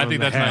 97. I on think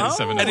the that's head.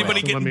 97 as Anybody well.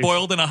 So getting let me-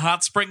 boiled in a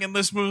hot spring in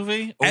this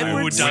movie?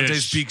 Edward Oh, Dante's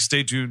Wish. Peak.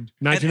 Stay tuned.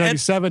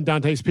 1997,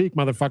 Dante's Peak,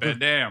 motherfucker.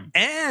 Damn.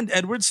 And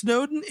Edward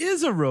Snowden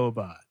is a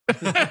robot.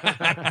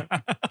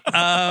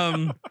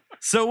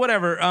 So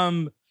whatever.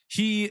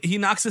 He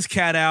knocks his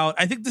cat out.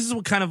 I think this is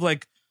what kind of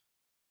like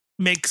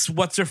makes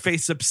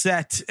what's-her-face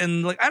upset.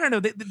 And like, I don't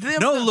know.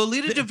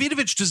 Lolita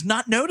Davidovich does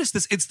not notice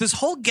this. It's this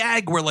whole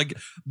gag where like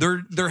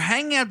they're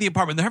hanging out at the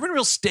apartment. They're having a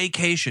real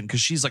staycation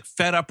because she's like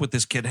fed up with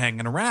this kid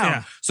hanging around.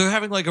 Yeah. So they're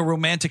having like a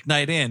romantic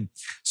night in.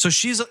 So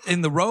she's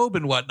in the robe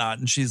and whatnot.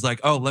 And she's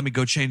like, oh, let me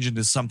go change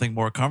into something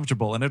more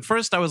comfortable. And at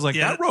first I was like,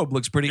 that robe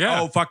looks pretty.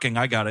 Yeah. Oh, fucking,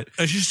 I got it.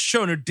 And she's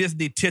showing her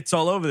Disney tits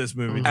all over this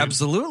movie.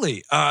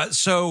 Absolutely.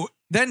 So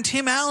then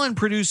Tim Allen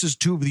produces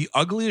 2 of the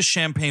ugliest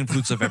champagne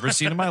flutes I've ever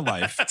seen in my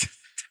life.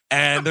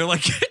 And they're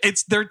like,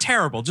 they're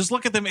terrible. Just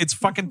look at them. It's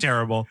fucking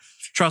terrible.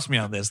 Trust me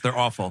on this. They're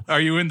awful.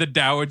 Are you in the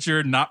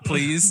dowager not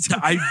pleased?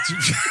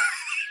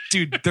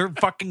 Dude, they're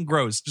fucking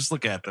gross. Just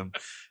look at them.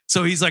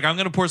 So he's like, I'm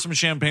going to pour some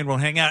champagne. We'll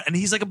hang out. And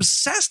he's like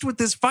obsessed with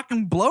this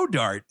fucking blow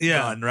dart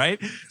gun,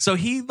 right? So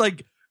he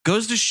like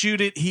goes to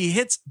shoot it. He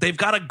hits. They've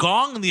got a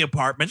gong in the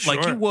apartment,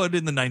 like you would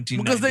in the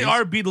 1990s. Because they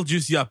are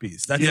Beetlejuice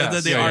yuppies.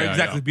 They are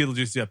exactly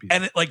Beetlejuice yuppies.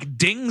 And it like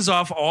dings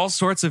off all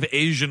sorts of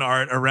Asian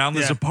art around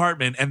this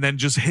apartment, and then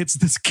just hits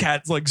this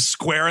cat like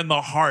square in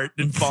the heart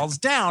and falls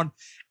down.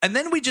 And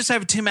then we just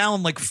have Tim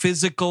Allen like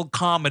physical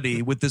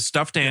comedy with this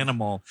stuffed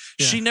animal.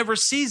 Yeah. She never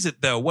sees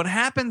it though. What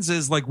happens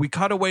is like we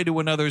cut away to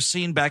another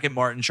scene back at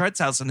Martin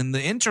Short's house, and in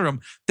the interim,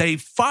 they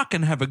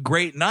fucking have a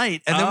great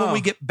night. And then when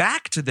we get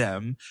back to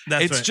them,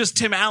 it's just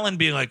Tim Allen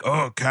being like,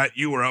 "Oh, cat,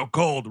 you were out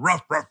cold,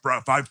 rough.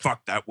 I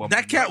fucked that woman."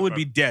 That cat would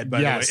be dead. By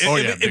the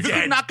way, if it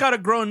could knock out a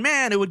grown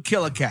man, it would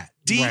kill a cat.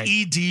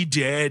 D-E-D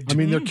dead. I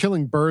mean, they're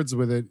killing birds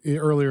with it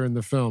earlier in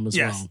the film as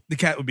well. The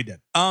cat would be dead.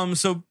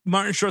 So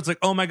Martin Short's like,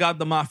 oh my God,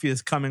 the mafia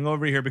is coming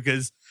over here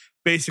because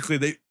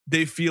basically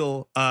they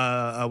feel,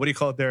 what do you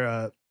call it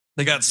there?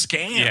 They got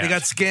scammed. Yeah. They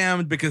got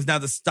scammed because now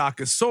the stock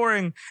is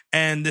soaring,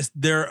 and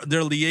their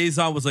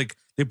liaison was like,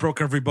 they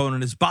broke every bone in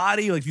his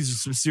body. Like, these are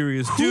some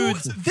serious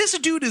dudes. This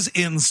dude is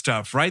in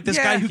stuff, right? This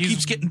guy who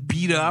keeps getting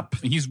beat up.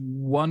 He's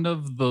one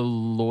of the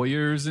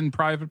lawyers in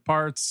Private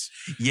Parts.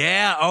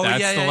 Yeah.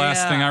 That's the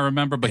last thing I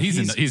remember. But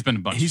he's been a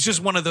bunch. He's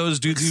just one of those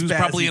dudes who's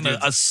probably in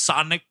a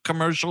Sonic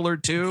commercial or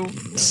two.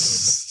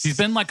 He's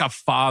been like a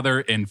father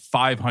in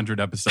 500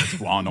 episodes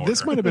of Law and Order.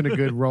 This might have been a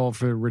good role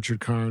for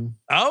Richard Karn.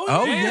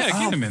 Oh yeah.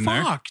 Get him in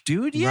there. Fuck,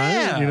 dude.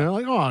 Yeah. Right? You know,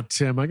 like, oh,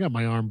 Tim, I got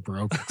my arm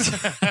broke.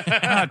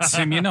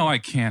 Tim, you know I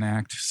can't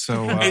act.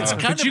 So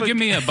could you give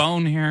me a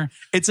bone here?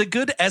 It's a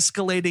good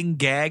escalating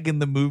gag in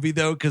the movie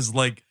though, because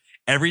like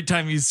every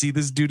time you see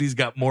this dude, he's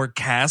got more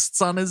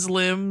casts on his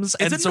limbs.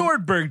 It's a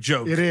Nordberg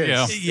joke. It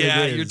is.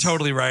 Yeah, you're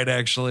totally right,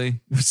 actually.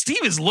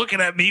 Steve is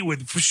looking at me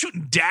with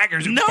shooting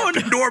daggers. No,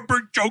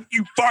 Nordberg joke,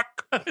 you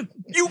fuck.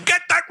 You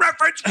get that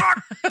reference,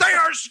 fuck. They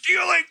are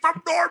stealing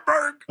from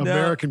Nordberg.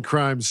 American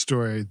Crime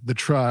Story, The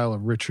Trial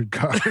of Richard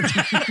Karn.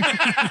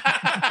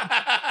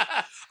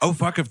 Oh,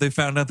 fuck, if they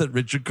found out that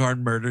Richard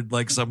Karn murdered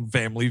like some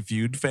Family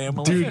Feud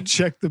family. Dude,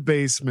 check the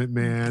basement,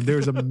 man.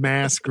 There's a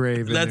mass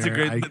grave in That's there.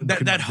 a great...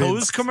 That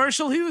hose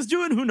commercial he was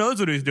doing? Who knows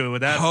what he was doing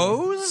with that?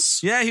 Hose?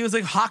 Yeah, he was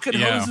like hawking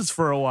hoses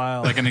for a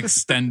while. Like an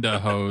extenda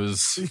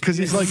hose. Because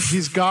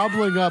he's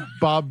gobbling up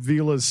Bob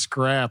Vila's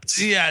scraps.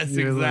 Yes,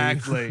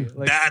 exactly.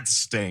 Like, that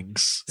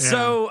stinks. Yeah.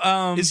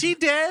 So, is he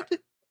dead?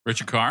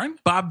 Richard Karn?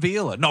 Bob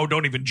Vila. No,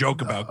 don't even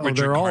joke about Richard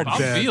they're all Karn.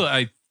 dead. Bob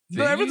Vila,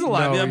 no, everyone's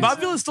alive. Yeah,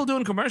 Bob Vila's still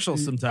doing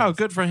commercials sometimes. Oh,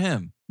 good for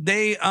him.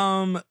 They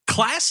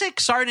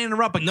classic. Sorry to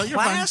interrupt, but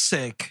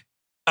classic.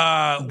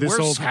 This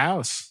Old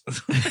House.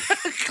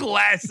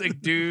 Classic,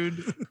 dude.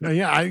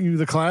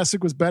 The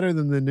classic was better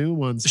than the new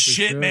ones.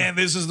 Shit, man,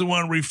 this is the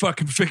one where he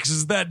fucking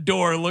fixes that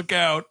door. Look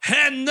out.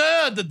 Hey,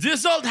 nerd,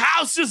 This Old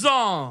House is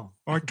on.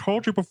 I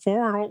told you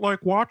before, I don't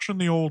like watching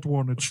the old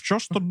one. It's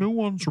just the new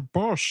ones are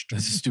bust.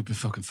 That's a stupid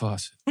fucking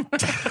faucet.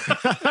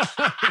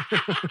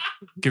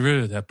 Get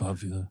rid of that, Bob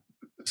Vila.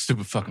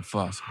 Stupid fucking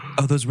faucet.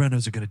 Oh, those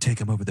renters are going to take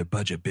him over their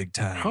budget big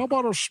time. How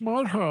about a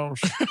smart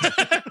house?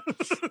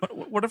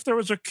 What if there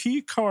was a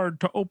key card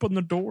to open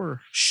the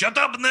door? Shut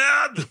up,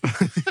 Ned!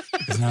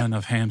 There's not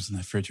enough hams in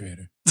the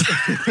refrigerator.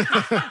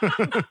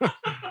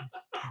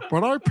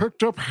 But I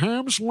picked up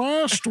hams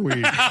last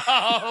week.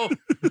 By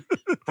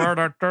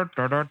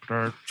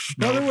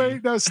the way,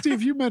 now,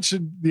 Steve, you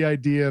mentioned the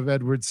idea of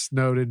Edward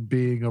Snowden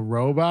being a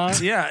robot.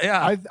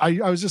 Yeah.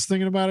 I was just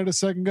thinking about it a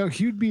second ago.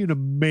 He'd be an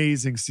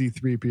amazing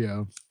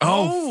C-3PO.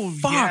 Oh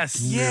fuck.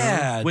 Yes.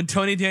 Yeah. When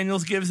Tony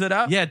Daniels gives it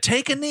up. Yeah,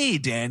 take a knee,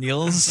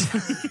 Daniels.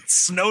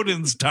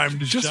 Snowden's time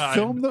to just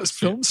shine.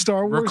 film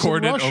Star Wars.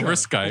 Record in it Russia. over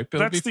Skype.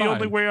 That's the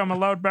only way I'm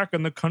allowed back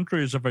in the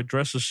country is if I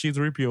dress as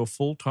C-3PO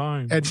full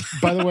time. And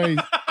by the way,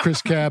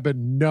 Chris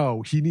Cabin,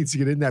 no, he needs to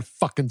get in that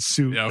fucking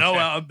suit. Okay.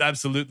 No,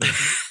 absolutely.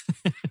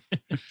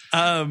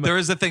 There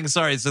is a thing.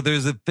 Sorry. So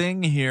there's a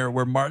thing here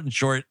where Martin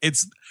Short,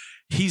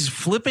 he's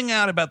flipping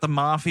out about the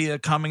mafia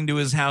coming to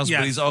his house,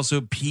 but he's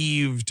also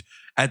peeved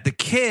at the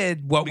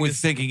kid, we're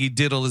thinking he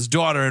diddled his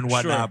daughter and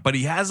whatnot. Sure. But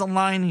he has a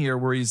line here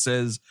where he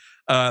says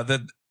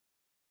that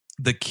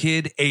the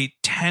kid ate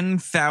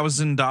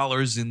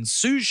 $10,000 in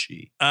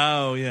sushi.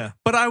 Oh, yeah.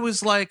 But I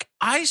was like,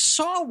 I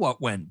saw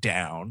what went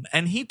down,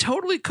 and he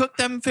totally cooked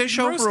them fish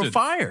over a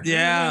fire.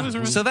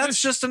 Yeah. So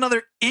that's just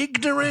another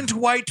ignorant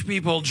white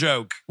people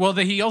joke. Well,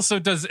 he also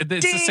does.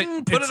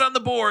 Ding! Put it on the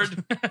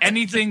board.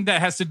 Anything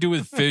that has to do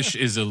with fish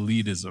is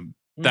elitism.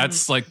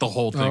 That's like the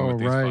whole thing with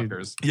these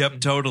fuckers.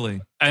 Yep,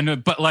 totally.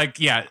 And but like,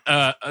 yeah.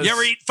 You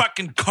ever eat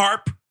fucking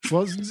carp?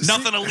 Well,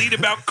 Nothing elite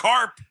about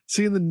carp.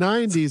 See, in the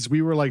 90s,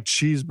 we were like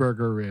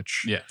cheeseburger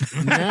rich. Yeah.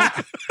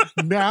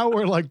 Now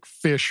we're like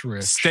fish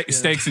rich.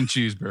 Steaks and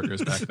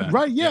cheeseburgers back then.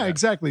 Right, yeah,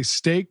 exactly.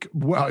 Steak,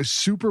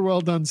 super well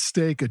done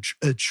steak,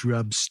 a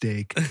Trump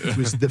steak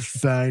was the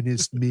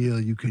finest meal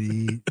you could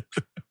eat.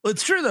 Well,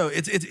 it's true though.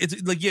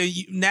 It's like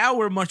now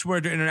we're much more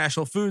into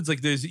international foods.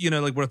 Like there's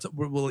like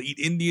we'll eat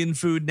Indian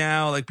food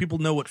now. Like people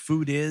know what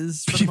food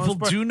is. People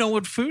do know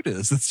what food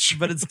is. That's true.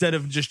 But instead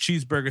of just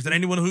cheeseburgers, and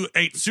anyone who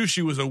ate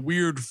sushi was a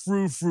weird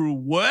frou-frou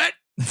what?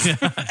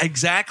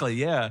 Exactly,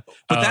 yeah.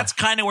 But that's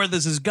kind of where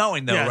this is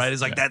going, though, right?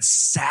 It's like that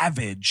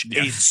savage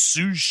ate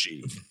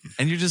sushi.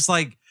 And you're just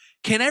like,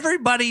 can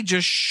everybody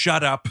just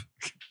shut up?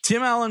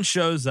 Tim Allen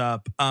shows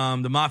up.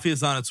 The mafia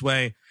is on its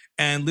way.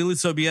 And Lily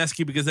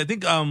Sobieski, because I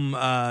think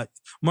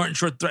Martin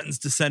Short threatens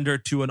to send her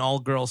to an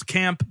all-girls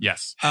camp.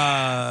 Yes.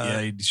 Yeah,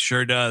 he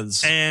sure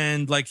does.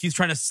 And like he's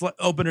trying to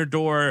open her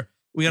door.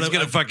 He's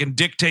gonna fucking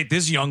dictate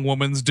this young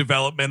woman's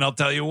development. I'll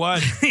tell you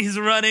what. He's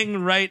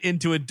running right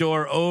into a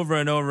door over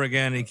and over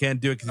again. He can't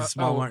do it because he's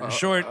small, Martin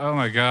Short. Oh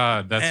my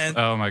god,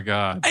 oh my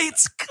god.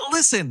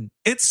 Listen,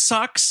 it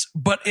sucks,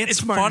 but it's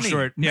funny. Martin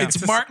Short. Yeah.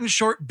 It's Martin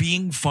Short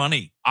being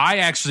funny. I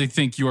actually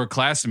think your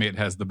classmate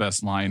has the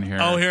best line here.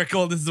 Oh, here,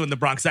 cool. This is when the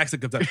Bronx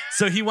accent comes up.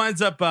 So he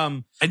winds up,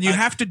 and you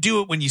have to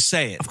do it when you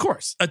say it, of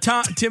course.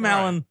 Tim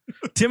Allen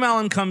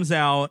comes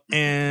out,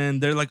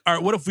 and they're like, "All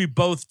right, what if we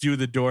both do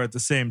the door at the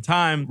same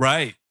time?"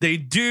 Right. They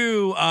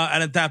do,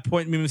 and at that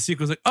point, Mimi Seek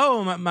was like,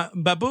 "Oh, my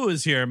Babu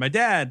is here, my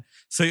dad."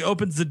 So he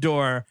opens the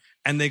door.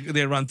 And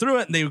they run through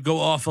it, and they go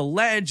off a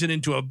ledge and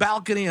into a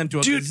balcony, into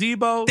a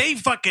gazebo. They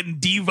fucking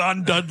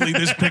Devon Dudley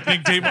this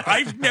picnic table.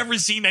 I've never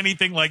seen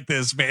anything like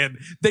this, man.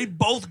 They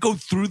both go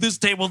through this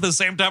table at the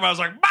same time. I was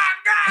like, my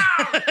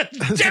God!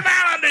 Tim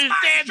Allen is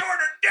dead.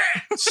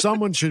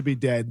 Someone should be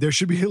dead. There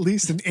should be at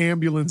least an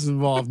ambulance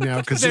involved now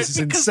because this is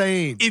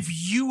insane. If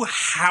you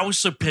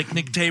house a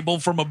picnic table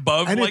from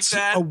above and like it's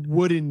that, a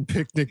wooden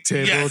picnic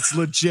table. Yeah. It's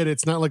legit.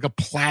 It's not like a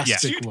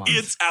plastic one.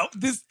 It's out.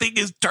 This thing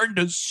is turned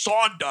to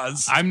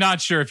sawdust. I'm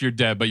not sure if you're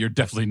dead, but you're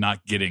definitely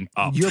not getting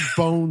up. Your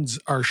bones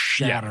are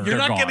shattered. You're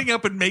not gone. getting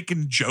up and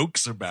making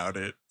jokes about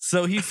it.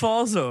 So he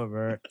falls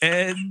over,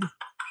 and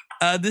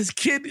this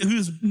kid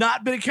who's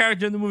not been a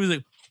character in the movie is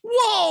like,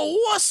 "Whoa,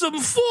 awesome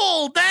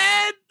fall,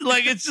 Dad!"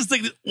 Like it's just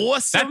like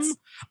awesome.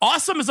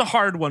 Awesome is a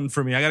hard one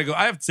for me. I gotta go.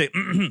 I have to say,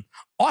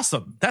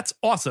 awesome. That's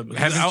awesome.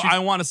 I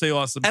want to say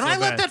awesome, and so I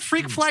let bad. that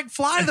freak flag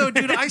fly though,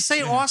 dude. I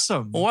say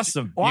awesome.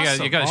 Awesome.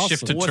 You got to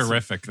shift to Awesome.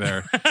 terrific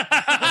there.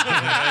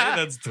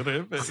 That's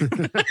terrific.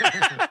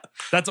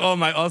 That's all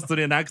my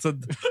Austrian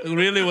accent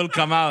really will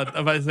come out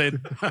if I say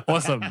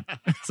awesome.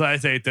 So I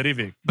say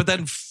terrific. But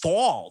then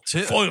fall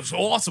too. Oh, it's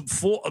awesome.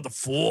 The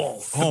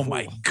fall. Oh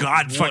my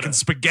God! Fucking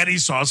spaghetti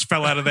sauce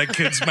fell out of that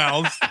kid's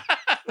mouth.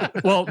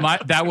 Well,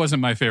 that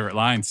wasn't my favorite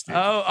line, Steve.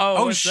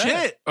 Oh what's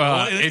shit!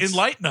 that?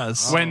 Enlighten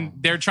us. When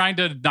they're trying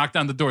to knock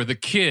down the door, the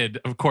kid,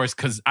 of course,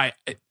 because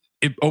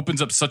it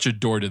opens up such a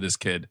door to this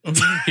kid.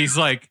 He's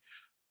like,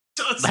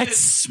 let's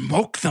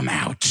smoke them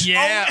out.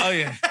 Yeah. Oh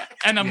yeah.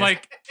 And I'm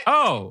like,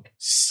 oh,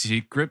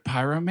 secret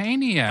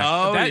pyromaniac.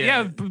 Oh,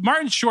 yeah.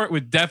 Martin Short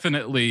would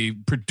definitely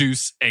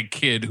produce a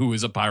kid who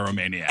is a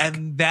pyromaniac.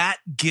 And that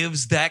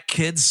gives that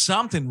kid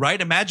something, right?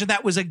 Imagine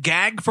that was a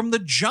gag from the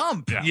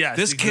jump. Yeah. Yes,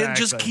 This kid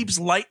just exactly. keeps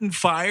lighting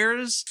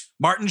fires.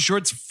 Martin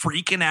Short's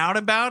freaking out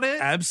about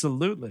it.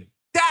 Absolutely.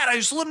 Dad, I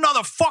just lit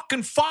another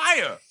fucking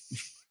fire.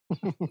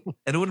 And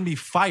it wouldn't be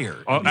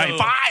fire.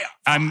 Fire.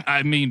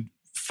 I mean,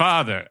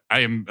 Father, I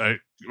am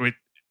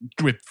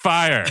with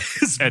fire.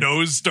 His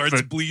nose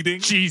starts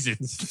bleeding.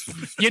 Jesus.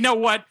 You know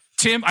what,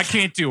 Tim? I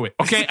can't do it.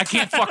 Okay? I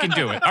can't fucking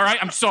do it. All right?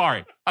 I'm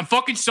sorry. I'm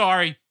fucking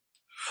sorry.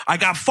 I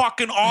got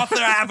fucking Arthur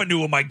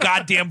Avenue in my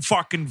goddamn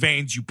fucking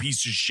veins, you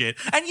piece of shit.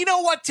 And you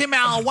know what, Tim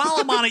Allen? While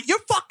I'm on it, you're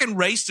fucking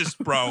racist,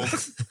 bro.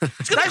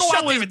 That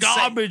show is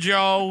garbage,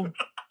 yo.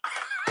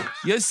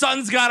 Your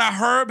son's got a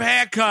herb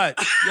haircut.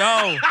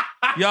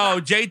 Yo,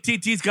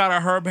 JTT's got a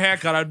herb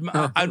haircut.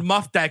 I'd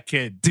muff that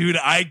kid. Dude,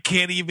 I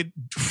can't even.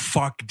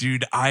 Fuck,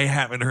 dude. I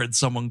haven't heard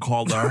someone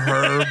called a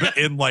herb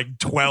in like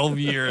 12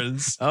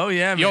 years. Oh,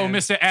 yeah, man. Yo,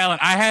 Mr. Allen,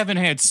 I haven't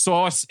had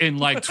sauce in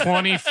like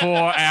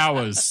 24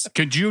 hours.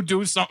 Could you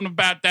do something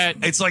about that?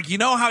 It's like, you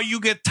know how you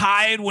get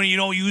tired when you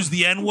don't use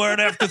the N-word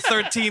after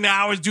 13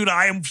 hours? Dude,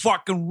 I am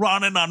fucking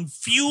running on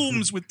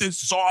fumes with this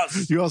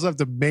sauce. You also have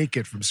to make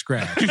it from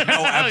scratch.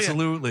 Oh,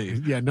 absolutely.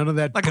 Yeah, none of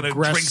that. I'm not gonna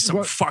drink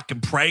some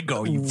fucking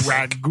Prego, you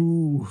wreck.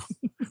 Ragu.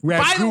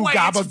 By the way,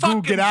 it's Gabagoo,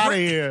 fucking get out of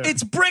brick. here.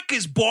 It's brick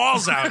as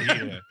balls out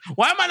here.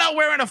 Why am I not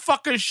wearing a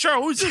fucking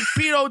shirt? Who's this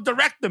pedo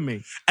directing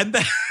me? And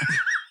then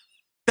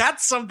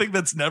That's something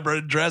that's never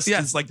addressed. Yeah.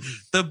 Is like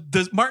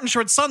the Martin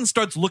Short's son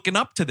starts looking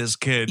up to this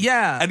kid.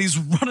 Yeah. And he's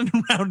running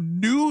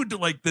around nude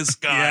like this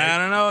guy. Yeah, I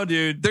don't know,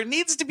 dude. There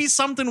needs to be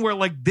something where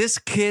like this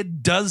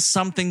kid does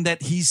something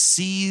that he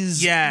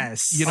sees.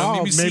 Yes. You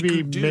know,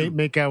 maybe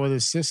make out with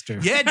his sister.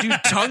 Yeah, dude,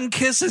 tongue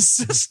kiss his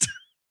sister.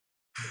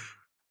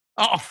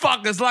 Oh,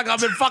 fuck. It's like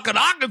I'm in fucking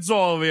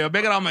Arkansas over here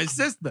making out my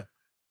sister.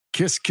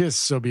 Kiss,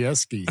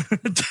 Sobieski.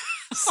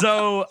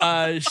 So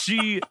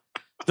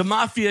the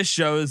mafia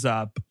shows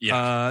up.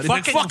 Yeah.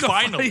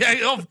 Finally.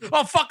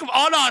 Fuck them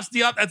on us.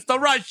 It's the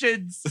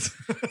Russians.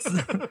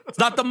 It's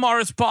not the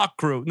Morris Park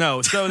crew.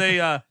 No. So they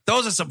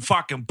those are some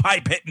fucking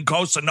pipe hitting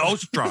Cosa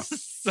Nostra.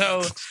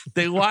 So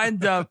they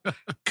wind up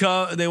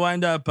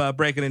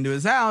breaking into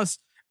his house.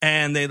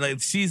 And they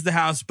like seize the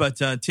house, but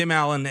Tim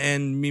Allen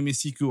and Mimi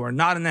Siku are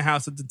not in the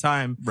house at the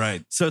time.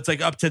 Right. So it's like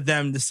up to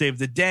them to save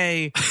the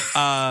day.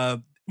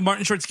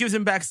 Martin Short gives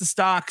him back the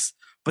stocks,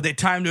 but they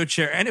tie him to a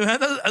chair. Anyway, I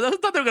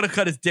thought they were going to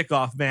cut his dick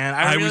off, man.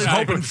 I was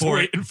hoping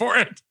for it.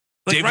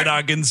 Like, David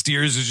Ogden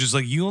Stiers is just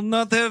like, you'll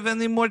not have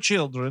any more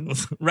children.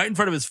 Right in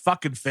front of his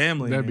fucking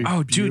family.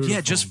 Oh, dude, yeah,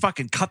 just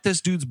fucking cut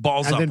this dude's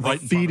balls and up. And then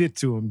feed it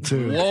to him,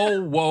 too.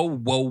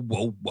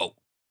 Whoa.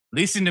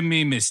 Listen to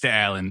me, Mr.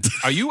 Allen.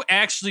 Are you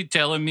actually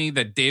telling me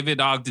that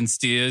David Ogden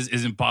Stiers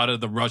isn't part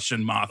of the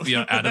Russian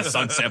mafia out of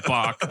Sunset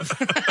Park?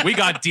 We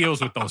got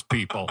deals with those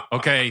people,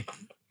 okay?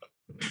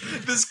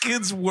 This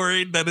kid's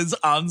worried that his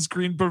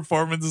on-screen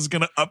performance is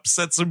going to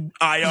upset some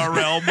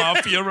IRL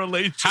mafia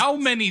relations. How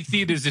many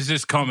theaters is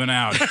this coming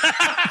out?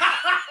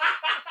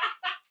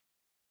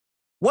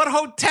 What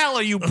hotel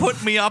are you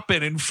putting me up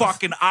in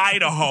fucking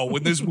Idaho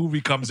when this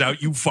movie comes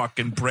out, you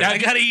fucking prick? I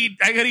gotta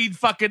eat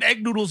fucking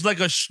egg noodles like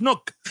a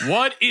schnook.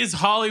 What is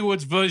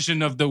Hollywood's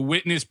version of the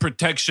Witness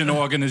Protection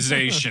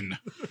Organization?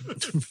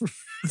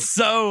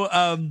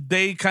 So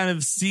they kind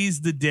of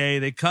seize the day.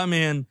 They come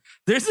in.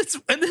 This is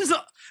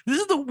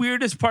the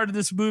weirdest part of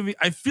this movie.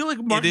 I feel like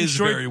Martin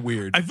Short, very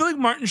weird. I feel like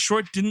Martin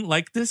Short didn't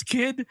like this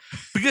kid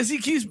because he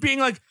keeps being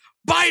like,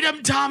 bite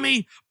him,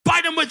 Tommy.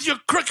 Bite him with your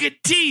crooked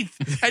teeth.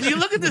 And you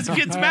look at this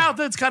kid's mouth,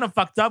 it's kind of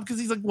fucked up because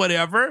he's like,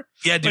 whatever.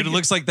 Yeah, dude, it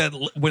looks like that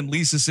when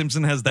Lisa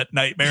Simpson has that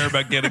nightmare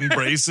about getting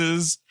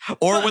braces,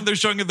 or when they're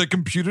showing her the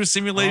computer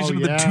simulation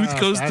and the tooth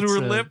goes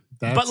through her lip.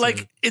 But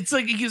like, it's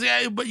like, he's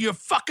like, but your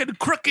fucking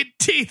crooked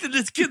teeth. And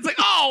this kid's like,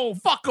 oh,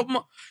 fuck him.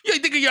 You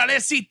think you're on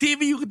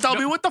SCTV? You can tell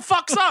me what the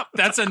fuck's up.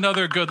 That's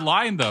another good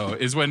line, though,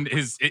 is when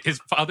his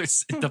father,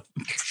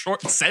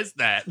 Short, says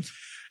that.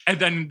 And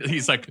then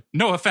he's like,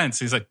 no offense.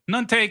 He's like,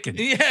 none taken.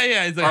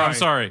 Yeah. He's like, I'm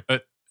sorry.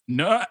 But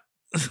none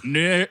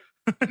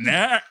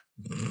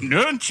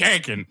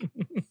taken.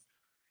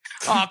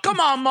 Oh, come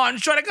on, Martin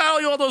Short. I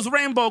got all those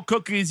rainbow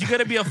cookies. You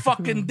gotta be a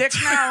fucking dick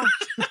now?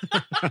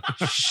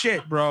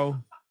 Shit, bro.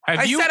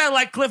 I said I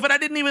like Clifford. I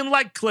didn't even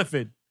like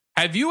Clifford.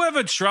 Have you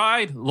ever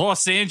tried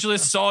Los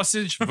Angeles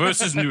sausage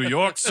versus New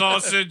York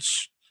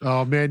sausage?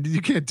 Oh, man,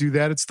 you can't do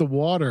that. It's the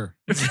water.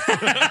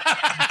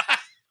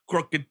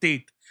 Crooked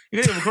teeth.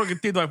 You give a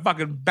crooked teeth like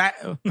fucking bat.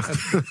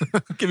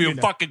 Give you a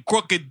fucking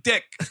crooked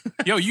dick.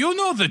 Yo, you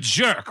know the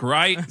jerk,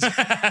 right?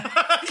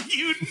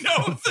 You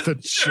know the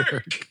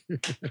jerk.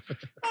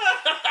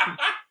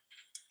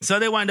 So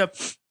they wind up,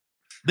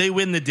 they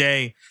win the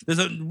day. There's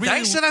a really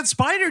thanks to that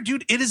spider,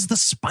 dude. It is the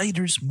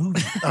spider's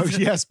movie. Oh,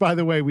 yes. By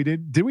the way,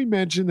 did we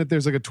mention that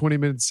there's like a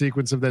 20-minute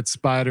sequence of that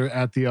spider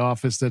at the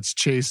office that's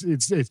chased?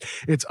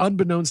 It's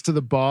unbeknownst to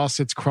the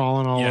boss. It's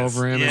crawling all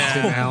over him. Yeah.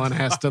 And Tim Allen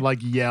has to like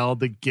yell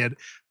to get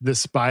the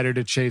spider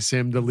to chase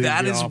him to leave the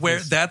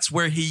office. That's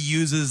where he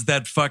uses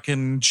that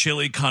fucking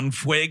chili con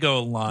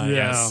fuego line.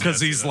 Yeah.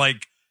 Because he's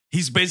like,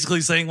 he's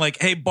basically saying like,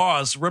 hey,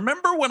 boss,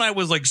 remember when I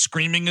was like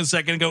screaming a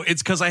second ago?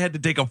 It's because I had to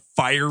take a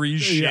fiery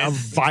shit. Yeah, a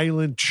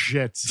violent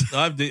shit.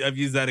 I've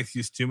used that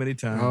excuse too many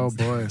times. Oh,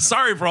 boy.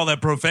 Sorry for all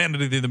that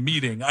profanity in the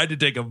meeting. I had to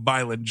take a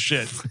violent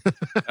shit.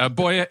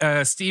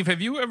 Steve,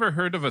 have you ever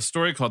heard of a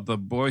story called The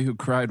Boy Who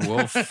Cried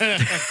Wolf?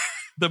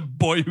 The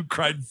boy who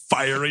cried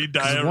fiery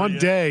diarrhea. One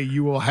day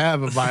you will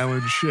have a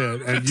violent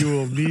shit and you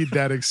will need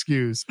that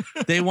excuse.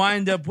 They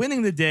wind up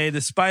winning the day.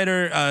 The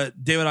spider,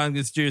 David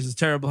Ogden Stiers is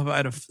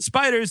terrified of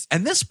spiders.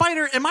 And this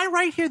spider, am I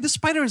right here? This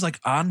spider is like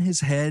on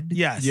his head.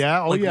 Yes.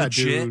 Yeah. Oh, like yeah,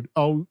 legit. dude.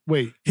 Oh,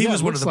 wait. He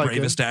was one of the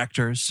bravest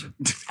actors.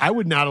 I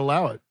would not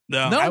allow it.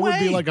 No I way. would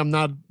be like,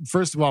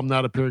 first of all, I'm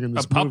not appearing in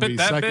this movie. A puppet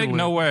that Secondly, big?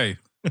 No way.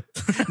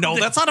 No,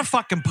 that's not a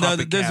fucking puppet.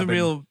 No, there's a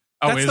real.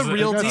 That's the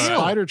real deal.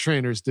 Spider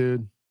trainers,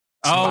 dude.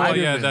 Oh,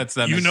 yeah,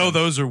 that you know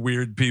those are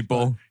weird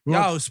people.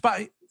 Yo,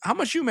 how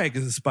much you make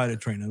as a spider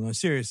trainer? No,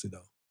 seriously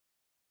though,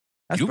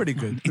 that's pretty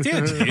good.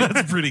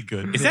 That's pretty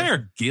good. Is there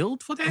a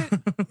guild for that?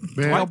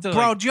 Man,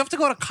 bro, do you have to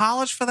go to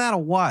college for that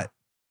or what?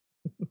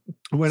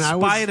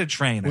 Spider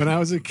trainer. When I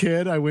was a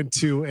kid, I went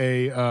to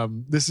a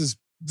this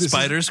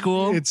spider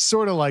school. It's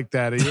sort of like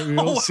that.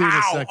 You'll see in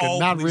a second. Oh,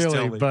 not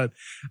really, but.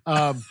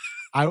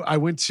 I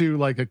went to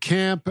like a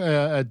camp,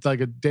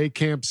 like a day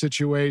camp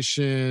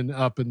situation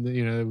up in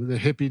the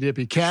hippy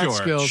dippy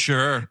Catskills.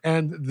 Sure.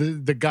 And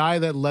the guy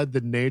that led the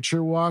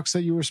nature walks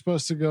that you were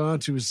supposed to go on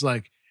to was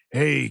like,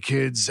 "Hey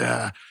kids,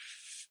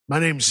 My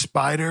name's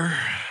Spider.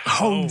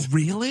 Oh,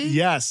 really?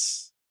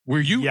 Yes. Were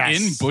you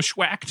in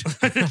Bushwhacked?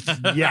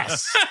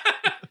 Yes.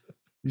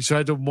 You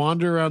tried to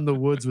wander around the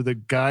woods with a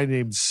guy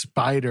named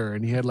Spider,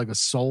 and he had like a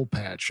soul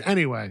patch.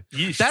 Anyway.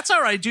 That's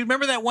all right, dude.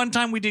 Remember that one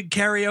time we did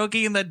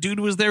karaoke and that dude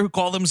was there who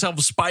called himself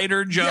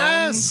Spider Jones?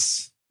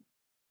 Yes.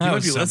 You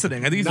might be listening.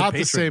 I think he's not a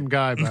the same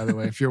guy, by the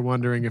way, if you're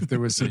wondering if there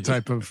was some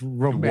type of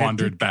romantic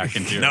wandered back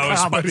into your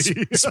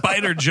comedy.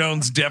 Spider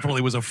Jones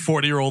definitely was a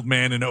 40-year-old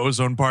man in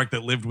Ozone Park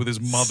that lived with his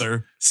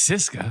mother.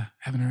 Siska.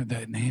 Haven't heard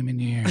that name in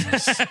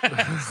years.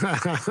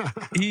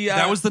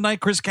 That was the night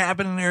Chris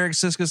Cabin and Eric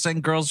Siska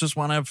sang Girls Just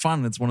Want to Have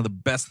Fun. It's one of the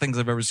best things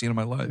I've ever seen in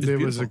my life. It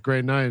was a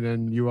great night,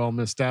 and you all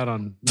missed out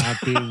on not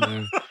being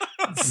there.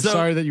 I'm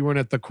sorry that you weren't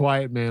at the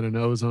Quiet Man in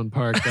Ozone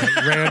Park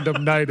that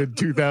random night in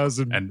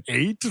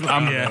 2008.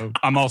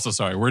 I'm also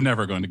sorry. We're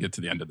never going to get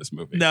to the end of this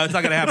movie. No, it's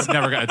not going to happen. It's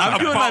never going to. I'm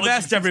doing my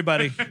best,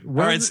 everybody. All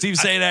right, Steve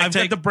Sadak, I've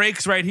got the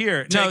breaks right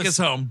here. Take us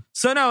home.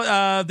 So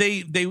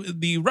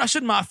the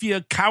Russian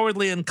mafia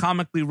cowardly and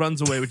comically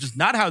runs away, which is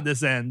not how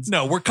this ends.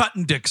 No, we're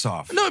cutting dicks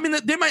off. No, I mean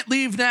they might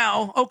leave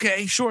now.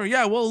 Okay, sure,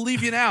 yeah, we'll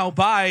leave you now.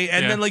 Bye,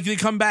 and then like they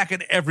come back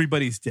and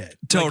everybody's dead.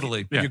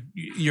 Totally. Like,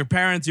 your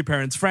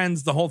parents'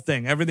 friends, the whole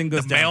thing, everything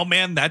goes down.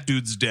 Mailman, that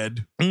dude's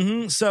dead.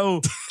 Mm-hmm.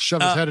 So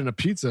shove his head in a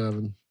pizza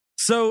oven.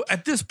 So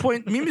at this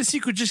point, Mimi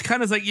Seiko just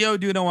kind of is like, yo,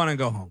 dude, I want to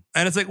go home.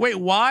 And it's like, wait,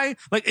 why?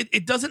 Like,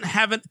 it doesn't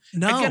have it.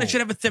 No. Again, it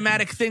should have a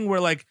thematic thing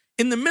where, like,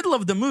 in the middle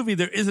of the movie,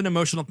 there is an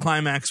emotional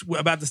climax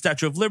about the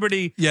Statue of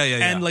Liberty. Yeah.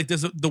 And, like,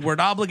 there's the word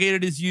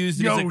obligated is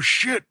used. Yo, like,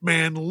 shit,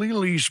 man.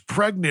 Lily's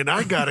pregnant.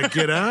 I got to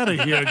get out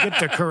of here. Get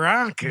to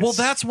Caracas. Well,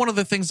 that's one of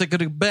the things that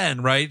could have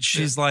been, right?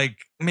 She's like,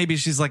 maybe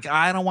she's like,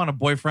 I don't want a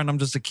boyfriend. I'm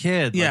just a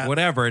kid. Like,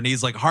 whatever. And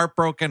he's like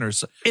heartbroken or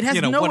it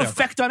has no whatever.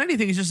 effect on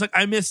anything. He's just like,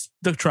 I miss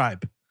the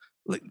tribe.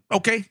 Like,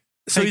 okay.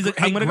 So he's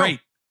like, I'm going to go.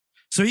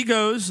 So he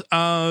goes,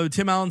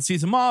 Tim Allen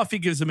sees him off. He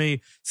gives him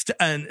a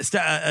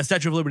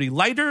Statue of Liberty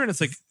lighter. And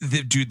it's like,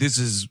 dude, this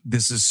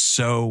is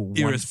so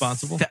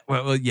irresponsible.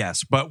 Well,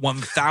 yes, but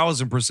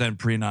 1000%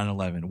 pre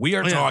 9/11. We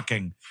are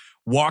talking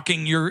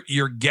walking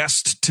your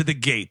guest to the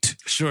gate.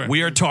 Sure.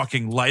 We are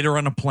talking lighter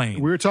on a plane.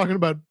 We were talking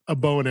about a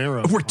bow and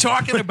arrow. We're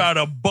talking about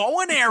a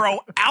bow and arrow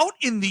out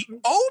in the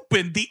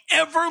open, the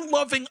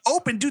ever-loving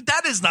open. Dude,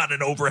 that is not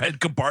an overhead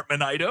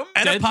compartment item.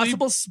 And a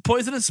possible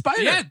poisonous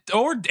spider. Yeah,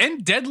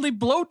 and deadly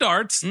blow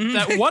darts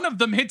that one of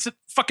them hits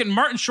fucking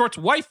Martin Short's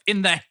wife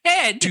in the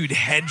head. Dude,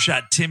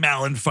 headshot. Tim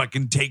Allen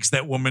fucking takes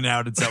that woman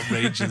out. It's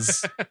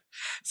outrageous.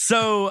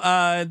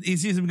 So he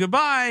sees him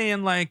goodbye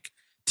and like,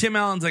 Tim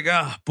Allen's like,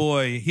 oh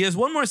boy. He has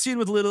one more scene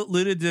with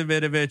Lolita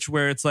Davidovich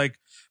where it's like,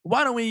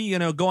 why don't we,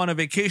 go on a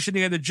vacation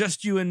together,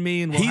 just you and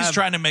me? And he's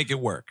trying to make it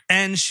work.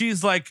 And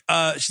she's like,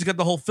 she's got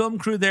the whole film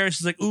crew there.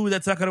 She's like, ooh,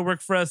 that's not going to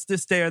work for us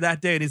this day or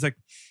that day. And he's like,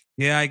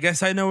 yeah, I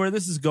guess I know where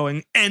this is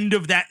going. End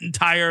of that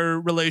entire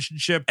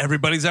relationship.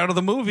 Everybody's out of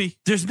the movie.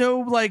 There's no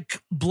like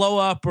blow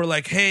up or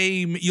like,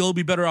 hey, you'll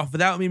be better off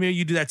without me. Maybe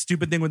you do that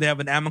stupid thing where they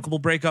have an amicable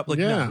breakup. Like,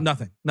 no,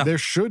 nothing. There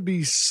should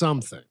be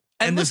something.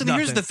 And listen,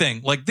 here's the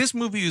thing. Like, this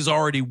movie is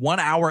already 1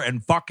 hour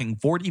and fucking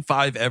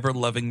 45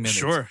 ever-loving minutes.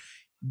 Sure.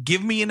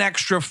 Give me an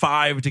extra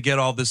 5 to get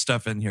all this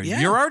stuff in here. Yeah.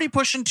 You're already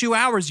pushing 2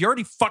 hours. You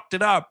already fucked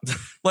it up.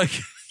 Like,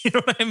 you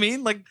know what I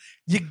mean? Like,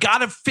 you got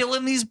to fill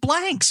in these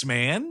blanks,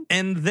 man.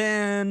 And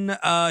then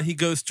he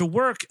goes to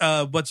work.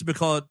 What's it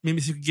called?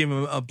 Maybe he gave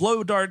him a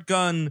blow dart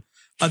gun,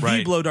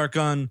 the blow dart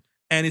gun.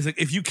 And he's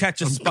like, if you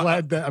catch a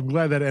spot. I'm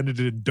glad that ended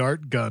in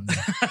dart gun.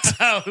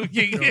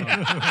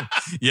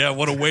 Yeah,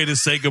 what a way to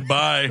say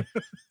goodbye.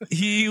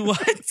 He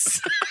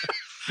was.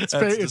 It's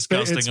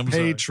disgusting. It's I'm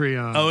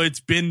Patreon. Sorry. Oh,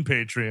 it's been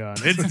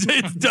Patreon.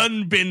 It's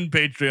done been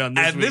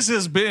Patreon. This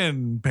has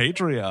been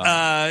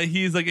Patreon.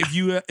 He's like,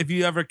 if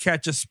you ever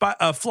catch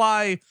a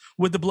fly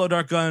with the blow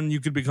dart gun, you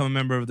could become a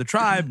member of the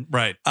tribe.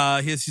 Right.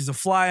 He sees a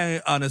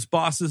fly on his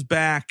boss's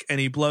back,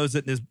 and he blows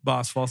it, and his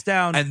boss falls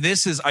down. And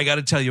this is, I got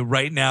to tell you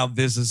right now,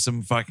 this is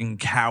some fucking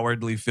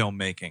cowardly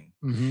filmmaking.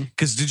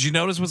 Because did you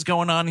notice what's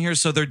going on here?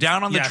 So they're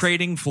down on the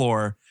trading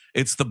floor.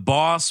 It's the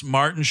boss,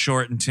 Martin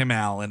Short, and Tim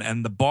Allen.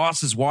 And the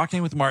boss is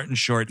walking with Martin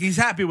Short. He's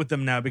happy with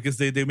them now because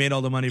they made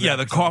all the money back. Yeah,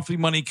 the coffee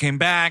money came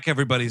back.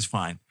 Everybody's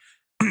fine.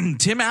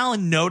 Tim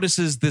Allen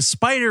notices this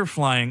spider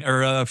flying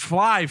or a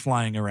fly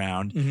flying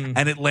around,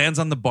 and it lands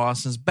on the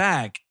boss's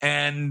back.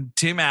 And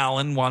Tim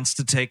Allen wants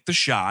to take the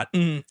shot,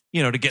 to get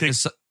take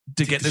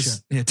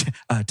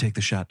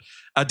the shot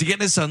to get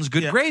in his son's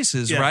good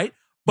graces, right?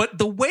 But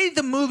the way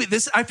the movie,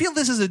 I feel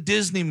this is a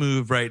Disney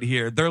move right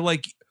here. They're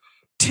like,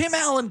 Tim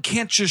Allen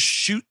can't just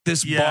shoot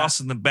this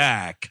boss in the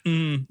back,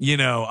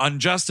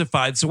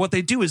 unjustified. So what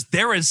they do is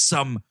there is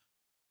some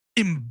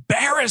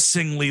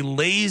embarrassingly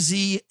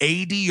lazy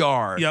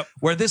ADR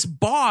where this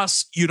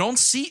boss, you don't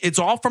see, it's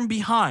all from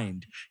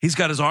behind. He's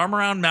got his arm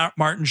around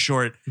Martin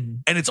Short,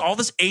 and it's all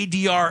this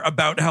ADR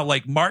about how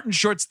like Martin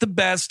Short's the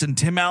best and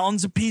Tim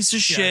Allen's a piece of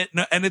shit.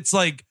 And it's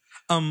like,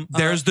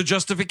 there's the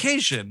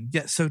justification.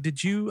 Yeah. So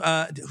did you?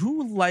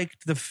 Who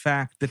liked the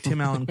fact that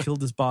Tim Allen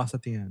killed his boss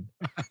at the end?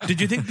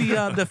 Did you think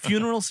the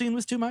funeral scene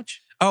was too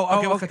much?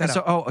 Okay.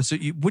 So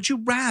would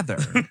you rather?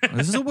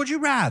 This is a would you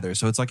rather.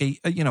 So it's like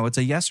it's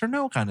a yes or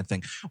no kind of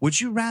thing.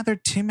 Would you rather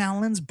Tim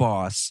Allen's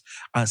boss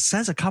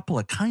says a couple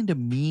of kind of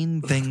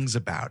mean things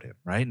about him,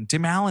 right? And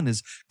Tim Allen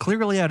is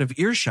clearly out of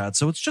earshot,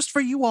 so it's just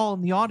for you all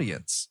in the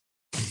audience.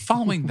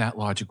 Following that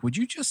logic, would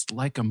you just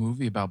like a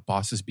movie about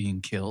bosses being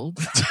killed?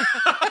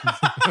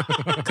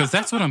 Because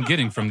that's what I'm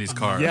getting from these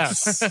cards.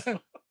 Yes.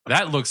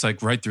 That looks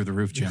like right through the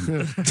roof,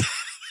 Jim.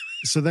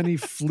 So then he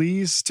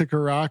flees to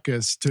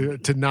Caracas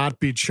to not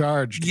be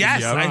charged.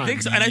 Yes, I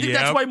think so. And I think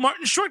that's why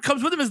Martin Short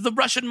comes with him, as the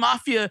Russian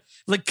mafia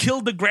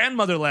killed the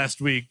grandmother last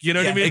week. You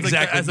know what I mean?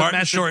 Exactly.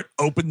 Martin Short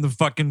opened the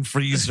fucking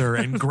freezer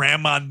and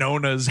Grandma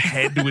Nona's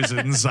head was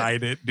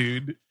inside it,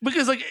 dude.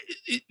 Because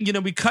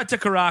we cut to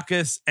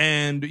Caracas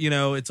and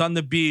it's on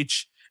the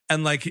beach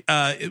and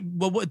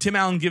Tim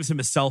Allen gives him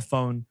a cell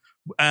phone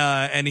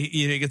and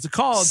he gets a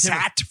call.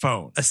 Sat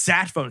phone. A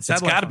sat phone. It's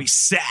got to be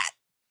sat.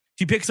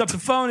 He picks up the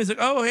phone. He's like,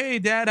 "Oh, hey,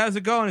 Dad, how's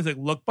it going?" He's like,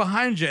 "Look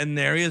behind you," and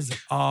there he is.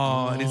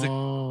 And he's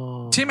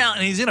like, Tim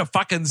Allen. He's in a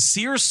fucking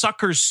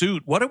seersucker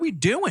suit. What are we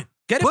doing?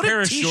 Get Put a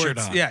pair of t-shirt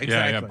shorts. on. Yeah,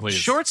 exactly. Yeah, please.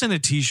 Shorts and a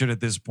t-shirt at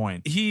this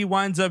point. He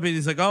winds up and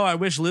he's like, "Oh, I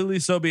wish Lily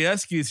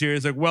Sobieski's here."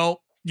 He's like,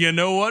 "Well, you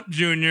know what,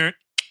 Junior?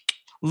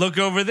 Look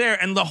over there."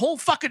 And the whole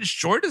fucking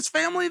Short is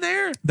family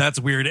there. That's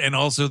weird. And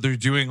also, they're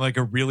doing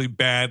a really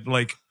bad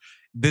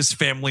this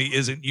family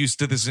isn't used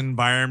to this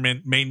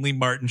environment, mainly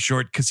Martin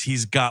Short, because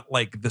he's got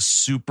the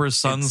super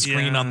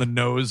sunscreen on the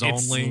nose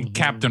only.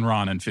 Captain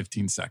Ron in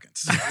 15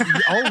 seconds.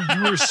 Oh,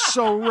 you were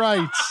so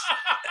right.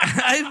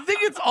 I think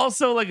it's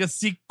also a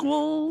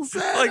sequel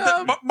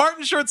setup.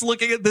 Martin Short's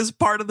looking at this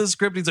part of the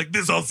script. He's like,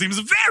 this all seems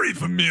very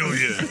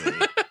familiar.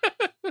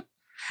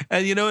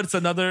 And it's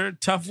another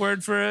tough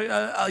word for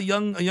a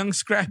young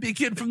scrappy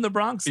kid from the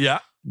Bronx.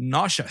 Yeah.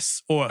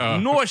 Nauseous or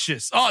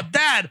nauseous. Oh,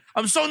 Dad,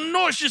 I'm so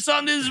nauseous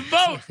on this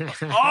boat.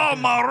 Oh,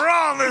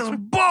 my this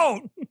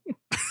boat.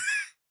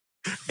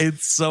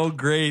 It's so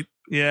great.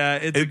 Yeah,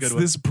 it's a good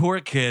one. This poor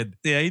kid.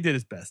 Yeah, he did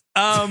his best.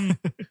 Then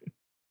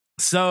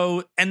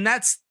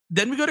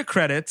we go to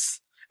credits.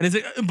 And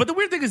he's like, but the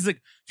weird thing is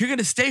you're going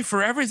to stay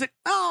forever? He's like,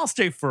 I'll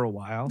stay for a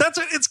while.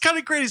 It's kind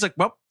of great. He's like,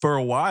 well, for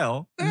a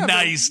while. Yeah,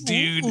 nice,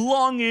 dude.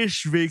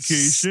 Longish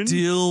vacation.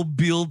 Still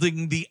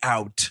building the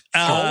out.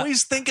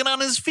 Always thinking on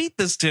his feet,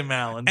 this Tim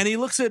Allen. And he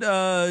looks at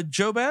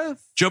JoBeth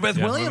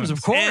Williams,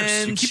 of course.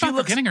 And you keep on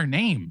forgetting her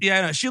name. Yeah,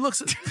 I know. She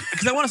looks,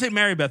 because I want to say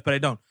Mary Beth, but I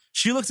don't.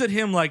 She looks at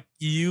him like,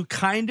 you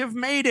kind of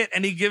made it,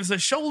 and he gives a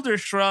shoulder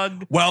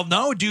shrug. Well,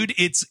 no, dude,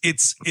 it's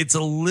a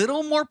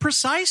little more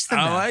precise than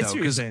that. I see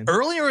what you're saying.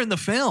 Earlier in the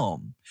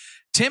film,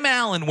 Tim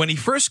Allen, when he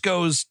first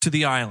goes to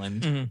the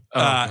island,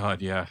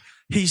 God, yeah,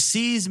 he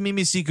sees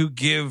Mimi Siku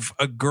give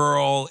a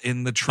girl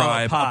in the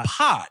tribe a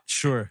pot.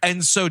 Sure.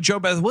 And so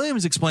JoBeth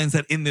Williams explains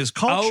that in this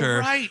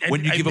culture,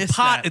 when you give a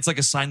pot, it's like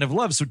a sign of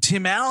love. So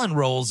Tim Allen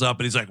rolls up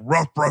and he's like,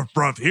 rough, rough,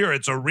 rough. Here,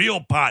 it's a real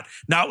pot.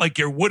 Not like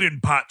your wooden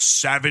pot,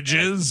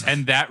 savages.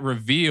 And that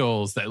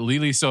reveals that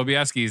Lily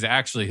Sobieski is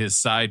actually his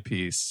side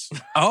piece.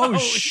 Oh,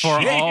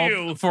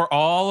 shit. For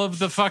all of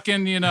the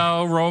fucking,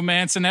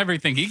 romance and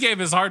everything. He gave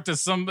his heart to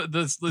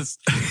this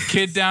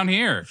kid down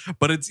here.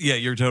 But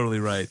you're totally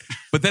right.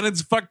 But then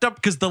it's fucked up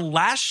because the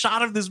last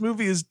shot of this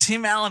movie is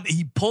Tim Allen.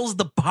 He pulls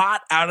the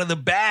pot out of the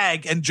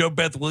bag and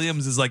JoBeth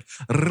Williams is like,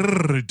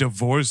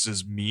 divorce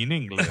is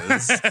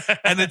meaningless.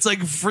 And it's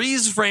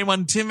freeze frame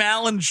on Tim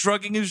Allen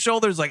shrugging his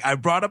shoulders like, I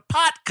brought a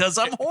pot because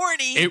I'm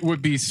horny. It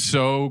would be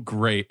so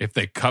great if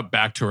they cut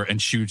back to her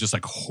and she was just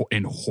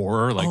in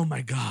horror. Like, oh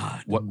my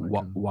God.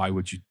 Why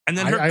would you? And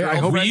then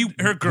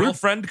her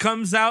girlfriend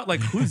comes out like,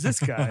 who's this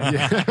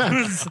guy?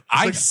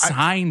 I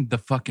signed the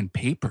fucking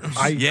papers.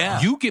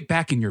 You get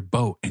back in your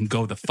boat and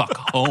go the fuck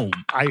home.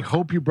 I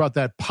hope you brought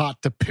that pot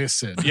to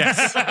piss in.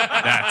 Yes,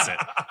 that's it.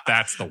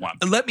 That's the one.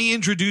 Let me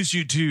introduce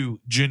you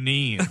to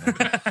Janine.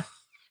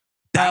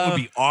 That would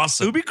be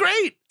awesome. It would be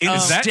great.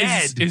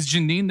 Instead, is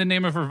Janine the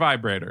name of her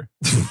vibrator?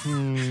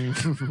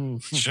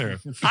 Sure.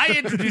 I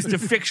introduced a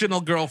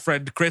fictional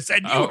girlfriend, Chris,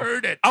 and you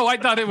heard it. Oh, I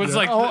thought it was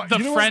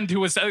the friend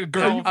who was a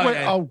girl.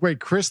 Wait,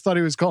 Chris thought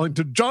he was calling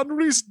to John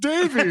Rhys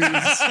Davies.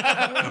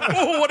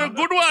 Oh, what a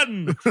good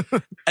one.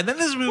 And then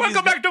this movie.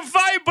 Welcome back to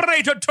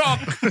Vibrator Talk.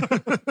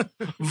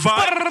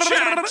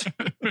 Chat.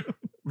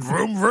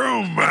 Vroom,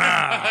 vroom.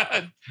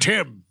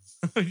 Tim.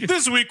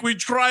 This week we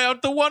try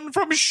out the one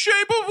from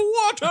Shape of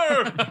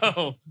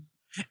Water.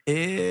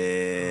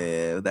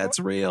 Ew, that's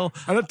real.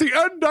 And at the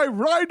end, I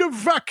ride a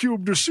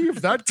vacuum to see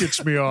if that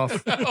gets me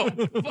off. Oh,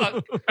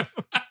 fuck.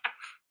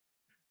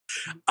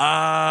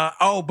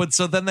 But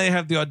so then they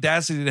have the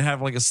audacity to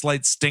have like a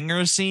slight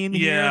stinger scene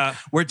here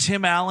where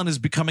Tim Allen is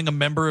becoming a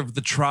member of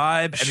the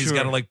tribe and he's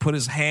got to like put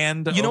his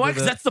hand. You know why?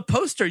 Because that's the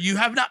poster. You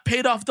have not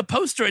paid off the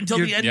poster until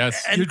the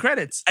end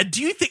credits. And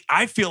do you think,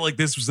 I feel like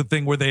this was the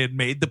thing where they had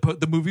made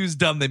the movie was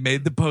done, they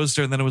made the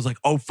poster, and then it was like,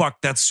 oh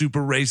fuck, that's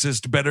super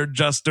racist, better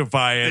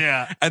justify it.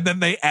 Yeah. And then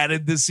they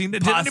added this scene.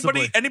 Did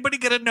anybody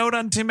get a note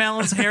on Tim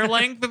Allen's hair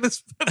length at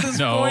this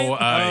point?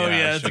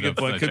 That's a good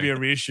point. Could be a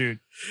reshoot.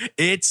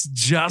 It's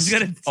just He's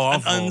got an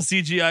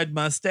un-CGI'd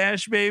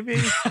mustache, baby.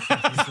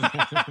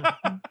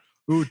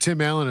 Ooh,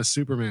 Tim Allen as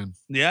Superman.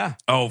 Yeah.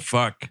 Oh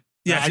fuck.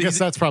 Yeah, I guess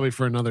that's probably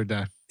for another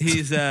day.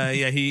 He's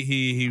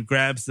he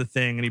grabs the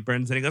thing and he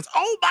burns it. He goes,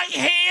 "Oh, my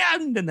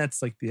hand!" And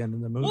that's like the end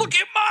of the movie. Look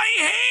at my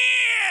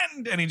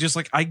hand! And he just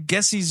like, I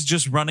guess he's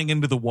just running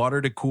into the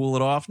water to cool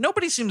it off.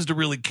 Nobody seems to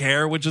really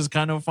care, which is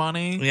kind of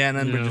funny. Yeah, and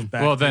then we're just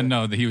back. Well, then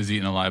no, he was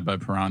eaten alive by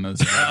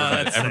piranhas.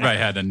 Everybody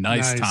had a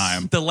nice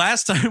time. The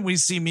last time we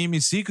see Mimi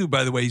Siku,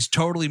 by the way, he's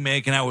totally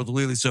making out with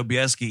Lily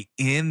Sobieski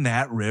in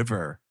that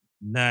river.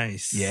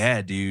 Nice.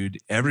 Yeah, dude.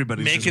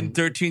 Everybody's making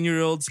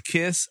 13-year-olds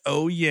kiss.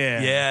 Oh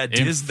yeah. Yeah,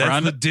 that's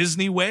the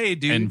Disney way,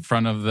 dude. In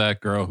front of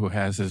that girl who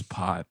has his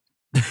pot.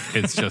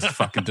 It's just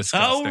fucking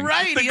disgusting. Oh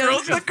right.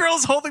 The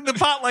girl's holding the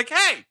pot like,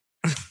 hey,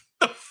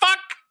 the fuck?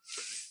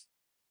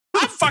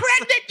 I'm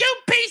pregnant, you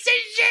piece of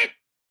shit.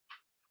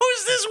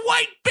 Who's this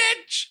white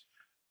bitch?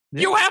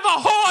 Yeah. You have a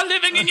whore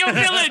living in your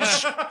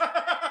village.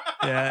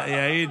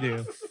 Yeah, you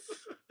do.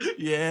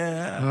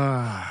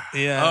 Yeah.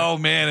 Yeah. Oh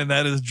man, and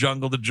that is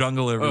jungle to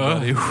jungle,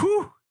 everybody.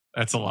 Whew.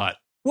 That's a lot.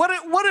 What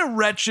a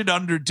wretched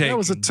undertaking. That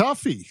was a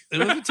toughie. It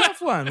was a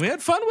tough one. We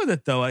had fun with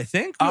it though, I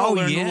think. We all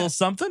learned a little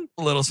something.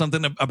 A little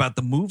something about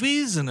the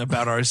movies and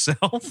about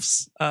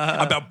ourselves.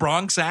 About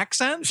Bronx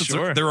accents.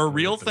 Sure. They're a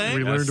real thing.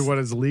 We learned what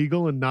is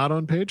legal and not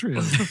on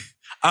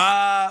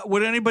Patreon.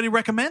 Would anybody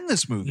recommend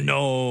this movie?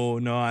 No.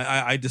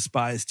 I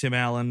despise Tim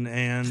Allen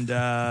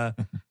and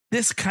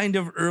this kind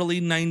of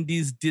early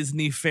 90s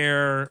Disney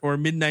fare or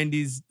mid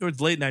 90s or it's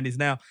late 90s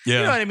now. Yeah.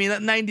 You know what I mean?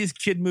 That 90s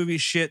kid movie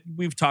shit.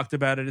 We've talked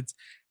about it.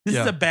 This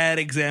is a bad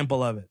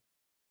example of it.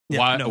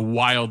 Yeah,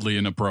 wildly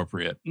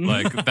inappropriate.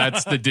 Like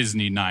that's the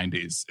Disney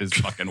 90s is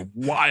fucking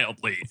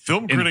wildly.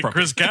 Film critic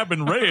Chris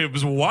Cabin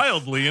raves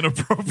wildly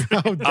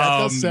inappropriate. Oh, that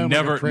does sound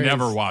like a praise.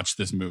 Never watched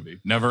this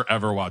movie. Never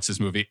ever watched this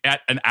movie.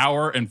 At an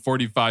hour and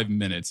 45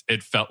 minutes,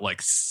 it felt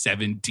like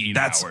 17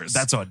 hours.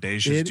 That's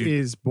audacious. It dude.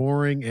 is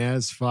boring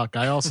as fuck.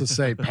 I also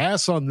say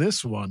pass on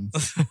this one.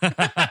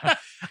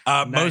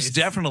 Most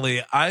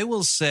definitely. I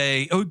will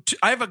say.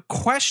 I have a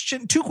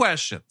question. 2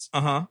 questions.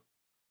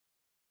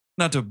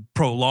 Not to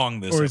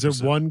prolong this. Or is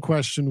episode. it one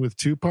question with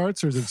 2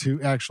 parts, or is it two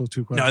questions?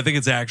 No, I think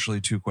it's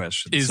actually 2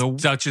 questions. Is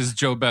Duchess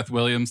JoBeth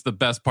Williams the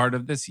best part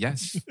of this?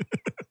 Yes.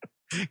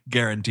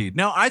 Guaranteed.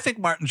 No, I think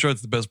Martin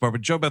Short's the best part,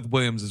 but JoBeth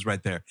Williams is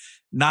right there.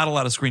 Not a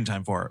lot of screen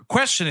time for her.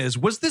 Question is,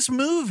 was this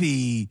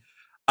movie...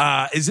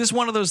 is this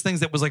one of those things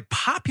that was like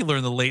popular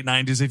in the late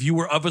 90s? If you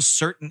were of a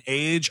certain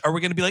age, are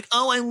we going to be like,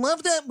 oh, I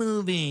love that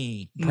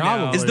movie?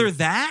 Probably. Is there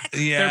that?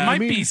 Yeah. There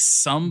might be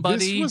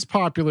somebody. This was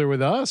popular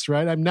with us,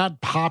 right? I'm not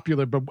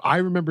popular, but I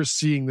remember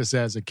seeing this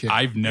as a kid.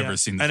 I've never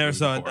seen this. I never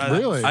saw it.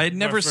 Really? I had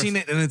never seen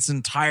it in its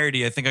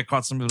entirety. I think I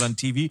caught some of it on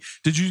TV.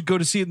 Did you go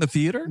to see it in the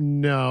theater?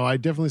 No, I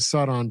definitely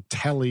saw it on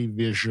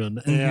television,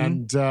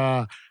 and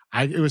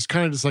it was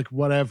kind of just like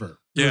whatever.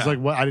 It was like,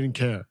 what? I didn't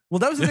care. Well,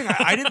 that was the thing.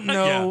 I didn't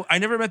know. I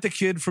never met the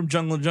kid from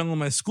Jungle to Jungle in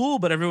my school,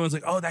 but everyone's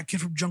like, oh, that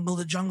kid from Jungle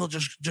to Jungle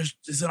just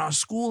is in our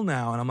school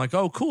now. And I'm like,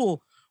 oh,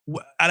 cool.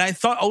 And I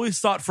always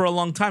thought for a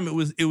long time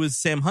it was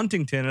Sam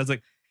Huntington. And I was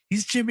like,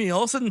 he's Jimmy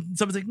Olsen. And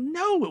someone's like,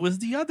 no, it was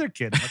the other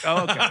kid. I'm like,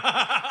 oh, okay.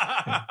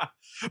 Yeah.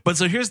 But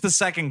so here's the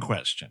second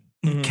question.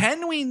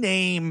 Can we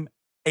name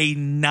a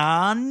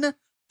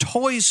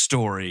non-Toy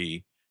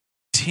Story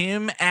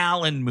Tim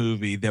Allen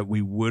movie that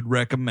we would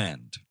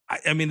recommend?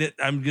 I mean,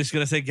 I'm just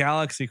going to say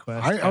Galaxy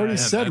Quest. I already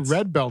said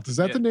Red Belt. Is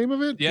that the name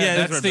of it?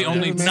 Yeah, that's the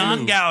only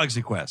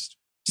non-Galaxy Quest.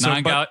 So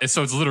it's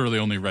literally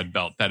only Red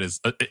Belt that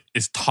is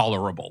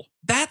tolerable.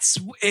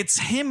 It's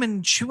him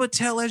and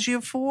Chiwetel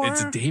Ejiofor.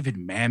 It's David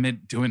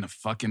Mamet doing a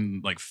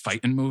fucking like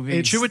fighting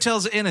movie.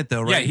 Chiwetel's in it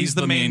though, right? Yeah, he's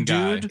the main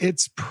dude. guy.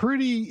 It's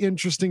pretty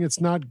interesting. It's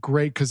not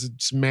great because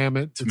it's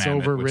Mamet. It's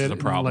Mamet,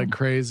 overwritten like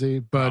crazy.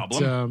 But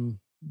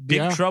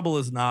Big Trouble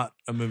is not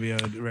a movie I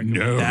would recommend.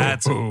 No,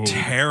 that's a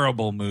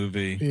terrible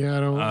movie.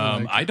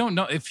 Yeah, I don't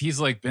know if he's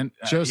like been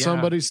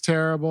Somebody's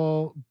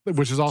Terrible,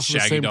 which is also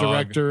Shaggy the same Dog.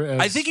 director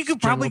as I think you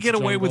could probably get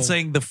away with Jungle.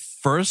 saying the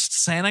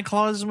first Santa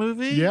Claus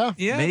movie. Yeah,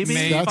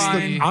 maybe.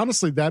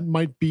 Honestly, that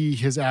might be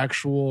his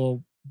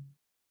actual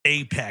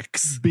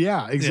apex.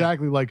 Yeah,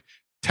 exactly. Like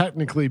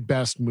technically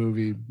best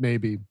movie,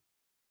 maybe.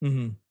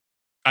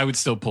 I would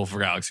still pull for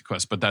Galaxy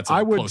Quest, but that's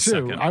I would close too.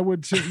 second. I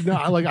would too. No,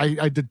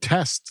 I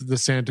detest the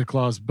Santa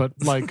Claus, but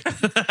like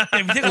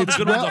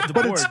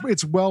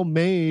it's well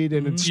made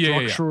and it's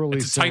structurally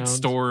It's a tight sound.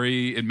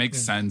 story. It makes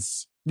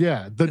sense.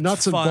 Yeah, the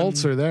nuts and fun.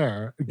 bolts are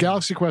there.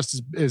 Galaxy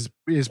Quest is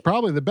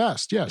probably the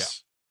best.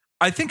 Yes.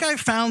 I think I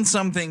found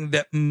something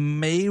that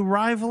may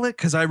rival it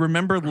because I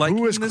remember liking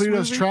Who is this Cletus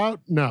movie. Trout?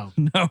 No.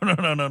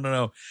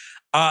 No.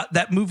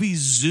 That movie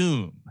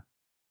Zoom.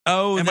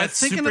 Oh, Am I that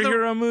thinking of the-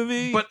 superhero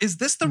movie? But is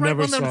this the right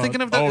Never one that saw I'm it.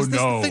 thinking of? Oh, Is this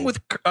no. the thing with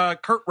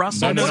Kurt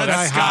Russell? No,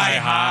 that's Sky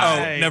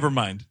High. Oh, never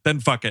mind. Then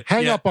fuck it.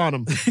 Hang Yeah. up on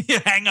him. Yeah,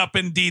 hang up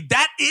indeed.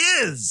 That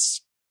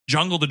is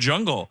Jungle to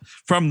Jungle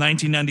from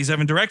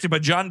 1997, directed by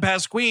John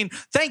Pasquin.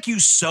 Thank you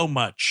so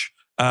much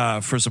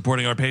for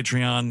supporting our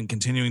Patreon and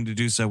continuing to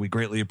do so. We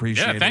greatly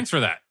appreciate it. Yeah, thanks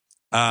for that.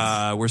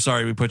 We're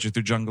sorry we put you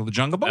through Jungle to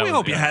Jungle, but That we was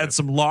hope you good. had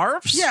some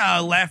larfs. yeah,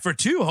 a laugh or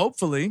two,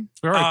 hopefully.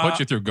 We already put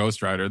you through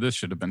Ghost Rider. This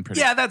should have been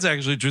pretty. Yeah, that's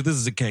actually true. This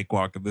is a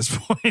cakewalk at this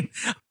point.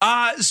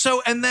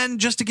 And then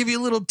just to give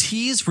you a little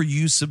tease for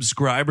you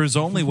subscribers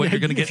only, what you're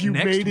going to get If you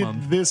next made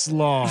month. it this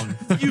long.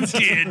 You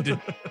did.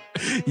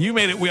 You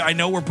made it. I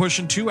know we're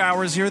pushing 2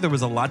 hours here. There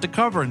was a lot to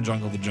cover in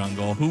Jungle to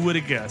Jungle. Who would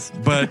have guessed?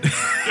 But,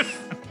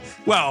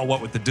 well,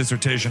 what with the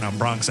dissertation on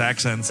Bronx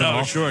accents and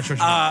all. Sure.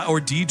 Or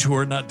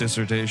detour, not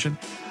dissertation.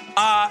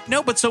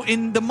 No, but so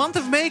in the month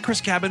of May,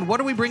 Chris Cabin, what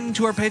are we bringing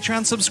to our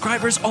Patreon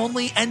subscribers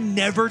only and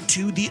never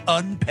to the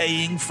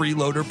unpaying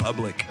freeloader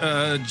public?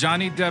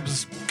 Johnny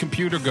Depp's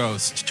Computer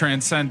Ghost,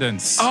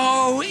 Transcendence.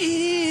 Oh,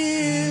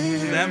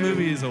 ew. That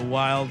movie is a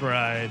wild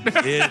ride.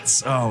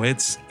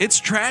 It's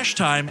trash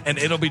time, and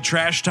it'll be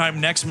trash time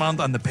next month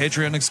on the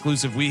Patreon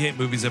exclusive We Hate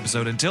Movies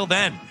episode. Until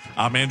then,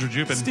 I'm Andrew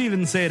Jupin.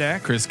 Steven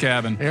Sadak. Chris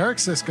Cabin. Eric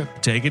Siska.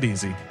 Take it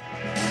easy.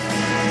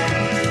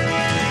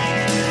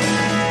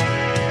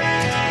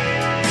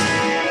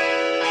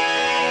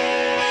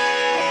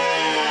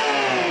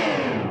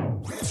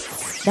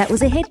 That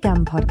was a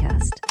HeadGum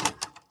podcast.